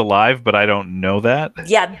Suki's alive, but I don't know that.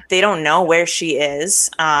 Yeah, they don't know where she is.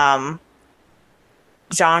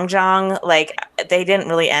 Zhang, like they didn't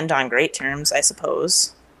really end on great terms, I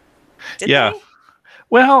suppose. Did they?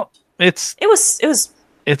 Well, it was.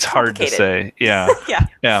 It's hard to say. Yeah.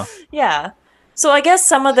 Yeah. So I guess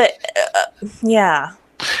some of the, yeah.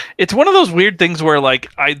 It's one of those weird things where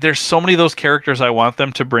like there's so many of those characters I want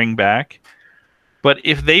them to bring back, but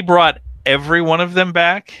if they brought every one of them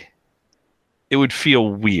back, it would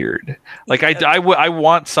feel weird. Like I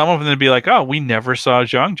want some of them to be like, oh, we never saw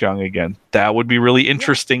Zhang again. That would be really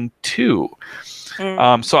interesting too.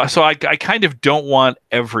 So I kind of don't want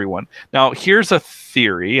everyone. Now, here's a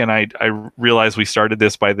theory, and I realize we started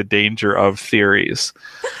this by the danger of theories.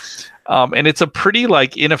 And it's a pretty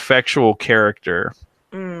like ineffectual character.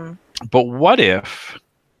 But what if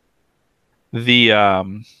the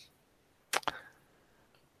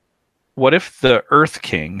Earth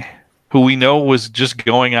King, who we know was just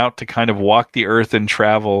going out to kind of walk the earth and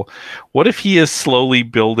travel, what if he is slowly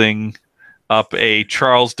building up a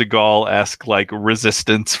Charles de Gaulle-esque like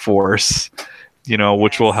resistance force,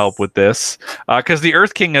 which will help with this? Because the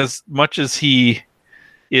Earth King, as much as he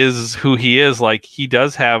is who he is, like he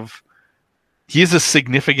is a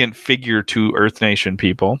significant figure to Earth Nation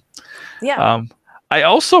people. Yeah. I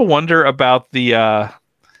also wonder about the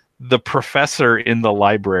professor in the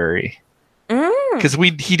library. Because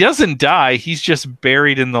he doesn't die, he's just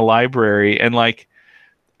buried in the library, and like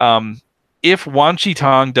if Wan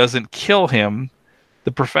Chi-tong doesn't kill him,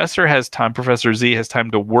 Professor Z has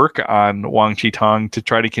time to work on Wan Chi-tong to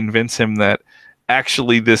try to convince him that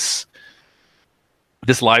actually this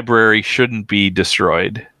library shouldn't be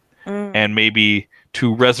destroyed, and maybe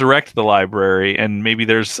to resurrect the library, and maybe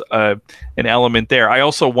there's an element there. I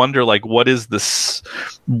also wonder, like, what is the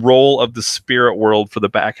role of the spirit world for the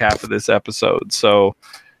back half of this episode? So,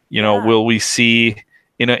 will we see,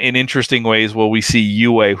 in interesting ways, will we see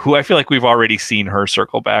Yue, who I feel like we've already seen her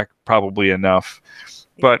circle back probably enough,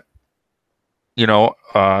 but,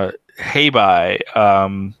 Heibai,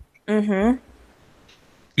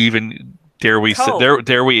 even dare we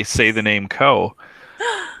say the name Ko.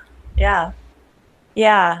 Yeah.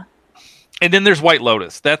 And then there's White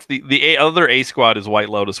Lotus. That's the other A Squad is White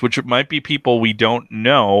Lotus, which might be people we don't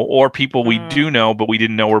know, or people we do know, but we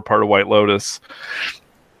didn't know were part of White Lotus.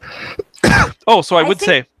 So I would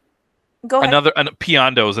say go ahead.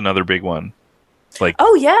 Piando is another big one. Like,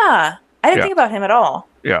 oh yeah, I didn't think about him at all.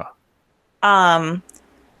 Yeah.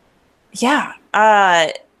 Yeah.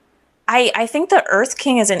 I think the Earth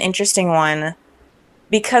King is an interesting one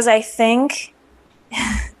because I think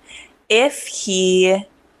if he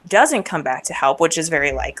doesn't come back to help, which is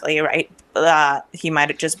very likely, right? He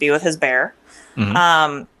might just be with his bear.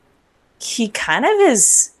 Mm-hmm. He kind of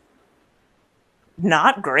is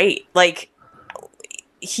not great. Like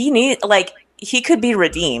he could be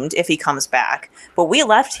redeemed if he comes back, but we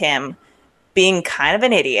left him being kind of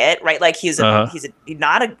an idiot, right? Like he's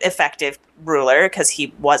not an effective ruler because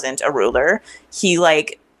he wasn't a ruler. He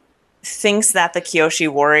like thinks that the Kyoshi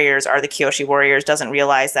warriors are the Kyoshi warriors, doesn't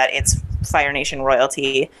realize that it's Fire Nation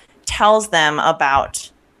royalty, tells them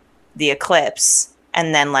about the eclipse,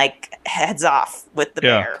 and then like heads off with the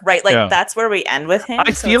bear, right? Like that's where we end with him.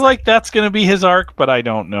 I feel like that's going to be his arc, but I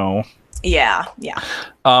don't know. Yeah.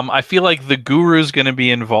 I feel like the guru's going to be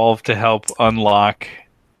involved to help unlock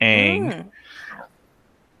Aang.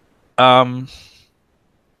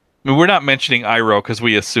 We're not mentioning Iroh because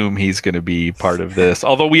we assume he's going to be part of this,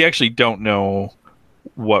 although we actually don't know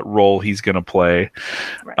what role he's going to play.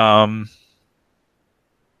 Right.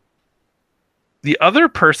 The other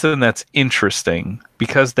person that's interesting,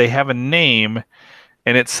 because they have a name,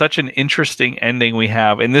 and it's such an interesting ending we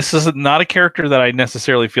have, and this is not a character that I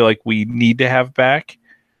necessarily feel like we need to have back,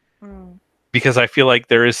 because I feel like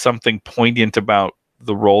there is something poignant about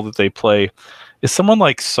the role that they play, is someone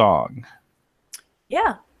like Song.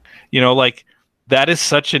 Yeah. Like that is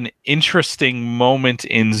such an interesting moment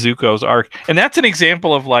in Zuko's arc. And that's an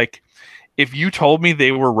example of like, if you told me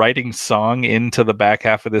they were writing Song into the back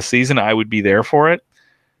half of this season, I would be there for it.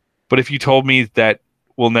 But if you told me that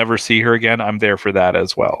we'll never see her again, I'm there for that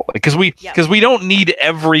as well. Because we don't need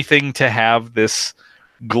everything to have this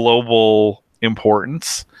global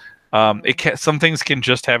importance. Some things can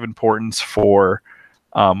just have importance for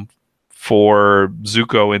Zuko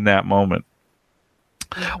in that moment.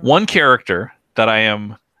 One character that I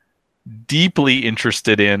am deeply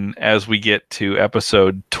interested in as we get to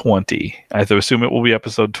episode 20. I assume it will be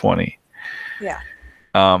episode 20. Yeah.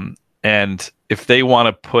 And if they want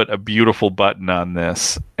to put a beautiful button on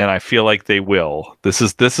this, and I feel like they will, this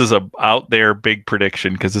is a out there big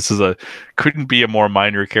prediction, because couldn't be a more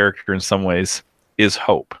minor character in some ways, is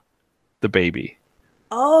Hope, the baby.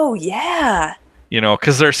 Oh yeah.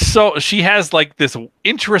 Because she has like this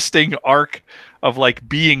interesting arc of like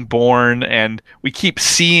being born, and we keep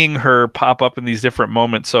seeing her pop up in these different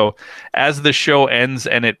moments. So as the show ends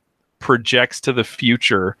and it projects to the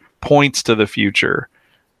future, points to the future,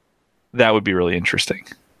 that would be really interesting.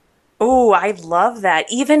 Oh, I love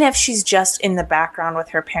that. Even if she's just in the background with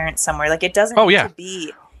her parents somewhere, like it doesn't need to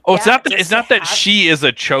be. Oh, it's not that she is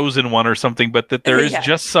a chosen one or something, but that there is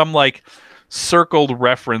just some like circled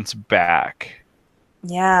reference back.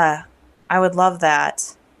 Yeah, I would love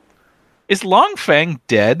that. Is Long Feng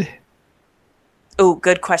dead? Oh,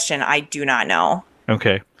 good question. I do not know.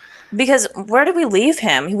 Okay. Because where did we leave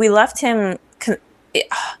him? We left him.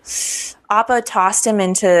 Appa tossed him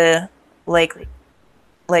into Lake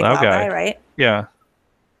Laogai, right? Yeah.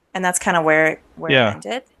 And that's kind of where it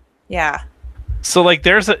ended. Yeah. So like,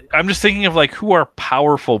 I'm just thinking of like who are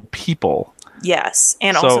powerful people. Yes,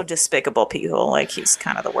 and also despicable people. Like he's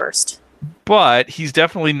kind of the worst. But he's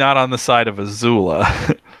definitely not on the side of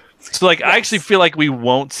Azula. So like, I actually feel like we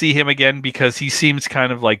won't see him again, because he seems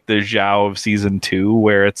kind of like the Zhao of season 2,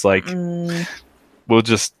 where it's like we'll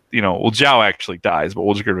just Zhao actually dies, but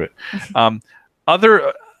we'll just get rid of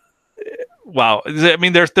it. Wow. I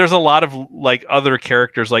mean, there's a lot of like other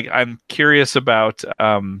characters. Like I'm curious about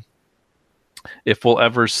if we'll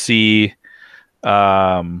ever see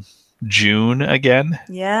June again.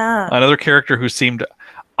 Yeah. Another character who seemed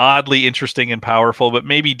oddly interesting and powerful, but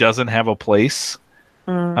maybe doesn't have a place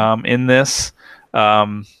in this.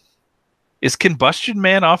 Is Combustion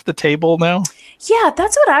Man off the table now? Yeah,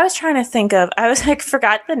 that's what I was trying to think of. I was like,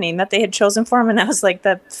 forgot the name that they had chosen for him, and I was like,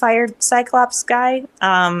 the fire Cyclops guy.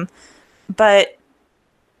 But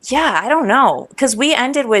yeah, I don't know, because we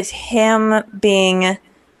ended with him being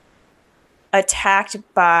attacked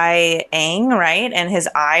by Aang, right? And his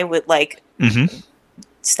eye would like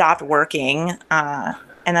stopped working, and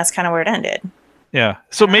that's kind of where it ended. Yeah,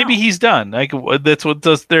 so maybe he's done. Like that's what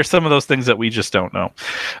does. There's some of those things that we just don't know.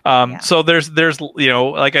 So there's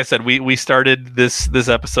like I said, we started this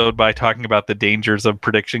episode by talking about the dangers of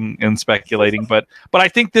prediction and speculating, but I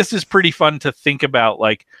think this is pretty fun to think about.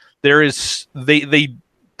 Like they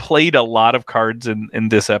played a lot of cards in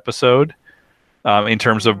this episode, in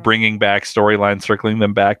terms of bringing back storylines, circling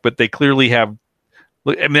them back, but they clearly have.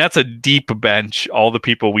 I mean, that's a deep bench. All the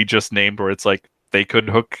people we just named, where it's like they could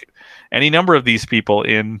hook any number of these people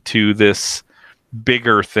into this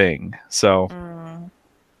bigger thing. So,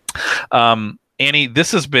 Annie,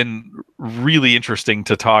 this has been really interesting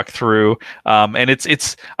to talk through. And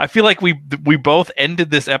it's, I feel like we both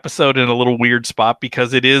ended this episode in a little weird spot,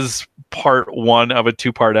 because it is part 1 of a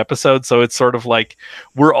 2-part episode. So it's sort of like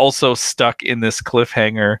we're also stuck in this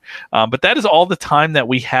cliffhanger. But that is all the time that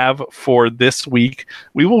we have for this week.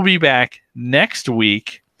 We will be back next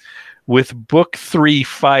week with Book 3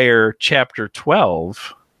 Fire, Chapter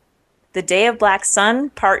 12. The Day of Black Sun,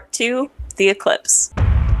 Part 2, The Eclipse.